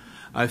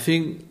 I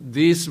think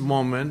this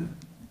moment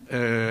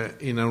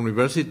in a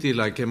university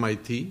like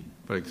MIT,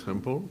 for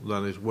example,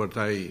 that is what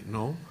I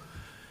know,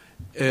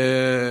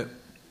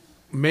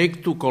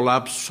 make to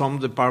collapse some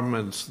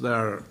departments that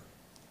are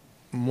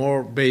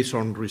more based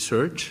on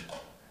research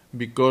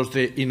because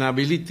the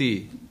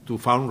inability to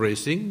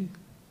fundraising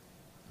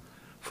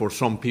for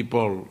some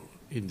people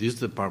in this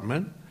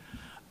department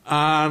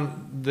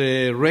and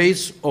the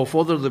rise of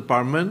other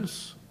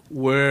departments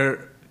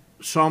where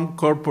some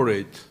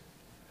corporate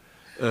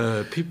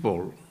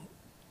people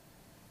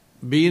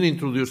being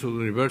introduced to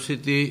the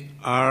university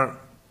are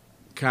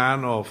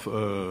kind of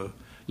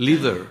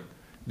leader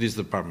this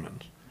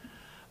department.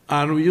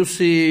 And you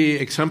see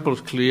examples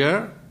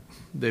clear.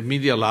 The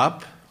Media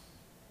Lab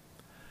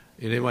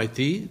in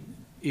MIT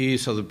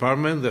is a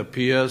department that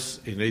appears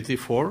in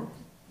 84.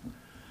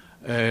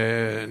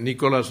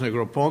 Nicolas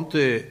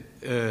Negroponte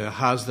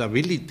has the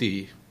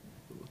ability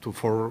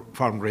for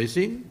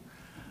fundraising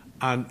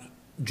and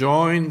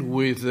join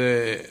with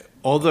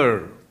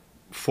other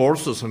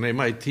forces on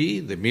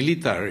MIT, the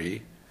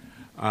military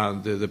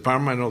and the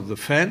Department of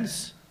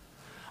Defense,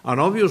 and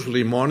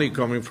obviously money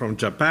coming from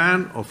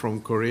Japan or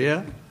from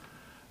Korea.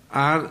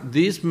 And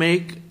this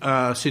make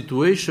a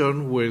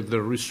situation where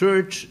the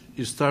research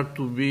start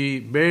to be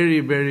very,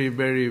 very,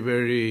 very,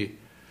 very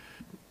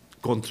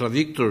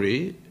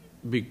contradictory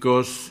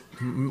because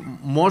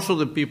most of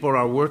the people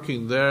are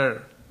working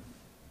there,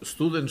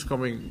 students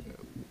coming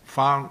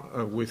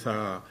with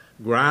a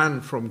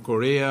grant from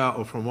Korea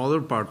or from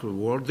other parts of the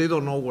world, they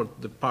don't know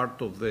what the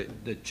part of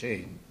the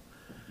chain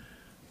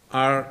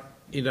are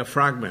in a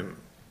fragment.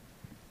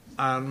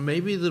 And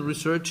maybe the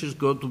research is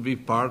going to be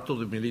part of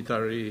the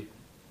military,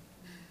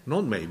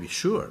 not maybe,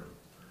 sure.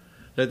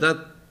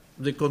 That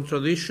the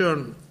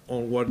contradiction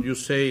on what you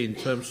say in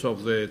terms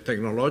of the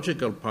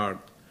technological part,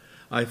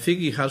 I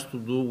think it has to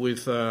do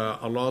with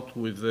a lot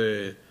with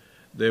the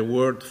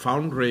word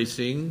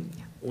fundraising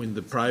in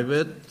the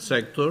private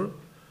sector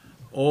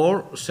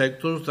or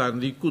sectors that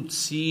they could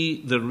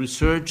see the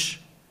research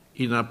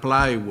in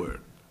applied work.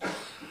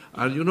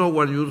 And you know,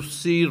 when you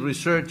see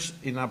research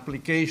in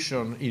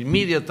application,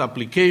 immediate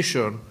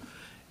application,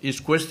 is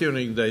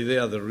questioning the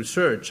idea of the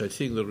research. I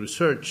think the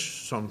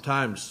research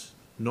sometimes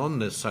not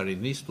necessarily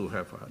needs to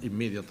have an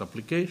immediate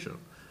application.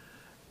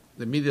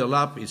 The Media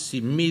Lab is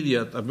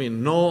immediate. I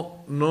mean,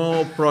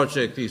 no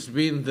project is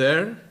being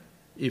there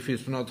if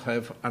it's not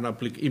have an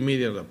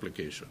immediate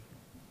application.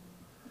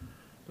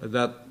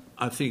 That,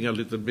 I think, a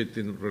little bit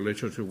in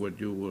relationship to what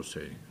you were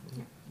saying.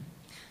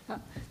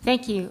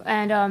 Thank you.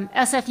 And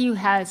SFU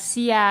has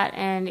CIAT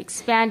and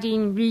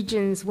expanding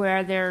regions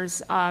where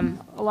there's a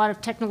lot of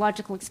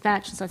technological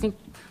expansion. So I think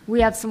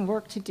we have some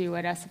work to do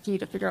at SFU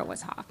to figure out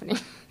what's happening.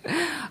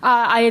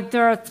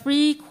 There are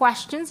three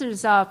questions.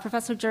 There's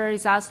Professor Jerry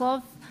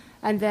Zaslov,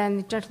 and then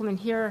the gentleman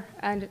here,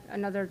 and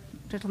another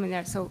gentleman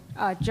there. So,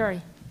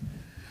 Jerry.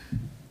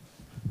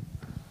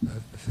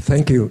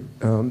 Thank you.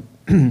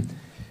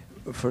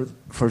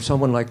 For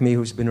someone like me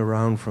who's been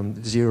around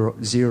from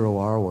zero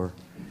hour,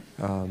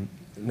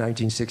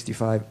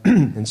 1965,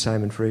 and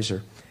Simon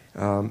Fraser,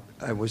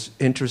 I was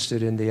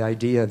interested in the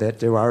idea that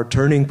there are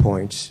turning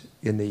points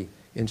in the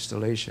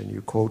installation.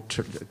 You quote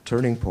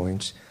turning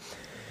points.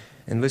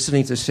 And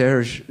listening to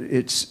Serge,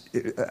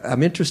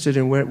 I'm interested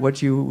in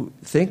what you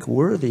think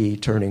were the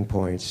turning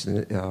points.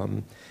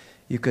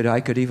 I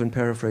could even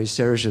paraphrase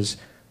Serge's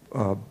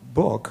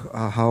book,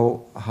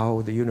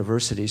 how the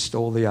university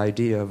stole the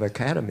idea of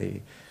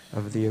academy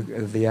of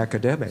the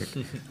academic.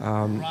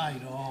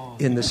 Right on.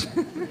 In this,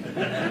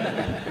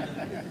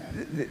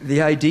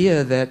 the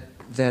idea that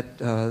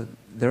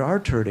there are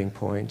turning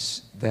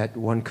points that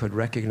one could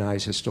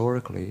recognize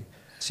historically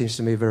seems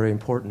to me very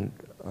important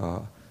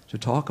to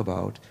talk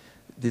about.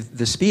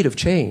 The speed of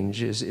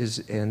change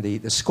and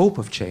the scope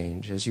of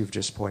change, as you've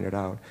just pointed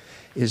out,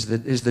 is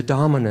the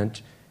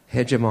dominant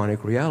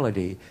hegemonic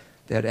reality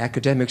that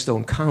academics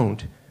don't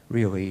count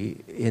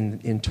really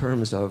in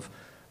terms of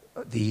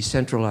the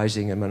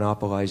centralizing and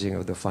monopolizing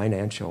of the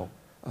financial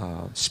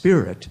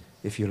spirit,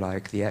 if you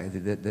like,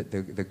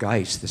 the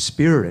Geist, the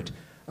spirit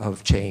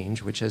of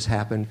change, which has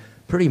happened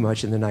pretty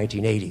much in the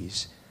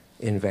 1980s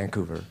in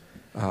Vancouver,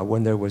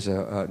 when there was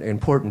an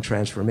important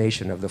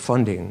transformation of the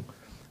funding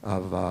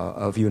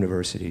of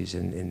universities.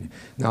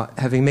 Now,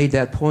 having made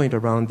that point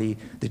around the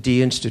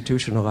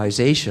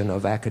deinstitutionalization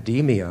of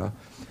academia,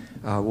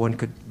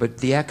 but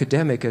the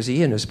academic, as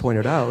Ian has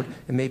pointed out,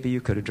 and maybe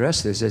you could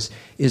address this,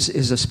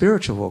 is a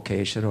spiritual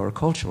vocation or a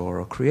cultural or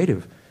a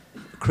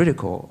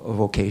critical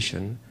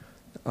vocation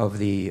of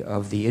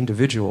the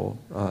individual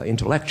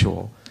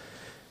intellectual.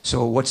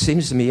 So what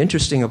seems to me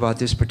interesting about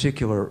this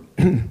particular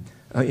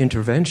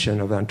intervention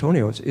of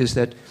Antonio's is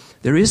that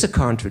there is a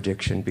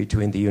contradiction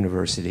between the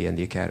university and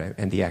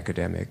the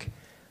academic.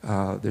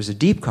 There's a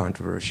deep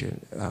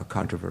contradiction.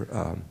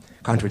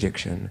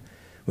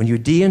 When you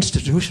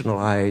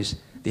deinstitutionalize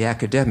the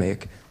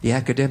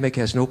academic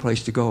has no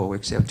place to go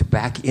except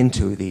back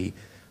into the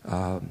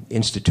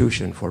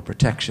institution for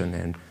protection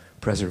and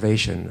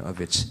preservation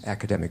of its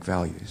academic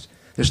values.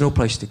 There's no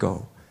place to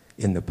go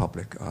in the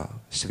public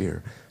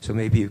sphere. So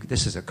maybe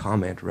this is a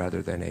comment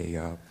rather than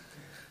a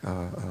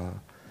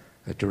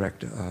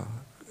direct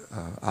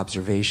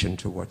observation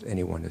to what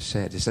anyone has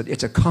said.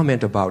 It's a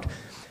comment about,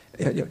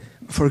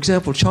 for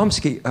example,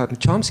 Chomsky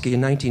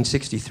in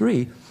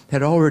 1963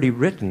 had already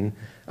written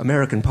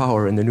American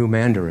Power and the New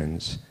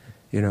Mandarins,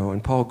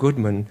 and Paul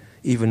Goodman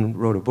even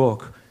wrote a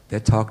book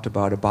that talked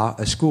about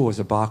a school as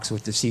a box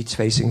with the seats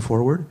facing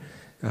forward,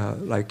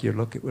 like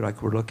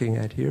we're looking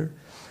at here.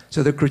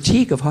 So the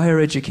critique of higher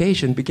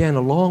education began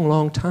a long,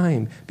 long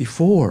time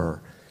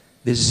before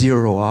this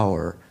 0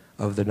 hour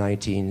of the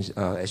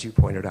as you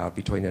pointed out,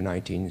 between the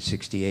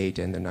 1968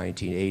 and the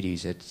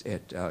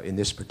 1980s in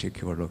this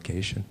particular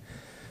location.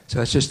 So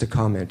that's just a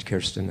comment,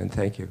 Kirsten, and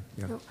thank you.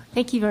 Yeah.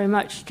 Thank you very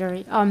much,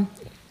 Jerry.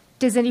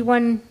 Does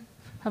anyone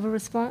have a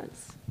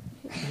response?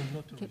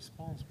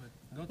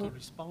 Not a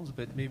response,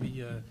 but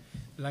maybe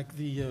like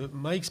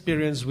my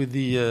experience with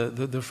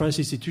the French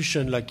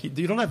institution, like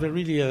you don't have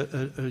really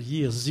a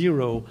year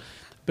zero,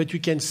 but you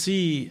can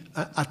see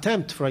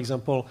attempt, for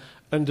example,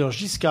 under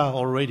Giscard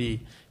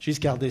already.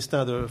 Giscard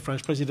d'Estaing, the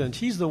French president,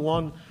 he's the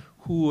one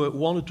who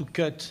wanted to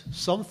cut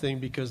something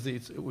because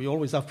we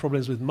always have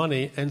problems with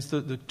money, and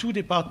the two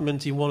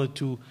departments he wanted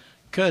to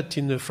cut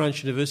in the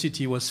French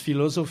university was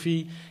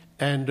philosophy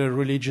and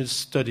religious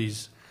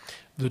studies,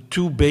 the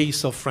two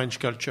base of French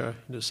culture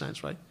in a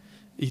sense, right?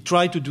 He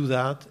tried to do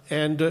that,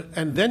 and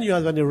then you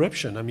have an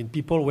eruption. I mean,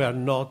 people were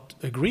not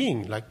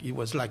agreeing. Like it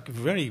was like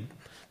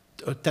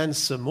a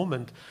tense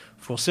moment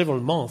for several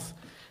months.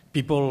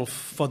 People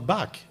fought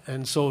back,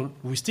 and so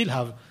we still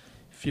have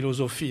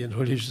philosophy and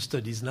religious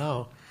studies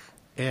now.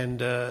 And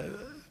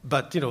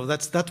but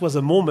that was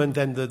a moment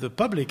then the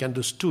public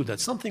understood that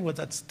something was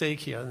at stake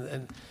here,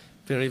 and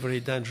very,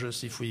 very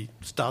dangerous if we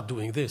start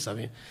doing this. I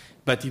mean,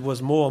 but it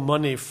was more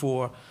money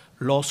for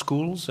law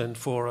schools and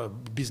for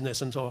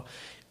business and so on.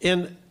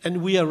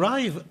 And we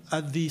arrive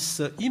at this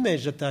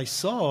image that I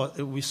saw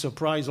with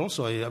surprise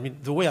also. I mean,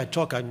 the way I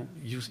talk,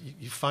 you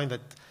find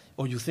that,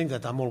 or you think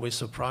that I'm always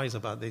surprised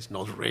about this.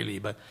 Not really,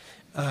 but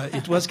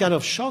it was kind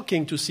of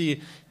shocking to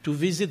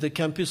visit the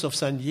campus of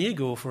San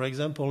Diego, for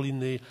example, in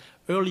the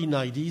early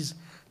 90s.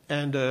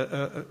 And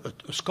a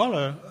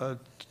scholar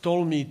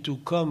told me to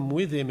come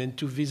with him and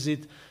to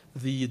visit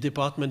the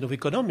Department of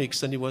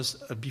Economics, and it was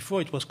before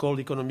it was called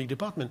Economic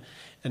Department,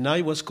 and now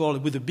it was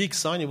called, with a big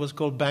sign, it was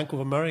called Bank of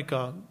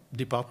America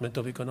Department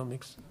of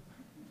Economics.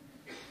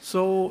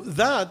 So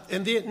that,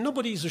 and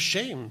nobody is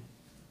ashamed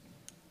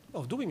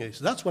of doing this.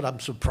 That's what I'm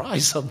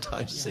surprised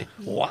sometimes. Say,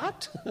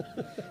 what?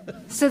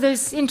 So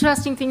there's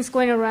interesting things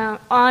going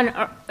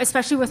on,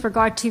 especially with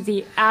regard to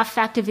the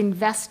affective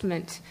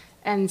investment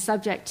and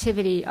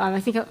subjectivity.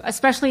 I think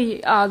especially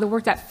the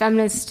work that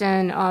feminist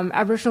and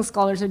Aboriginal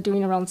scholars are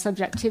doing around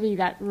subjectivity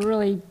that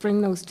really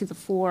bring those to the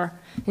fore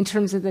in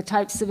terms of the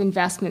types of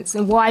investments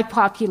and why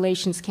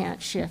populations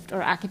can't shift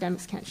or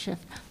academics can't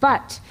shift.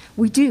 But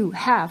we do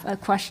have a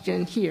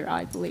question here,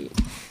 I believe.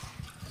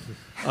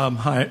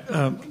 Hi,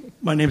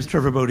 my name is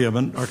Trevor Bodie. I'm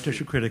an art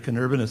tissue critic and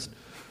urbanist.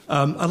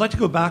 I'd like to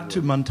go back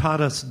to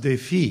Muntadas'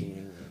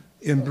 défi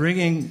in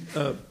bringing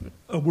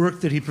a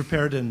work that he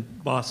prepared in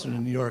Boston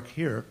and New York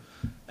here,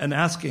 and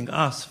asking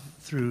us,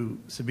 through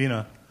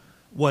Sabina,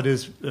 what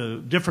is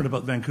different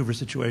about Vancouver's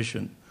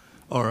situation,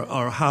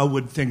 or how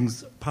would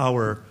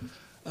power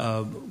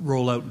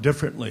roll out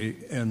differently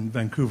in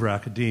Vancouver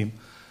academe.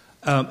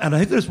 And I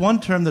think there's one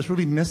term that's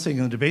really missing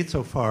in the debate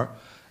so far,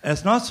 and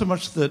it's not so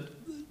much that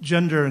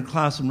gender and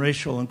class and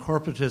racial and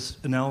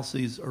corporatist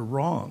analyses are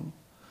wrong.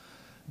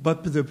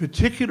 But the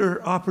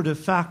particular operative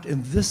fact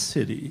in this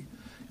city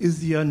is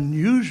the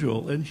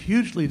unusual and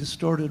hugely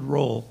distorted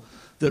role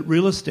that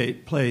real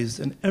estate plays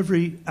in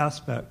every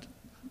aspect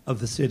of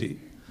the city.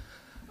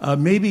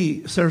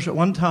 Maybe, Serge, at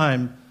one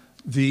time,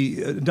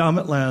 the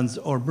endowment lands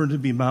or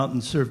Burnaby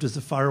Mountain served as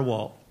a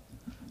firewall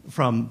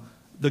from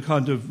the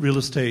kind of real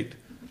estate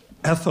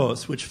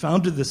ethos which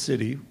founded the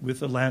city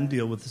with a land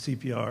deal with the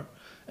CPR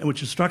and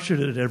which has structured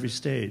it at every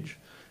stage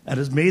and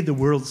has made the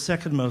world's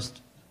second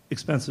most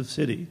expensive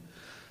city.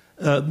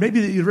 Maybe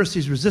the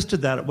universities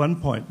resisted that at one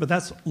point, but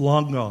that's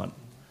long gone.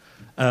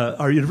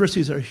 Our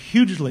universities are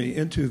hugely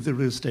into the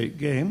real estate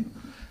game.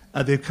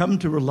 They've come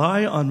to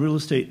rely on real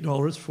estate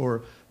dollars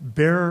for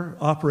bare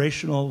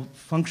operational,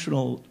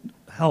 functional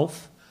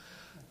health.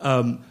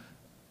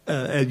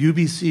 At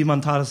UBC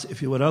Muntadas,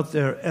 if you went out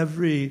there,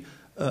 every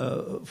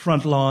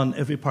front lawn,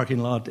 every parking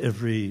lot,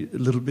 every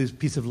little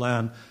piece of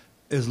land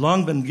has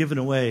long been given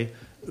away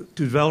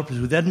to developers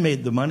who then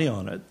made the money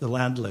on it, the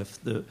land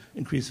lift, the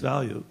increased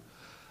value.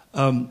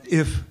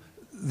 If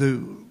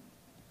the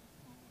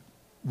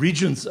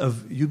regents of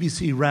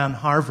UBC ran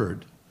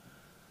Harvard,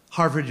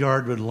 Harvard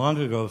Yard would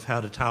long ago have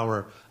had a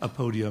tower, a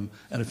podium,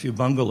 and a few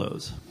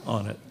bungalows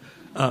on it.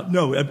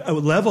 No, a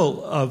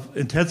level of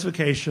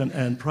intensification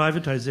and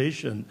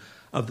privatization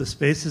of the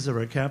spaces of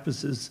our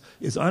campuses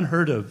is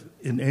unheard of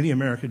in any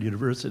American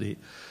university.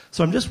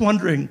 So I'm just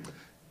wondering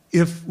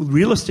if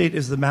real estate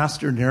is the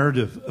master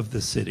narrative of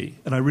this city,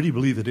 and I really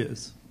believe it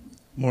is,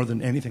 more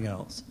than anything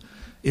else.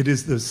 It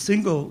is the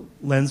single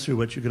lens through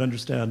which you can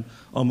understand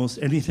almost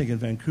anything in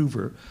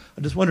Vancouver.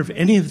 I just wonder if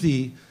any of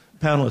the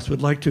panelists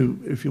would like to,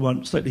 if you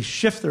want, slightly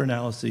shift their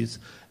analyses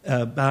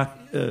back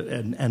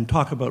and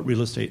talk about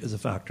real estate as a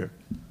factor.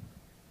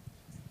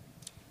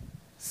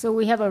 So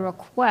we have a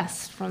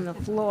request from the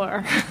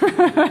floor.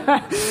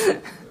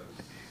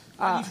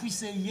 If we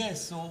say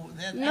yes, so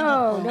that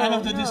end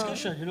of the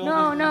discussion, you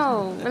know.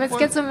 No. Let's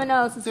get someone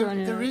else.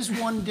 There is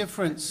one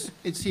difference,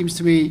 it seems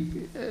to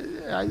me.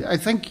 I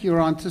think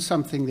you're onto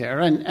something there,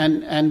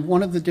 and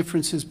one of the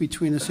differences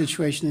between the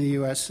situation in the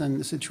U.S. and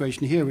the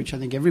situation here, which I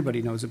think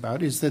everybody knows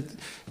about, is the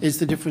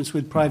difference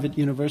with private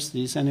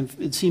universities, and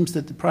it seems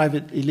that the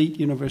private elite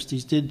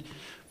universities did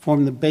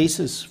form the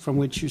basis from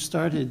which you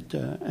started,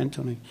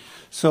 Antoni.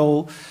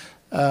 So.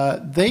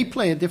 They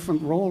play a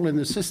different role in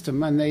the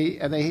system, and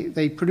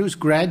they produce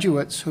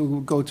graduates who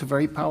go to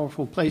very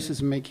powerful places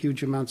and make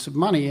huge amounts of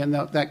money, and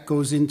that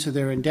goes into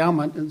their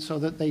endowment, and so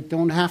that they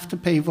don't have to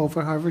pave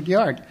over Harvard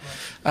Yard.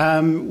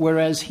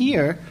 Whereas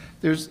here,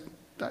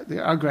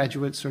 our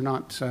graduates are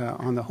not,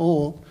 on the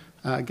whole,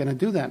 going to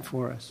do that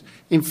for us.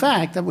 In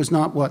fact, that was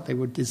not what we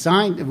were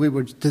designed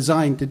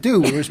to do.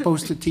 We were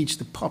supposed to teach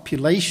the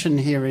population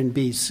here in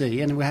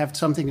BC, and we have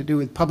something to do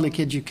with public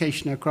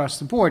education across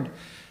the board.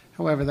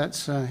 However,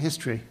 that's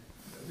history.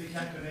 We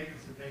can't connect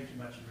because we're paying too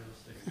much in real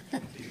estate.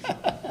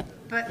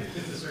 But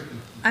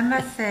I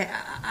must say,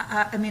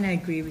 I mean, I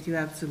agree with you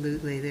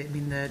absolutely. I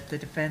mean, the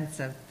defense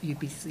of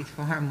UBC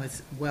Farm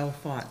was well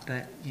fought,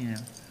 but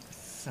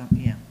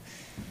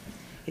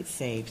it's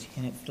saved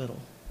in its little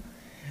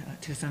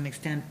to some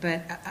extent.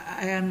 But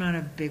I am not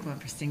a big one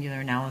for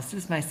singular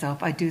analysis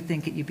myself. I do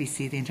think at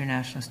UBC the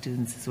international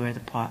students is where the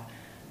pot.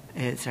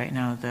 It's right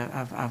now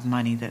of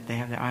money that they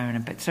have their eye on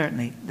it, but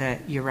certainly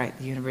you're right.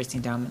 The University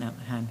Endowment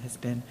has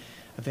been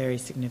a very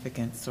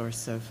significant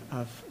source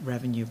of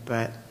revenue,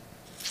 but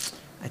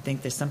I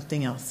think there's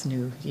something else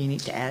new you need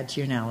to add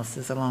to your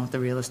analysis along with the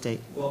real estate.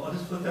 Well, I'll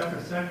just put that for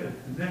a second.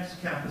 The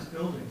next campus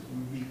buildings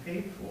will be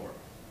paid for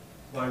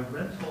by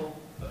rental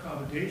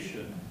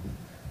accommodation,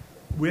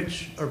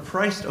 which are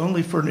priced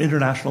only for an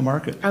international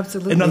market.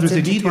 Absolutely. In other words,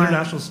 they need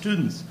international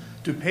students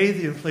to pay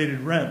the inflated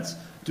rents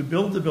to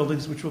build the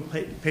buildings which will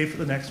pay for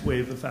the next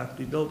wave of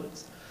faculty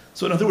buildings.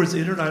 So in other words, the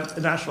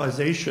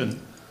internationalization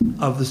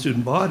of the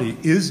student body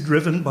is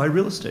driven by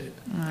real estate.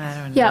 I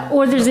don't know. Yeah,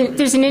 or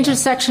there's an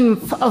intersection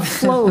of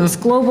flows,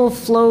 global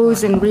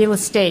flows and real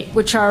estate,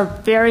 which are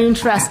very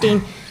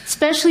interesting,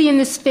 especially in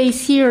this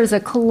space here as a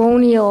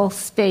colonial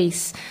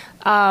space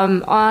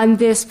on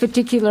this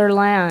particular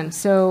land.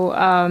 So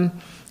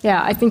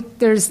I think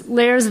there's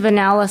layers of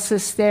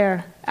analysis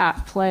there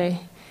at play.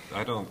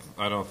 I don't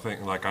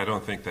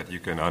think that you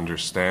can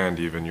understand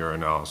even your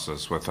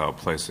analysis without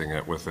placing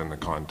it within the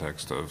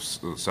context of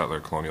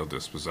settler colonial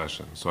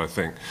dispossession. So I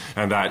think,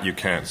 and that you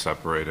can't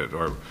separate it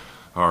or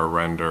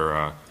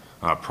render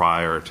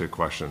prior to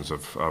questions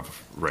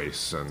of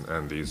race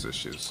and these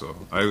issues. So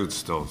I would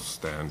still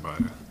stand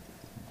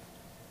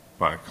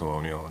by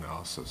colonial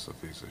analysis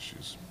of these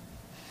issues.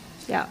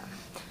 Yeah.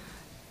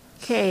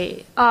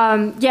 Okay.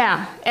 And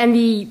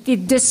the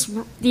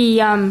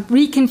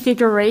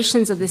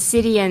reconfigurations of the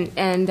city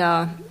and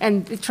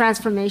the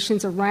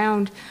transformations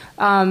around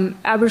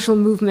Aboriginal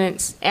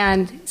movements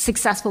and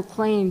successful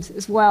claims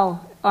as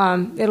well.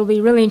 It'll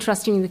be really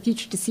interesting in the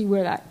future to see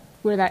where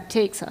that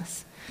takes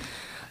us.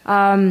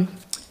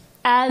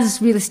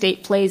 As real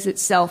estate plays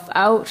itself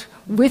out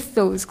with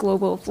those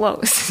global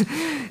flows.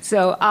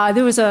 So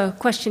there was a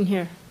question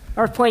here.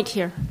 or point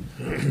here.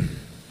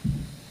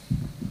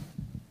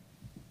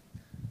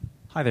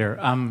 Hi there.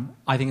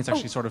 I think it's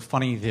actually sort of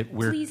funny that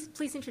we're...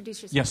 Please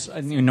introduce yourself.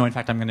 Yes, no, in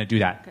fact, I'm going to do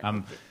that.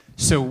 Okay.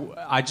 So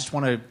I just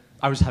want to...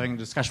 I was having a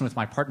discussion with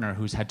my partner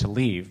who's had to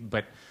leave,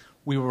 but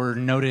we were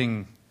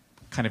noting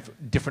kind of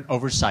different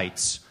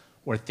oversights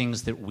or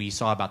things that we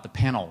saw about the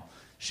panel.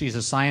 She's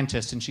a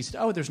scientist, and she said,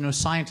 oh, there's no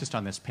scientist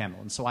on this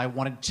panel. And so I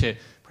wanted to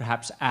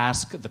perhaps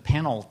ask the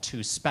panel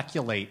to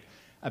speculate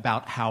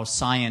about how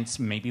science,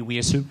 maybe we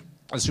assume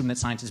that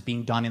science is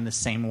being done in the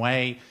same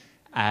way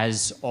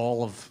as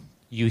all of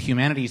you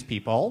humanities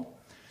people.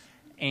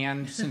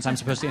 And since I'm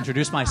supposed to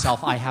introduce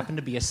myself, I happen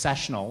to be a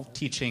sessional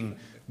teaching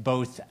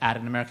both at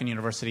an American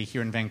university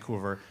here in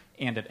Vancouver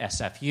and at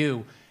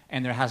SFU,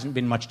 and there hasn't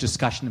been much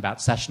discussion about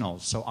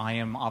sessionals. So I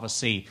am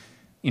obviously,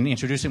 in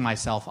introducing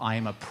myself, I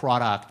am a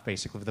product,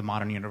 basically, of the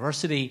modern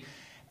university,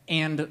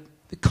 and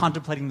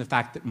contemplating the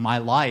fact that my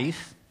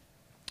life,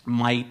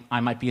 I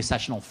might be a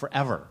sessional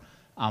forever.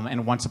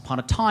 And once upon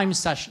a time,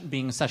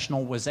 being a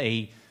sessional was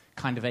a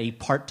kind of a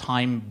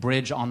part-time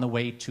bridge on the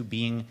way to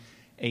being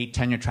a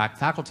tenure-track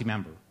faculty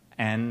member.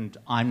 And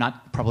I'm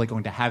not probably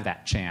going to have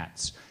that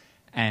chance.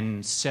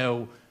 And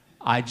so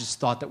I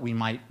just thought that we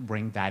might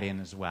bring that in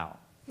as well.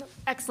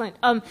 Excellent.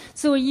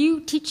 So are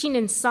you teaching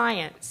in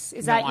science?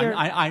 Is that your...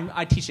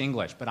 I teach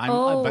English, but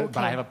but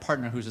I have a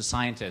partner who's a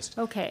scientist.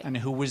 Okay. And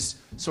who was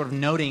sort of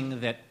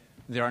noting that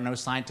there are no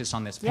scientists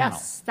on this panel.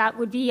 Yes, that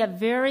would be a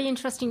very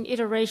interesting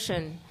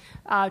iteration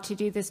to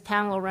do this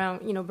panel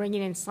around,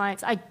 bringing in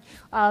science.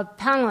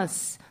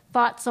 Panelists,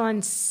 thoughts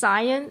on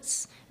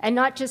science, and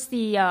not just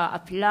the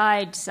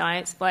applied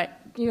science, but,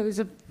 there's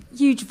a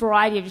huge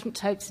variety of different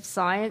types of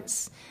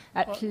science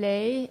at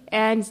play.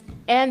 And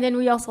then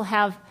we also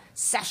have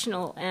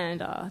sessional and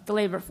the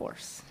labor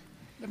force.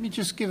 Let me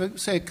just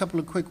say a couple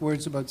of quick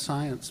words about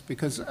science,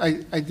 because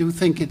I do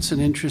think it's an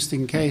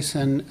interesting case,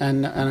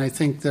 and I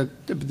think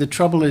that the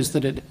trouble is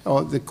that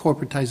the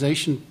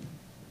corporatization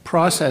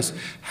process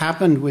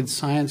happened with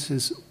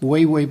sciences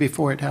way, way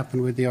before it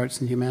happened with the arts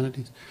and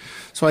humanities.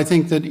 So I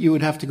think that you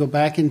would have to go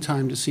back in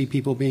time to see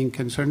people being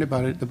concerned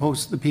about it.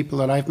 The people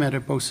that I've met are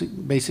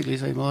basically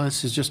saying, well,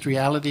 this is just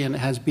reality, and it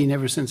has been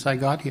ever since I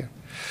got here.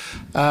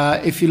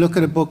 If you look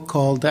at a book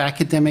called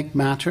Academic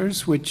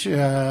Matters, which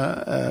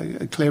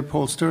Claire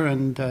Polster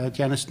and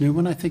Janice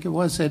Newman, I think it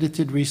was,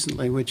 edited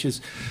recently, which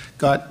has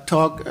got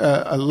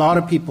a lot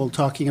of people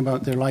talking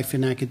about their life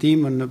in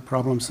academia and the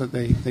problems that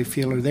they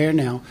feel are there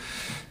now.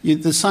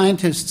 The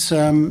scientists,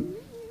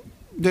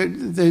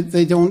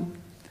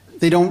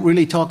 they don't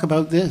really talk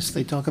about this.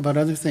 They talk about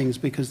other things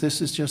because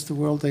this is just the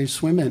world they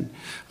swim in.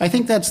 I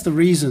think that's the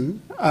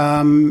reason.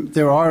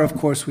 There are, of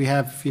course, we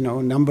have a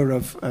number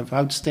of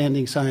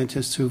outstanding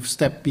scientists who've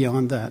stepped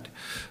beyond that,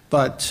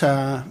 but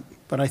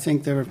I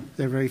think there are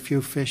very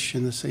few fish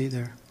in the sea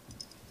there.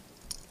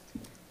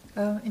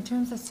 In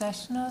terms of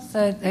sessionals,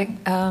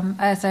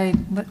 as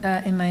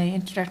in my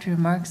introductory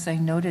remarks, I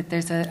noted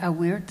there's a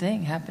weird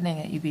thing happening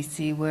at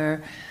UBC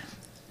where.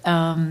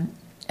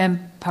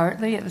 And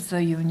partly it was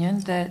the union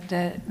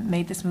that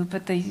made this move,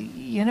 but the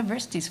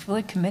university is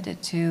fully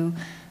committed to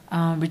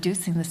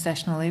reducing the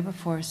sessional labor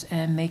force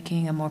and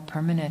making a more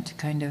permanent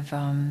kind of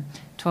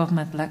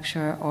 12-month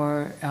lecture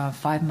or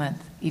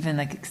 5-month, even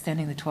like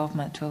extending the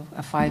 12-month to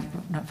a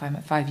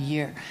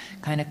 5-year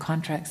kind of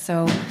contract.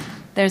 So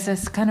there's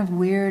this kind of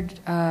weird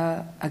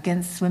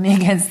swimming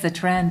against the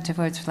trend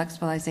towards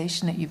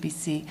flexibilization at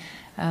UBC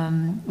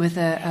with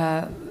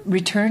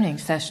returning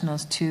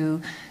sessionals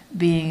to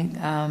being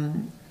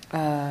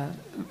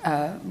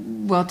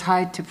well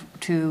tied to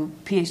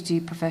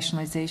PhD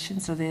professionalization.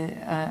 So the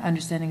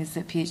understanding is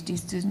that PhD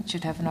students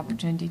should have an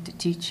opportunity to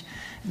teach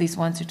at least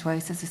once or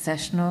twice as a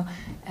sessional,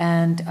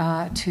 and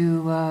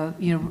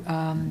to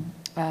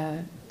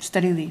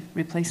study leave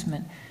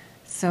replacement.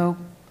 So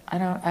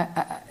I'm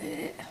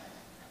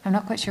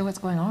not quite sure what's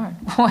going on,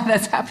 why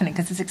that's happening,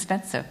 because it's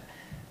expensive.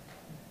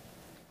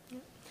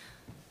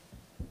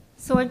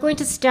 So I'm going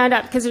to stand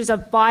up because there's a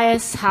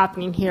bias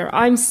happening here.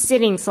 I'm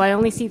sitting, so I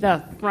only see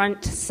the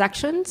front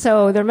section.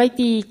 So there might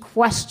be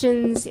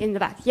questions in the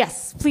back.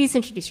 Yes, please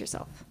introduce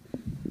yourself.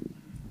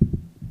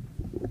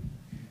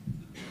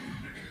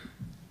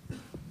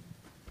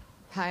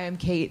 Hi, I'm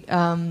Kate.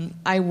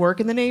 I work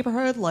in the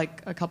neighborhood,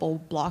 like a couple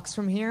blocks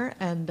from here,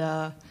 and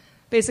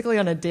basically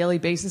on a daily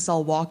basis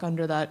I'll walk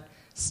under that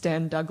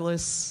Stan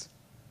Douglas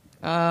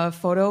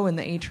photo in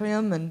the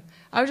atrium, and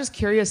I was just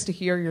curious to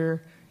hear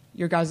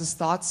your guys'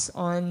 thoughts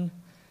on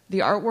the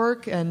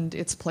artwork and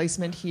its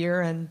placement here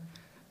and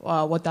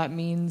what that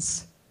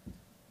means.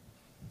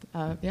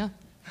 Yeah.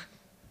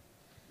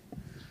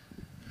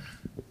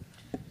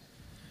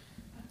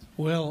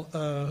 Well,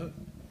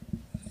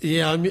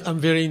 I'm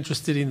very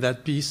interested in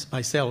that piece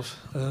myself.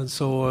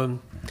 So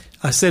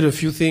I said a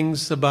few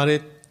things about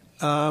it.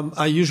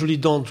 I usually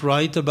don't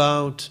write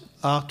about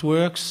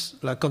artworks,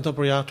 like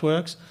contemporary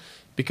artworks,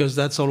 because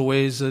that's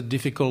always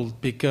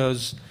difficult,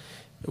 because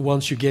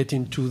once you get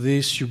into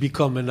this, you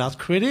become an art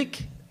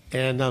critic,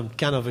 and I'm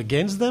kind of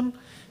against them,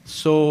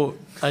 So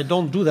I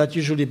don't do that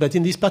usually. But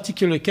in this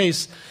particular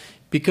case,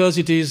 because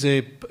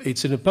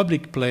it's in a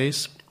public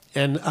place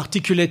and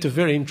articulate a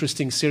very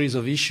interesting series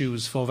of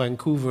issues for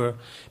Vancouver,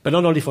 but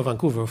not only for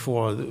Vancouver,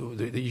 for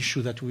the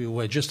issue that we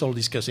were just all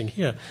discussing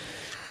here.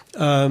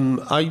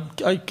 I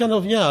kind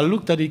of, I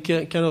looked at it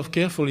kind of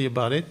carefully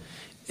about it.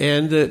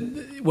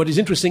 And what is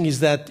interesting is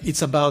that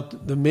it's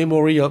about the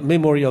memory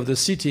of the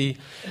city,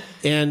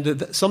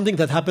 and something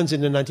that happens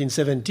in the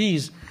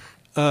 1970s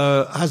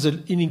has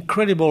an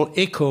incredible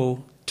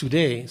echo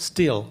today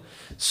still.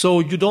 So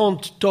you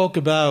don't talk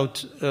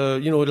about,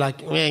 like,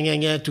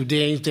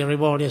 today is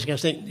terrible, this kind of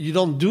thing. You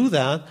don't do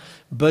that,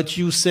 but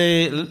you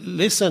say,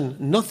 listen,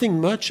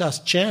 nothing much has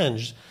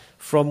changed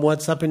from what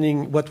was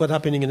happening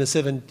in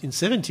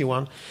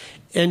 1971,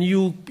 and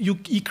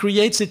he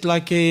creates it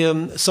like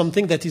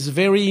something that is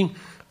very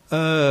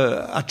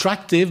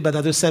attractive, but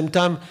at the same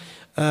time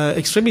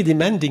extremely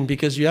demanding,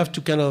 because you have to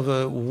kind of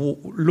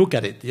look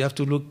at it. You have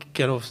to look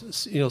kind of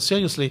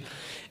seriously,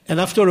 and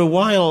after a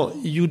while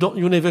you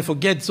never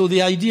forget. So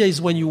the idea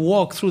is when you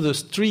walk through the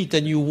street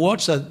and you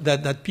watch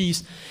that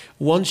piece,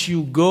 once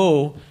you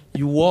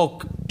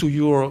walk to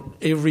your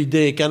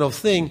everyday kind of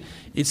thing.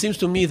 It seems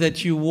to me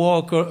that you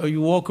walk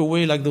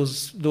away like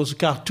those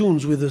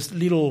cartoons with those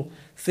little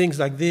things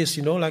like this,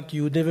 like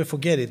you never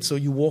forget it. So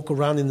you walk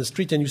around in the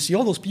street and you see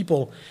all those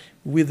people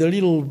with a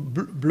little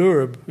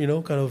blurb,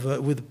 kind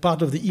of with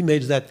part of the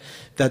image that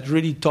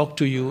really talk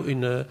to you.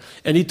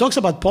 And he talks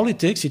about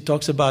politics. He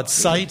talks about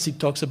sites. He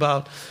talks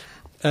about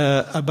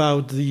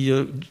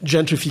the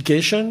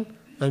gentrification.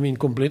 I mean,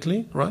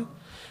 completely, right?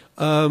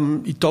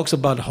 He talks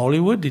about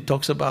Hollywood. He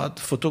talks about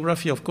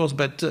photography, of course,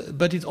 but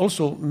it's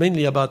also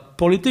mainly about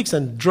politics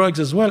and drugs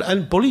as well,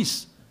 and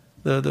police,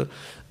 the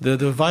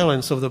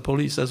violence of the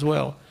police as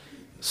well.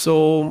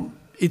 So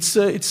it's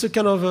a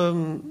kind of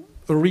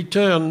a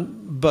return,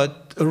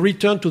 but a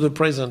return to the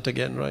present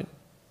again, right?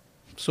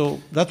 So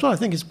that's why I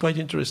think it's quite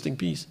an interesting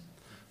piece.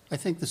 I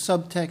think the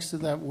subtext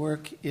of that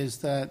work is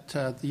that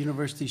the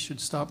university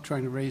should stop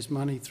trying to raise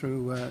money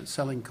through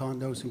selling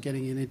condos and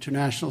getting in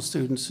international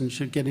students, and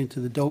should get into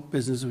the dope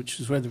business, which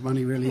is where the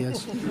money really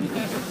is.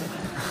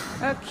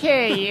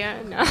 Okay.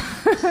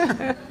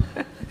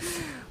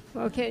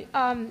 Okay.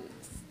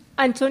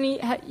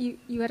 Antoni,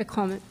 you had a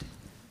comment.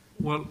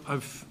 Well, I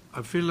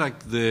feel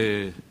like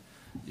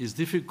it's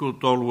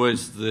difficult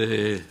always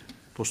the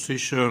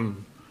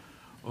position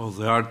of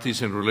the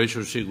artist in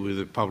relationship with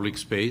the public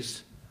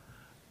space,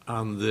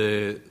 and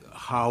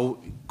how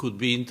it could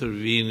be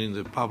intervened in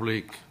the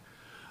public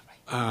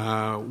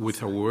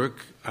with a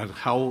work, and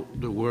how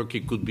the work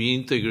it could be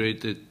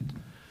integrated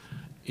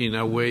in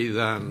a way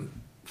that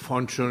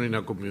function in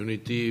a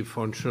community,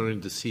 function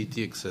in the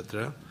city,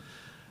 etc.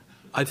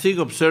 I think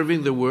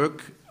observing the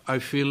work, I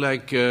feel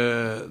like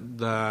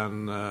and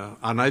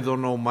I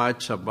don't know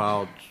much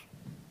about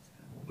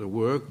the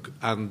work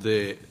and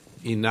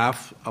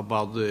enough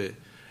about the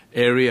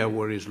area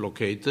where it's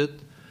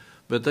located.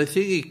 But I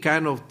think it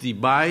kind of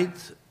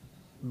divides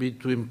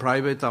between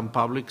private and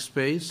public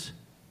space,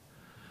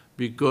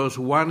 because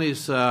one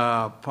is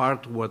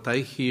part, what I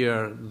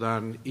hear,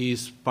 that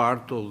is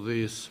part of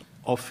this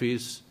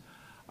office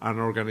and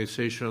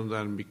organization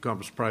that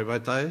becomes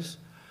privatized.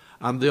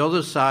 And the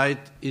other side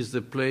is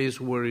the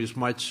place where it's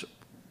much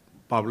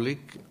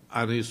public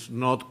and is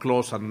not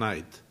closed at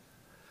night.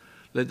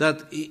 Like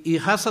that, it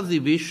has a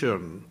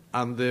division,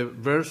 and the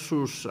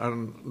versus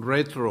and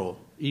retro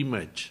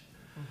image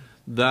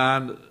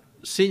that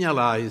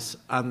signalize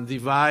and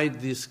divide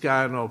this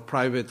kind of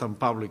private and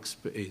public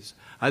space.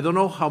 I don't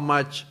know how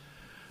much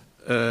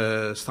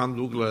Stan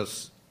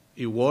Douglas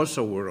he was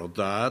aware of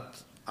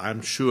that.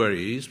 I'm sure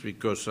he is,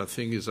 because I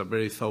think he's a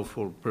very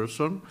thoughtful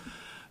person.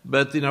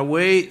 But in a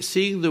way,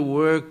 seeing the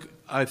work,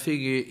 I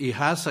think it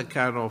has a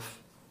kind of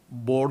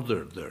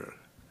border there.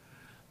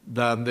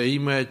 Then the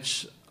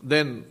image,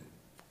 then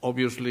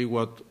obviously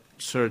what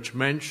Serge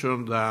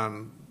mentioned,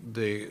 and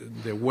the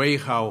way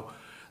how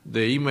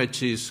the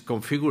image is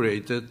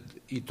configured,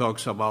 it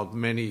talks about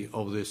many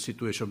of the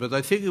situations. But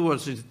I think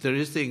what's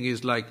interesting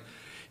is like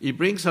it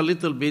brings a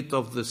little bit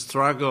of the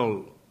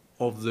struggle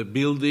of the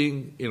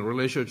building in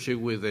relationship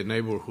with the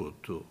neighborhood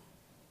too.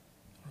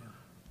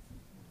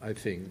 I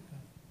think.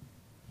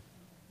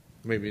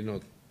 Maybe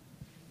not.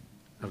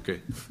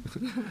 Okay.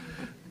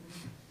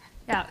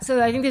 Yeah,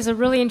 so I think there's a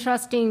really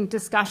interesting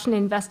discussion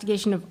and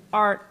investigation of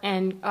art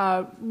and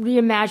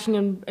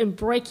reimagining and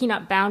breaking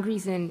up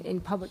boundaries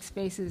in public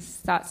spaces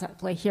that's at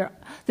play here.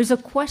 There's a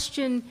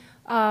question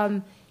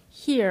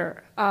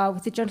here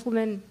with the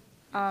gentleman.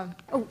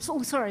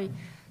 Sorry,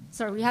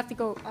 we have to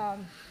go.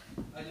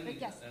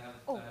 Yes.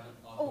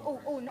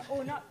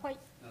 Not quite.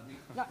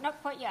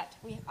 Not quite yet.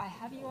 I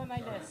have you on my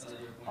list.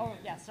 Oh,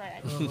 yeah, sorry.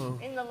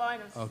 In the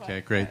line of... Okay,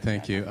 great,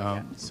 thank you.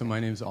 So my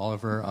name's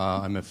Oliver.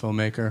 I'm a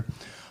filmmaker.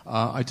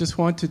 I just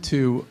wanted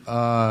to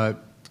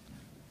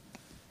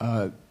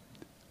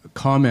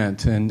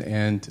comment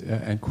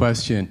and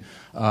question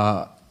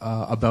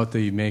about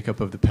the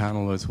makeup of the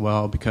panel as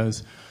well,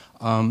 because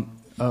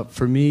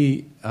for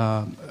me,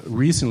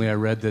 recently I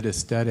read that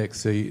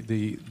aesthetics,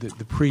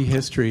 the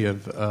prehistory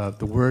of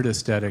the word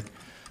aesthetic,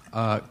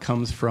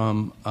 comes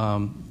from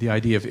the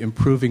idea of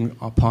improving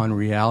upon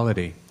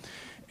reality.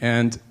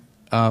 And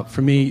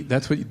for me,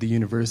 that's what the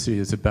university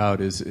is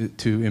about, is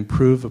to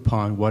improve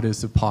upon what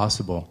is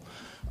possible,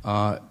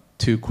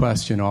 to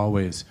question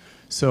always.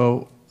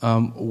 So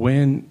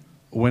when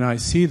I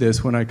see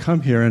this, when I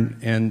come here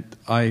and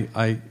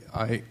I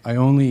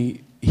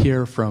only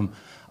hear from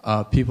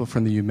people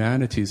from the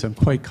humanities, I'm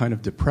quite kind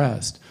of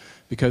depressed,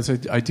 because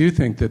I do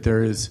think that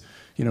there is,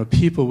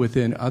 people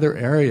within other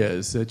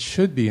areas that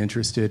should be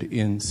interested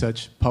in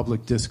such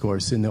public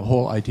discourse, in the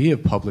whole idea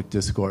of public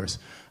discourse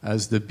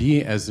as the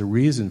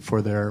reason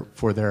for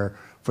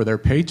their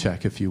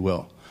paycheck, if you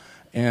will.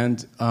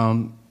 And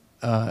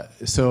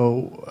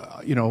so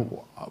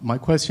my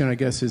question, I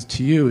guess, is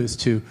to you is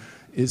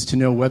to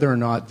know whether or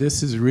not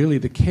this is really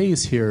the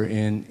case here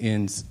in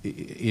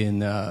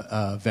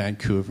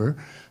Vancouver,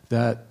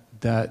 that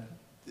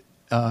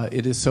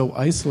it is so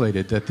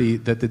isolated, that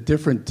the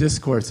different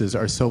discourses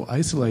are so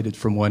isolated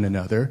from one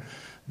another,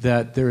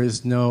 that there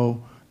is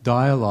no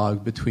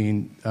dialogue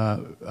between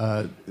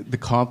the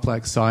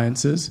complex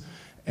sciences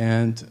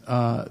and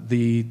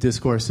the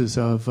discourses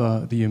of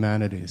the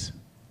humanities.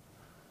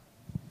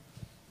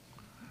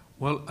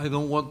 Well, I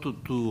don't want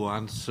to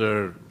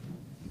answer.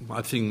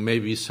 I think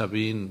maybe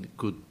Sabine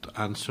could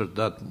answer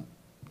that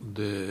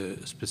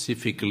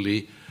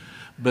specifically.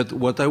 But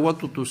what I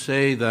wanted to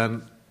say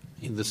then,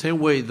 in the same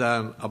way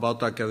that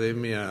about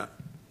academia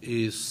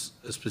is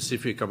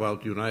specific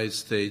about United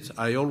States,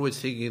 I always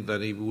think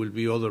that it will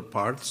be other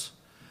parts.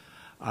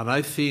 And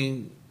I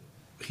think,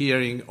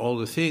 hearing all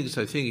the things,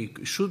 I think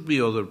it should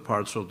be other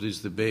parts of these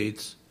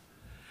debates.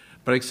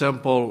 For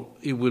example,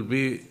 it will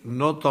be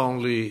not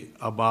only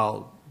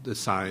about the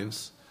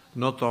science,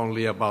 not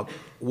only about,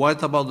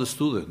 what about the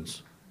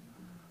students?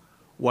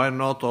 Why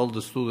not all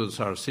the students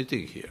are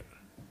sitting here?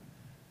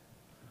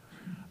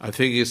 I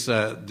think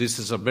this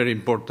is a very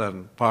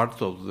important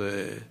part of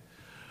the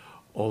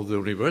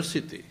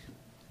university.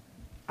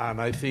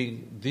 And I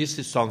think this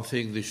is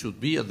something that should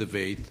be a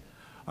debate,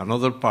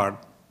 another part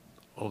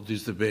of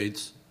these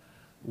debates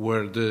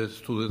where the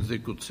students, they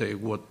could say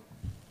what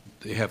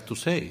they have to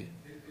say.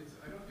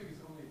 I don't think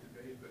it's only a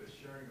debate, but a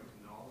sharing of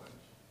knowledge.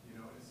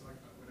 It's like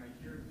when I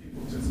hear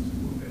people just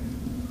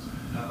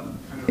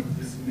kind of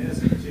dismiss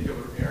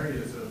particular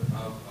areas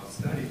of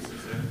studies as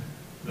if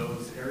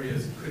those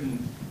areas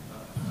couldn't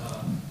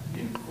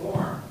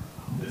inform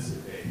this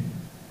debate.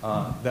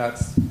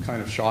 That's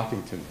kind of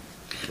shocking to me.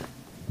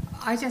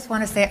 I just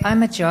want to say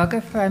I'm a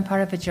geographer. I'm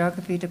part of a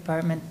geography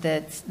department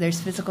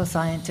there's physical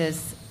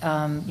scientists,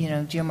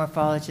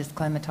 geomorphologists,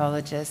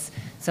 climatologists.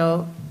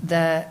 So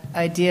the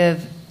idea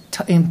of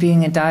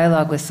being in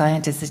dialogue with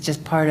scientists is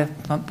just part of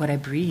what I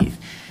breathe.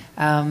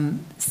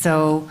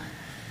 So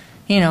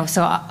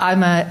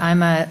I'm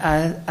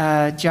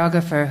a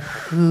geographer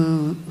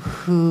who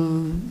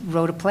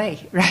wrote a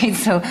play, right?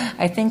 So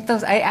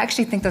I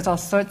actually think there's all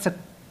sorts of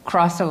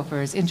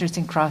crossovers,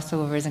 interesting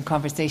crossovers and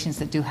conversations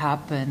that do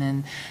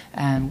happen,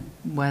 and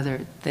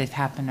whether they've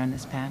happened on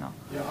this panel.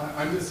 Yeah,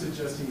 I'm just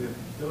suggesting that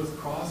those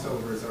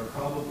crossovers are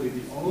probably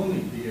the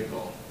only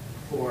vehicle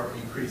for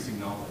increasing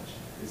knowledge.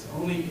 It's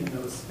only in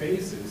those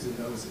spaces, in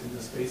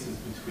the spaces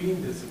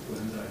between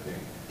disciplines, I think,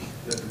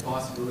 that the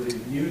possibility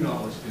of new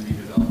knowledge can be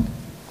developed.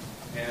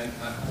 And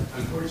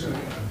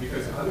unfortunately,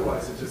 because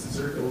otherwise it just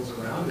circles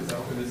around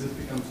itself and it just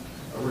becomes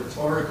a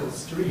rhetorical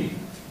stream.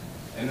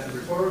 And that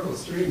rhetorical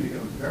stream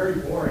becomes very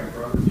boring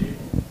for other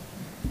people,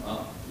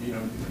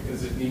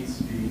 because it needs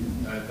to be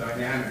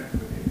dynamic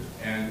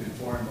and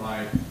informed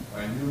by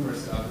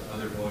numerous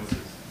other voices.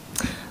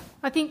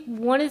 I think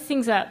one of the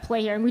things at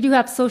play here, and we do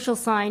have social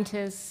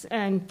scientists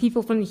and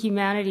people from the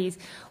humanities,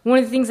 one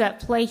of the things at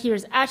play here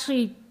is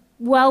actually,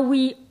 while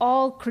we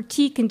all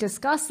critique and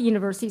discuss the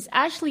universities,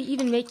 actually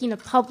even making a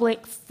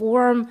public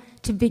forum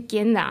to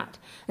begin that.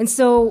 And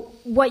so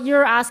what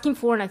you're asking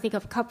for, and I think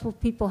a couple of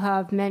people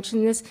have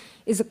mentioned this,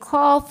 is a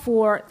call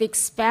for the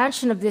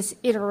expansion of this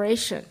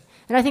iteration.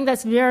 And I think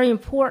that's very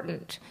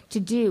important to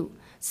do.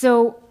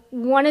 So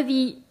one of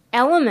the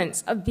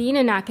elements of being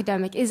an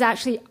academic is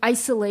actually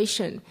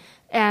isolation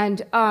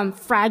and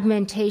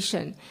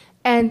fragmentation.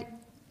 And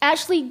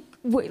actually,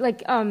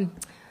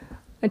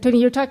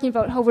 Antoni, you're talking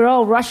about how we're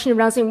all rushing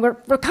around saying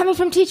we're coming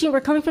from teaching, we're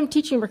coming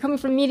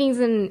from meetings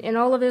and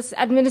all of this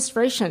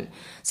administration.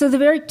 So the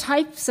very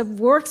types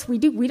of works we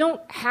do, we don't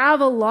have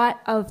a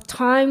lot of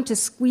time to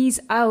squeeze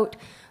out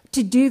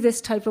to do this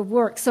type of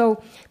work.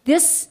 So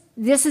this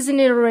is an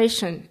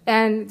iteration,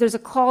 and there's a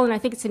call, and I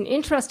think it's an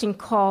interesting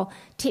call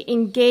to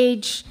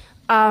engage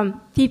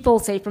people,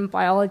 say, from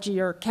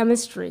biology or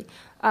chemistry.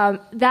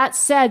 That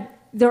said,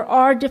 there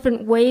are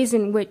different ways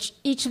in which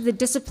each of the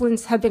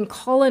disciplines have been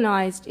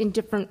colonized in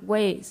different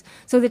ways.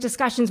 So the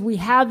discussions we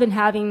have been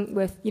having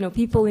with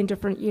people in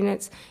different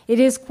units, it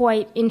is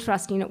quite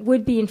interesting. It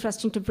would be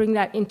interesting to bring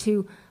that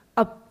into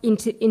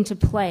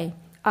play.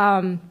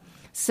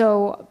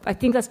 So I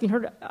think that's been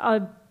heard.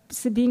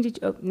 Sabine, did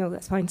you, oh, no,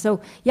 that's fine.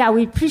 So, yeah,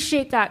 we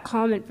appreciate that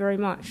comment very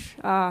much.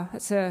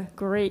 That's a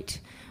great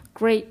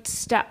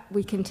step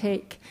we can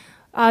take.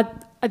 I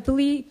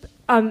believe,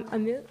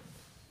 Amit,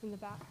 in the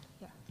back.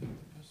 Yeah. Okay.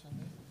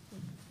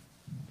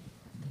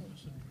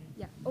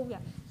 Yeah. Oh, yeah.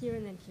 Here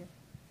and then here.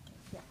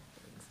 Yeah.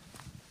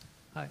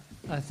 Hi.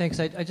 Thanks.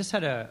 I just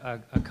had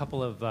a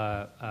couple of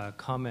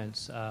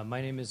comments.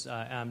 My name is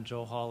Am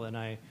Johal, and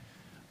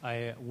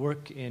I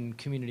work in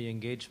community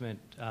engagement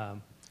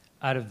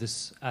out of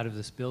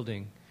this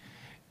building,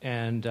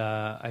 and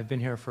I've been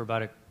here for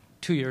about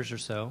 2 years or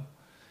so,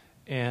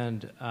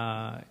 and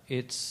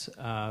it's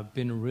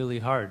been really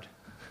hard.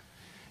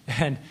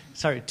 And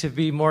sorry, to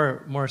be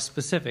more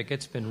specific,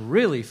 it's been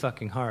really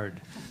fucking hard.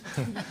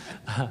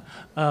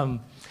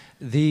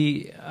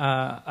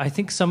 I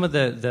think some of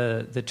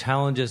the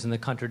challenges and the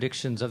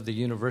contradictions of the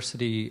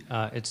university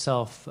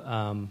itself,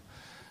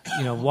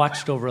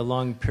 watched over a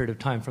long period of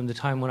time. From the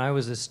time when I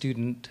was a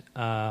student,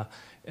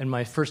 and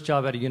my first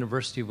job at a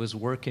university was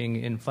working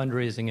in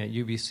fundraising at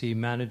UBC,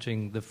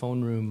 managing the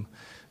phone room,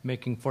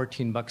 making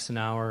 $14 an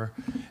hour,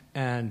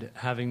 and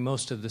having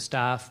most of the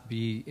staff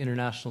be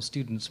international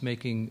students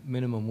making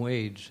minimum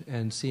wage,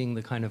 and seeing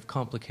the kind of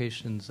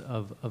complications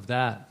of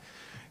that.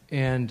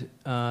 And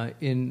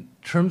in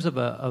terms of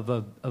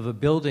a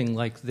building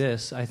like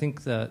this, I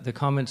think the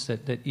comments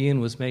that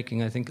Ian was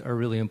making, I think, are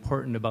really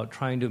important about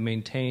trying to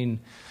maintain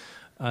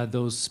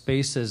those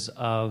spaces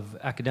of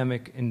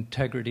academic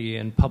integrity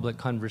and public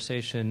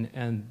conversation,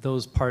 and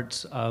those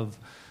parts of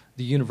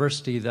the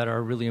university that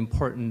are really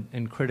important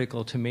and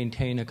critical to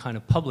maintain a kind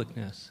of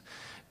publicness.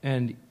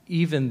 And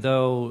even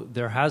though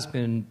there has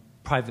been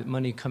private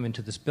money come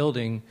into this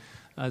building,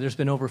 there's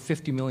been over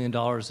 $50 million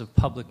of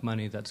public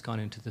money that's gone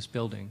into this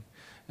building.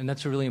 And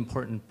that's a really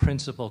important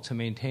principle to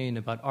maintain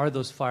about, are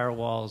those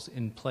firewalls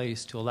in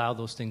place to allow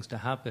those things to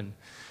happen?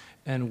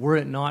 And were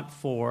it not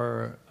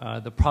for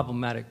the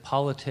problematic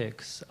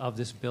politics of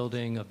this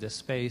building, of this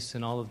space,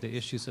 and all of the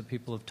issues that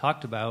people have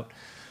talked about,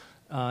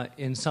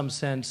 in some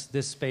sense,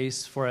 this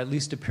space for at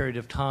least a period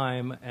of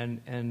time,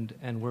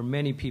 and where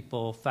many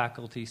people,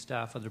 faculty,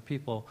 staff, other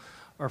people,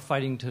 are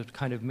fighting to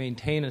kind of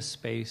maintain a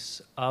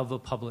space of a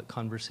public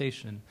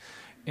conversation.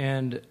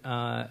 And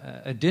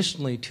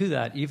additionally to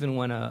that, even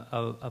when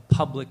a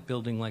public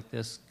building like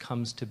this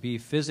comes to be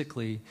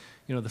physically,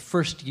 the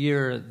first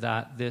year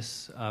that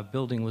this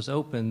building was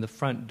open, the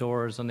front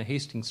doors on the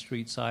Hastings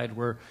Street side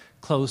were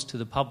closed to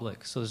the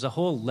public. So there's a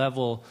whole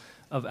level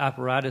of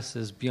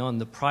apparatuses beyond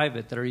the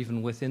private that are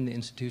even within the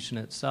institution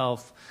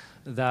itself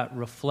that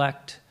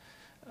reflect,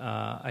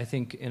 I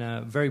think, in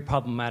a very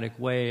problematic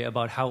way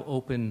about how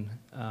open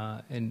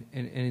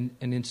an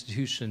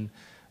institution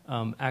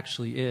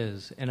actually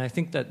is. And I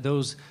think that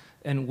those,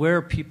 and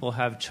where people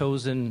have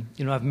chosen,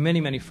 I have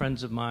many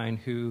friends of mine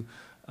who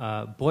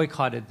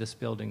boycotted this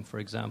building, for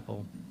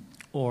example,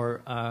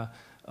 or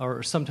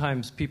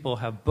sometimes people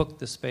have booked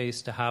the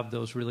space to have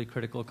those really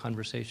critical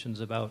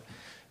conversations about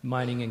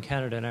mining in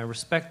Canada, and I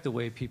respect the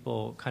way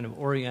people kind of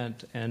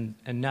orient and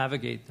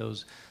navigate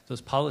those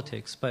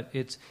politics, but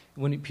it's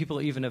when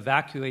people even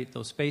evacuate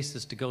those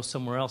spaces to go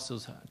somewhere else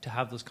to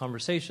have those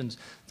conversations,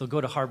 they'll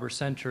go to Harbour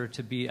Centre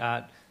to be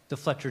at the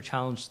Fletcher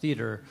Challenge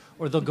Theatre,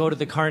 or they'll go to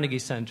the Carnegie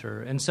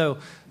Centre. And so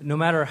no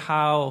matter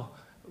how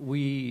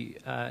we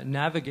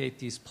navigate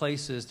these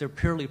places, they're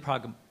purely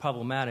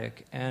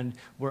problematic, and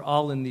we're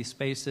all in these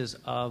spaces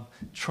of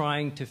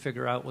trying to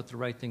figure out what the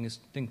right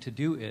thing to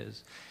do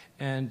is.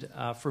 And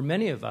for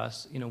many of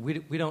us,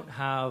 we don't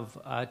have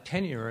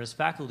tenure as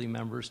faculty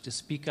members to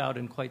speak out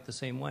in quite the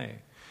same way.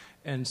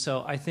 And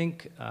so I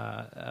think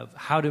of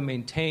how to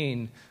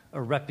maintain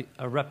a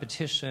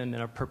repetition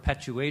and a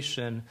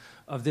perpetuation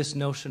of this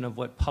notion of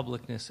what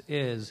publicness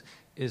is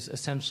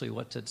essentially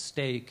what's at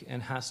stake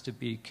and has to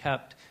be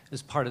kept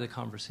as part of the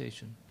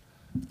conversation.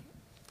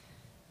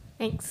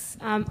 Thanks.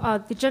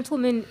 The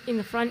gentleman in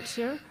the front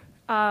here,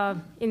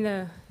 in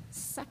the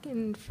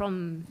second,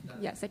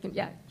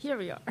 here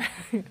we are.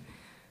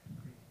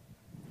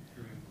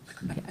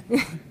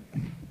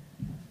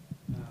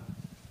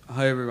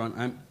 Hi everyone,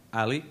 I'm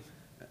Ali.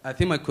 I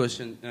think my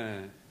question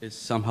is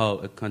somehow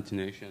a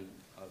continuation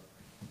of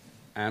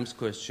Am's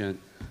question.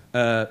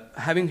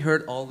 Having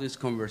heard all this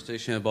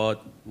conversation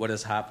about what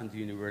has happened to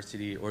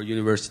university, or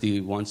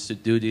university wants to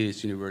do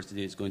this,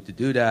 university is going to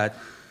do that,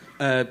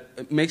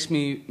 it makes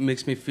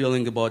me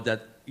feeling about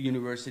that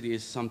university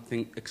is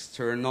something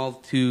external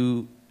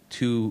to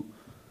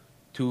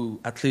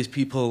at least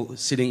people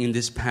sitting in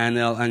this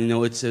panel, and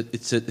it's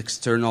an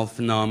external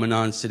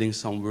phenomenon sitting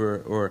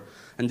somewhere,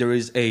 and there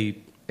is a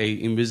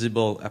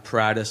invisible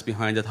apparatus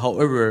behind it.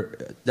 However,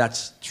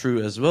 that's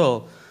true as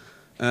well.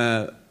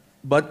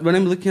 But when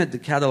I'm looking at the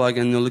catalog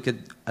and look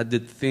at the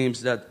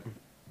themes that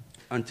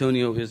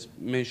Antonio is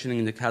mentioning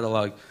in the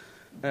catalog,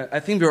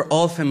 I think we're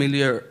all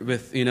familiar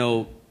with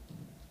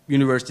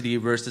university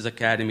versus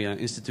academia,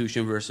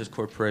 institution versus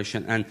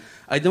corporation, and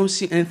I don't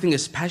see anything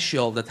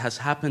special that has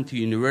happened to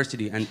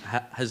university and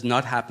has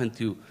not happened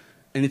to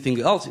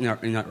anything else in our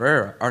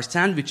era. Our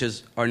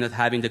sandwiches are not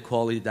having the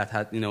quality that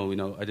had I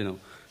don't know,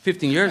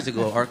 15 years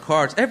ago, our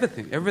cards,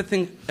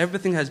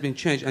 everything has been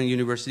changed, and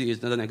university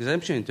is not an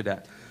exemption to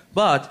that.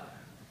 But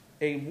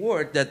a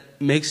word that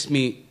makes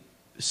me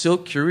so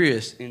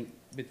curious in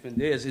between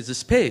this is the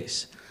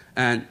space,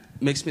 and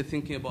makes me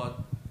thinking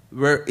about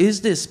where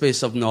is this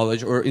space of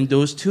knowledge, or in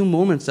those two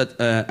moments that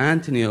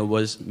Antoni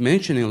was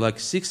mentioning, like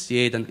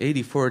 68 and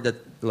 84, that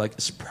like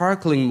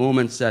sparkling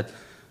moments that,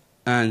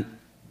 and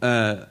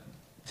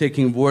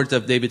taking words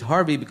of David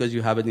Harvey, because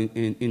you have it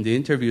in the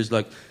interviews,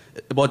 like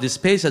about the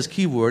space as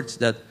keywords,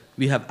 that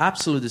we have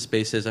absolute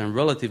spaces and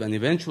relative and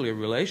eventually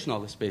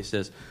relational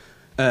spaces.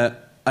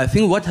 I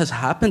think what has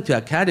happened to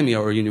academia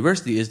or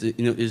university is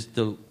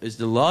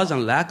the loss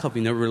and lack of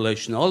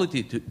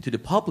relationality to the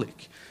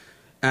public,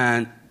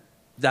 and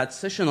that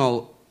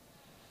sessional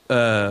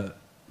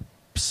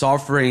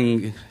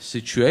suffering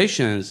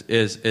situations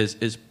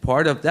is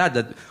part of that.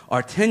 That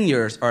our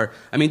tenures are,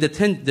 I mean, the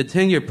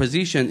tenure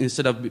position,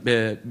 instead of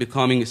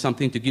becoming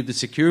something to give the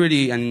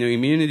security and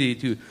immunity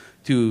to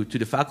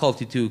the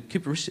faculty to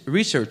keep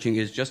researching,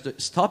 is just a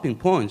stopping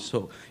point.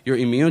 So you're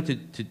immune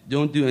to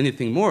don't do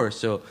anything more.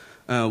 So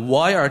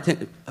why are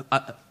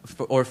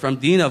or from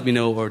dean of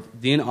or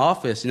dean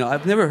office?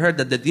 I've never heard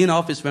that the dean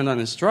office went on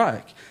a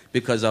strike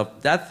because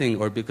of that thing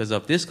or because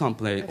of this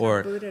complaint. I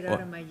got booted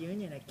out of my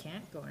union. I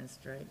can't go on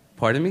strike.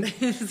 Pardon me?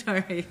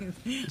 Sorry.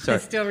 I'm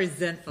still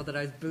resentful that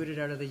I was booted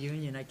out of the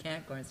union. I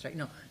can't go on strike.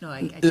 No,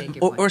 I take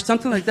your point. Or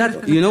something like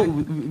that.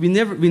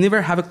 We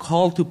never have a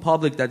call to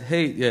public that,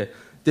 hey,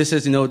 this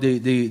is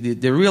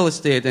the real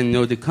estate and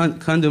the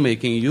condo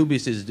making.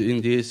 UBIS is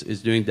doing this,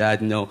 is doing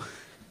that.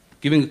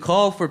 Giving a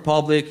call for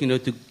public,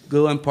 to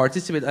go and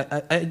participate.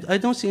 I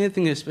don't see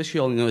anything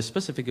special,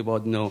 specific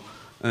about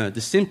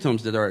the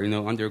symptoms that are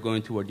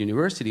undergoing toward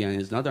university, and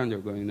is not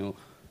undergoing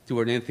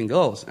toward anything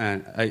else.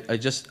 And I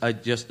just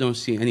don't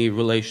see any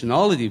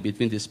relationality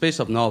between the space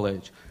of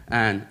knowledge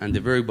and the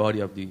very body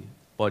of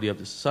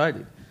the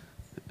society.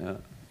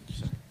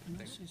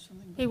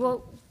 Hey,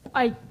 well,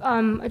 I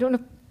don't know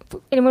if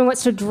anyone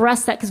wants to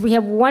address that, because we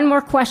have one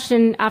more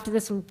question after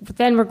this, but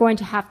then we're going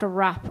to have to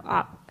wrap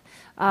up.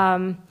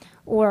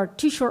 Or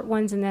two short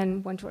ones and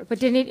then one short. But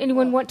did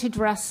anyone want to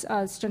address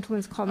this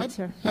gentleman's comments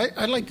here?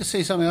 I'd like to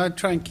say something. I'd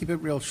try and keep it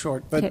real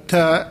short. But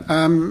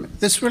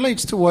this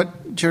relates to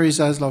what Jerry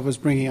Zaslav was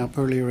bringing up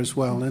earlier as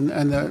well.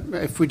 And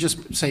if we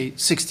just say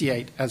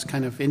 68 as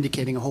kind of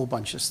indicating a whole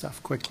bunch of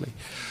stuff quickly.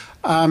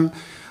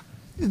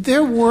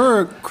 There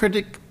were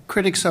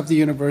critics of the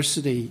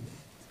university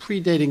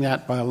predating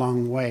that by a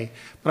long way.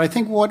 But I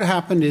think what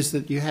happened is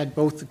that you had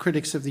both the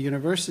critics of the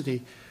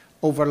university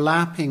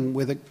overlapping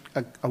with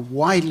a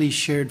widely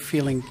shared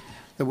feeling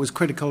that was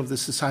critical of the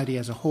society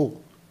as a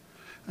whole.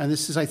 And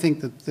this is, I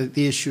think,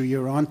 the issue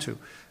you're onto.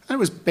 And it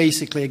was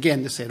basically,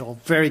 again, to say it all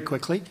very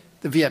quickly,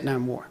 the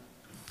Vietnam War.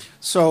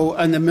 So,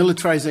 and the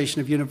militarization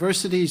of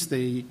universities,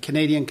 the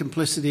Canadian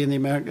complicity in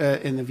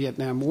the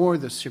Vietnam War,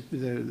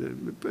 the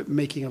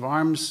making of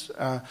arms.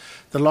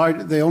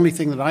 The only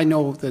thing that I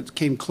know that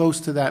came close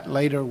to that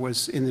later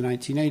was in the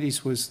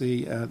 1980s was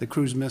the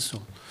cruise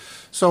missile.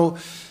 So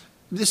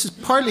this is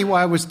partly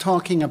why I was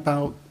talking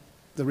about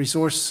the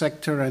resource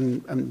sector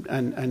and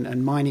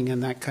mining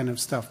and that kind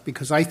of stuff,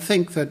 because I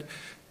think that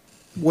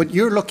what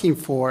you're looking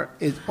for,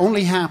 it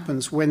only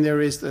happens when there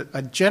is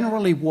a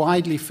generally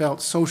widely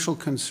felt social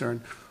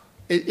concern.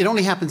 It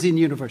only happens in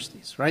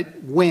universities, right?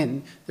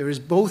 When there is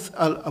both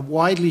a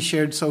widely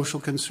shared social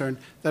concern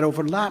that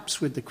overlaps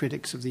with the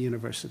critics of the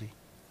university.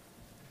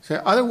 So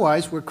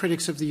otherwise, we're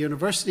critics of the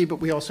university, but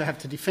we also have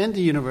to defend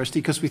the university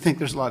because we think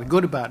there's a lot of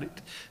good about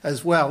it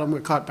as well, and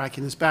we're caught back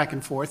in this back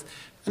and forth.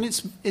 And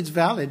it's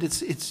valid.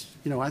 It's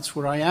that's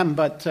where I am,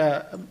 but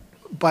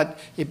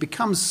it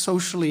becomes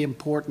socially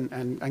important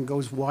and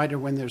goes wider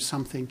when there's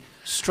something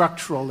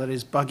structural that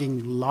is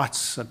bugging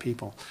lots of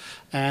people.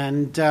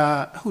 And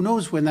who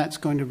knows when that's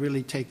going to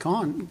really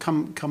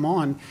come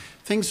on.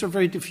 Things are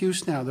very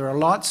diffuse now. There are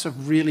lots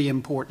of really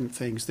important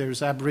things.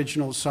 There's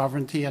Aboriginal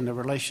sovereignty and the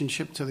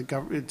relationship to the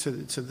government, to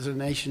the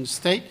nation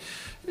state.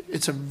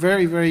 It's a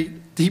very, very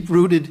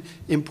deep-rooted,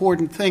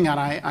 important thing, and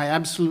I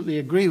absolutely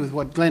agree with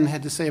what Glen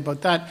had to say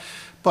about that.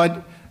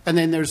 And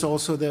then there's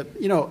also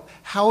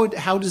how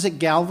does it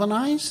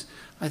galvanize?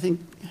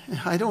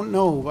 I don't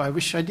know. I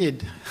wish I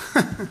did.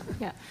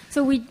 Yeah.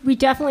 So we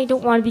definitely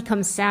don't want to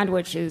become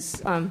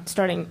sandwiches,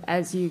 starting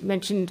as you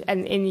mentioned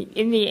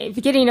in the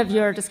beginning of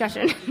your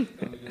discussion.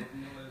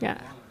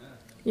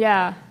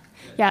 Yeah.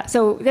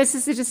 So this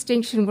is the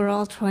distinction we're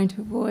all trying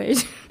to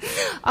avoid.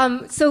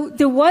 So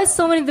there was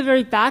someone in the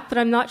very back, but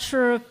I'm not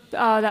sure if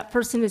that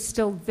person is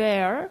still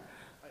there.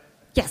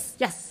 Yes.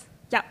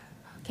 Yeah.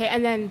 Okay,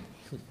 and then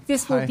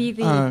this will be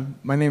the...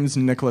 my name is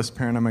Nicholas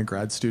Perrin. I'm a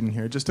grad student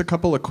here. Just a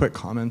couple of quick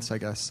comments, I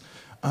guess.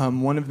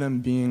 One of them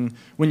being,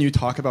 when you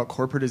talk about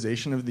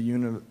corporatization of the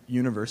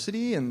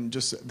university and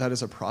just that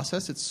as a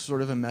process, it's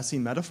sort of a messy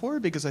metaphor,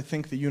 because I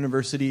think the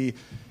university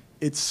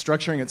it's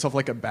structuring itself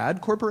like a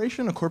bad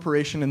corporation, a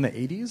corporation in the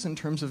 80s in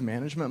terms of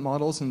management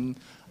models and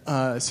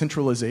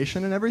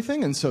centralization and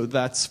everything. And so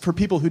that's, for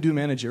people who do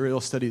managerial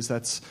studies,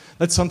 that's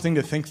something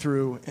to think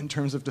through in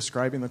terms of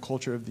describing the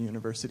culture of the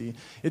university.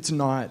 It's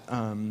not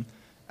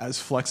as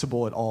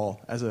flexible at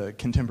all as a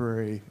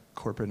contemporary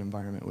corporate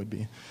environment would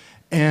be.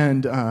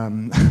 And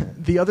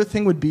the other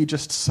thing would be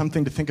just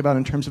something to think about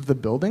in terms of the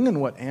building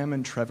and what Am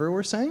and Trevor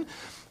were saying.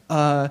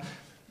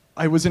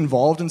 I was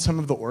involved in some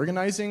of the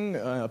organizing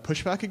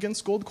pushback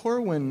against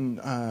Goldcore when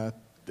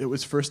it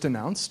was first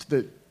announced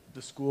that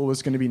the school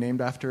was going to be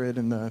named after it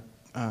and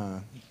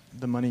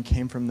the money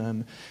came from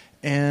them.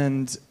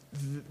 And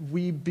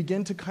we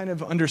began to kind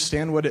of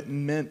understand what it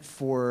meant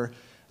for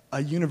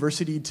a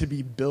university to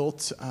be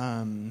built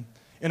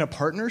in a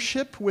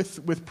partnership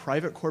with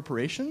private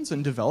corporations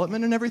and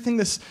development and everything.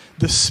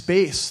 The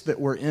space that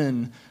we're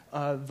in,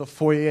 the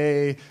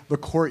foyer, the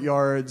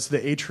courtyards,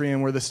 the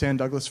atrium where the Stan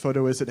Douglas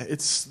photo is,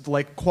 it's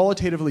like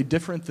qualitatively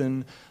different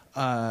than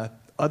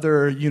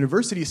other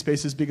university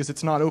spaces because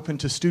it's not open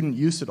to student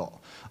use at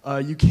all.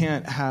 You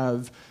can't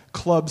have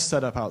clubs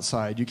set up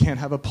outside. You can't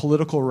have a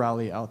political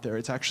rally out there.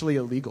 It's actually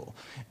illegal.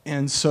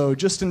 And so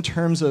just in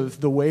terms of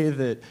the way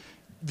that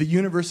the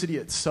university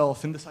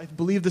itself, and I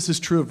believe this is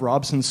true of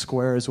Robson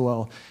Square as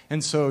well.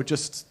 And so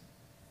just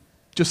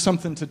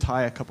something to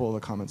tie a couple of the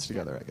comments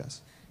together, I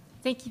guess.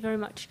 Thank you very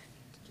much.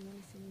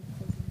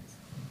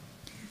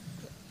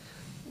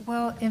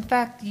 Well, in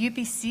fact,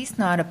 UBC is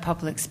not a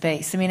public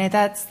space. I mean,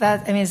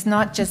 it's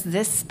not just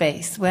this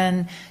space.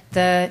 When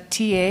the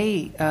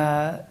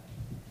TAs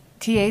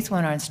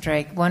went on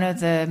strike, one of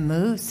the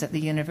moves that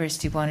the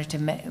university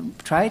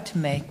tried to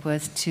make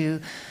was to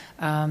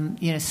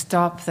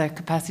stop the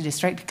capacity to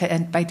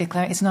strike by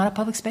declaring it's not a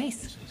public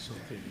space.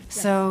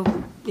 So,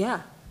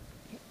 yeah.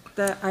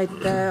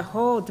 The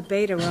whole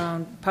debate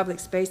around public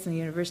space in the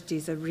university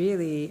is a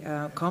really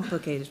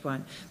complicated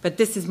one. But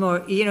this is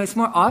more, it's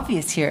more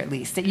obvious here at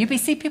least. At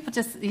UBC, people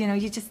just,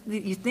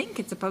 you think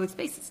it's a public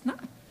space. It's not.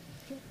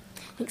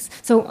 Thanks.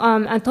 So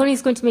Antoni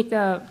is going to make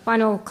the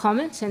final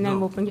comment, and then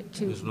we'll bring it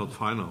to... It's not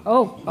final.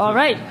 Oh, all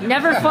right.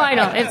 Never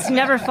final. It's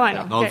never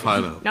final. Not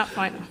final. Not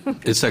final.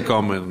 It's a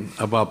comment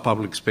about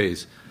public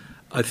space.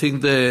 I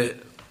think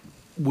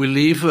we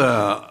live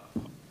a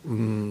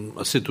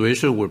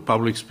situation where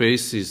public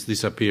space is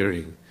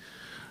disappearing,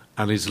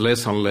 and it's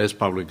less and less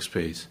public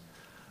space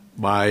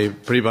by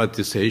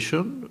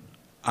privatization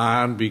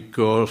and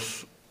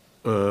because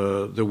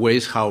the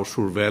ways how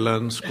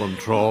surveillance,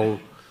 control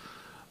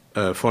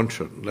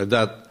function like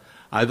that.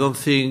 I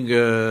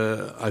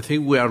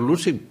think we are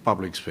losing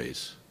public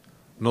space,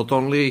 not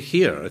only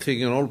here, I think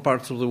in all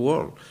parts of the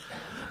world.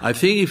 I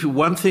think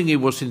one thing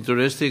it was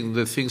interesting,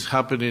 the things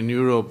happen in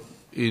Europe,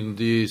 in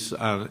this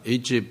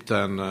Egypt,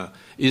 and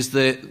is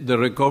the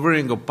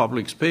recovering of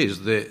public space,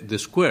 the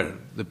square,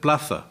 the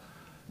plaza,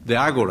 the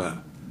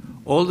agora,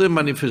 all the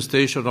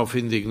manifestation of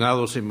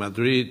indignados in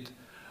Madrid,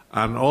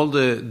 and all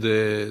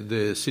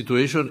the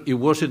situation, it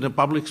was in a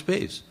public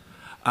space.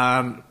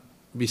 And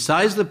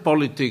besides the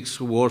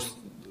politics was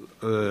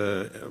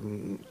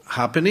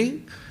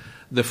happening,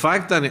 the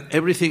fact that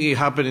everything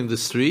happened in the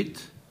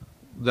street,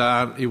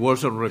 that it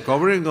wasn't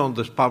recovering on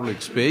the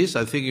public space,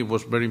 I think it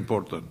was very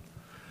important.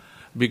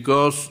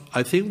 Because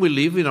I think we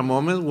live in a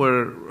moment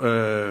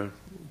where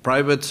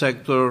private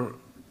sector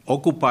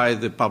occupy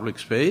the public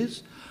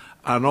space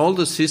and all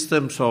the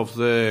systems of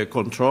the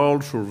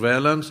control,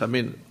 surveillance, I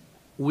mean,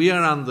 we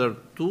are under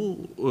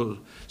two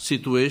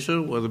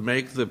situations where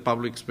make the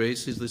public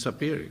spaces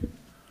disappearing.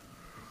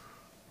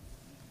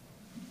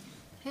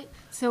 Okay,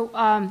 so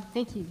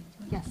thank you.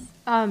 Yes.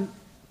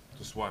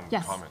 Just one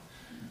yes. comment.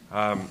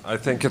 I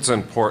think it's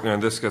important,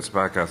 and this gets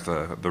back at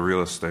the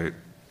real estate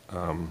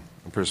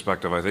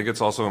perspective. I think it's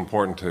also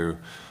important to,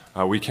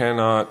 we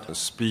cannot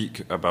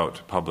speak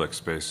about public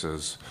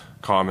spaces,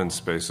 common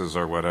spaces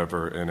or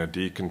whatever in a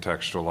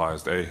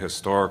decontextualized,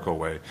 ahistorical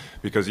way,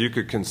 because you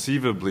could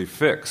conceivably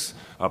fix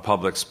a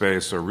public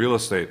space or real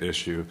estate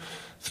issue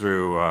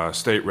through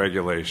state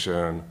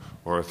regulation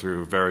or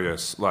through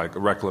various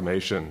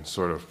reclamation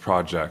sort of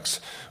projects,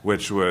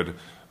 which would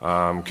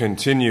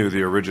continue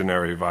the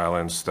originary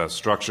violence that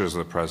structures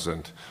the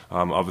present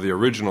of the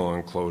original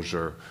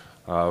enclosure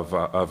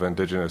of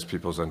indigenous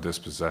peoples and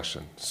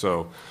dispossession.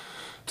 So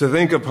to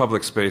think of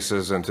public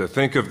spaces and to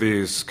think of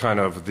these kind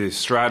of the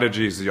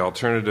strategies, the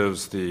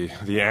alternatives,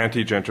 the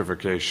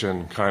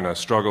anti-gentrification kind of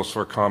struggles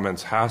for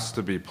commons has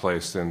to be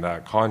placed in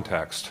that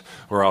context,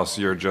 or else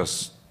you're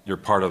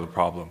part of the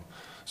problem.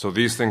 So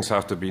these things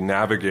have to be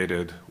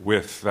navigated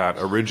with that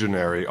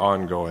originary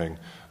ongoing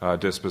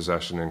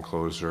dispossession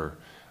enclosure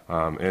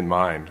in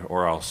mind,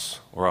 or else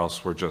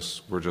we're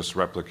just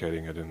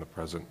replicating it in the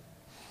present.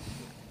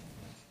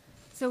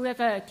 So we have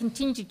to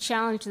continue to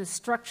challenge the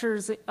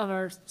structures of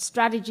our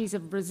strategies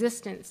of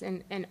resistance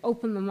and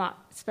open them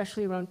up,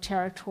 especially around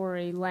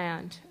territory,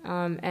 land,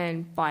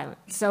 and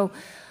violence. So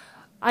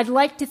I'd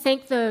like to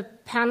thank the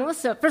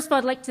panelists. First of all,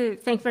 I'd like to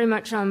thank very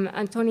much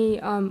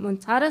Antoni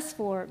Muntadas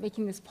for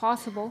making this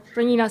possible,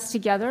 bringing us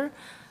together.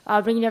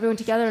 bringing everyone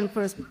together and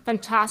for his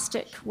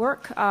fantastic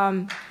work.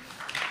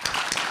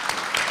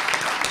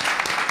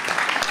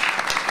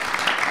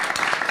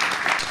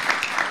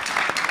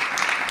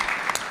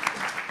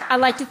 I'd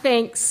like to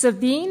thank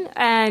Sabine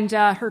and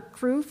her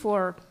crew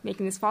for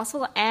making this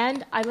possible,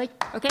 and I'd like,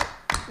 okay,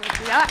 let's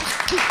do that.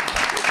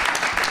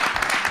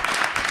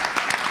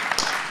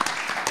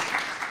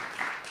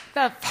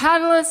 The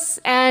panelists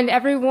and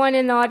everyone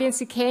in the audience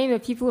who came, the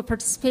people who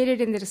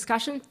participated in the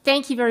discussion,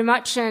 thank you very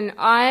much, and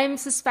I'm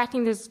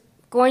suspecting there's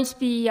going to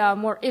be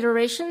more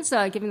iterations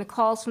given the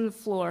calls from the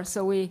floor,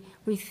 so we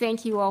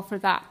thank you all for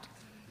that.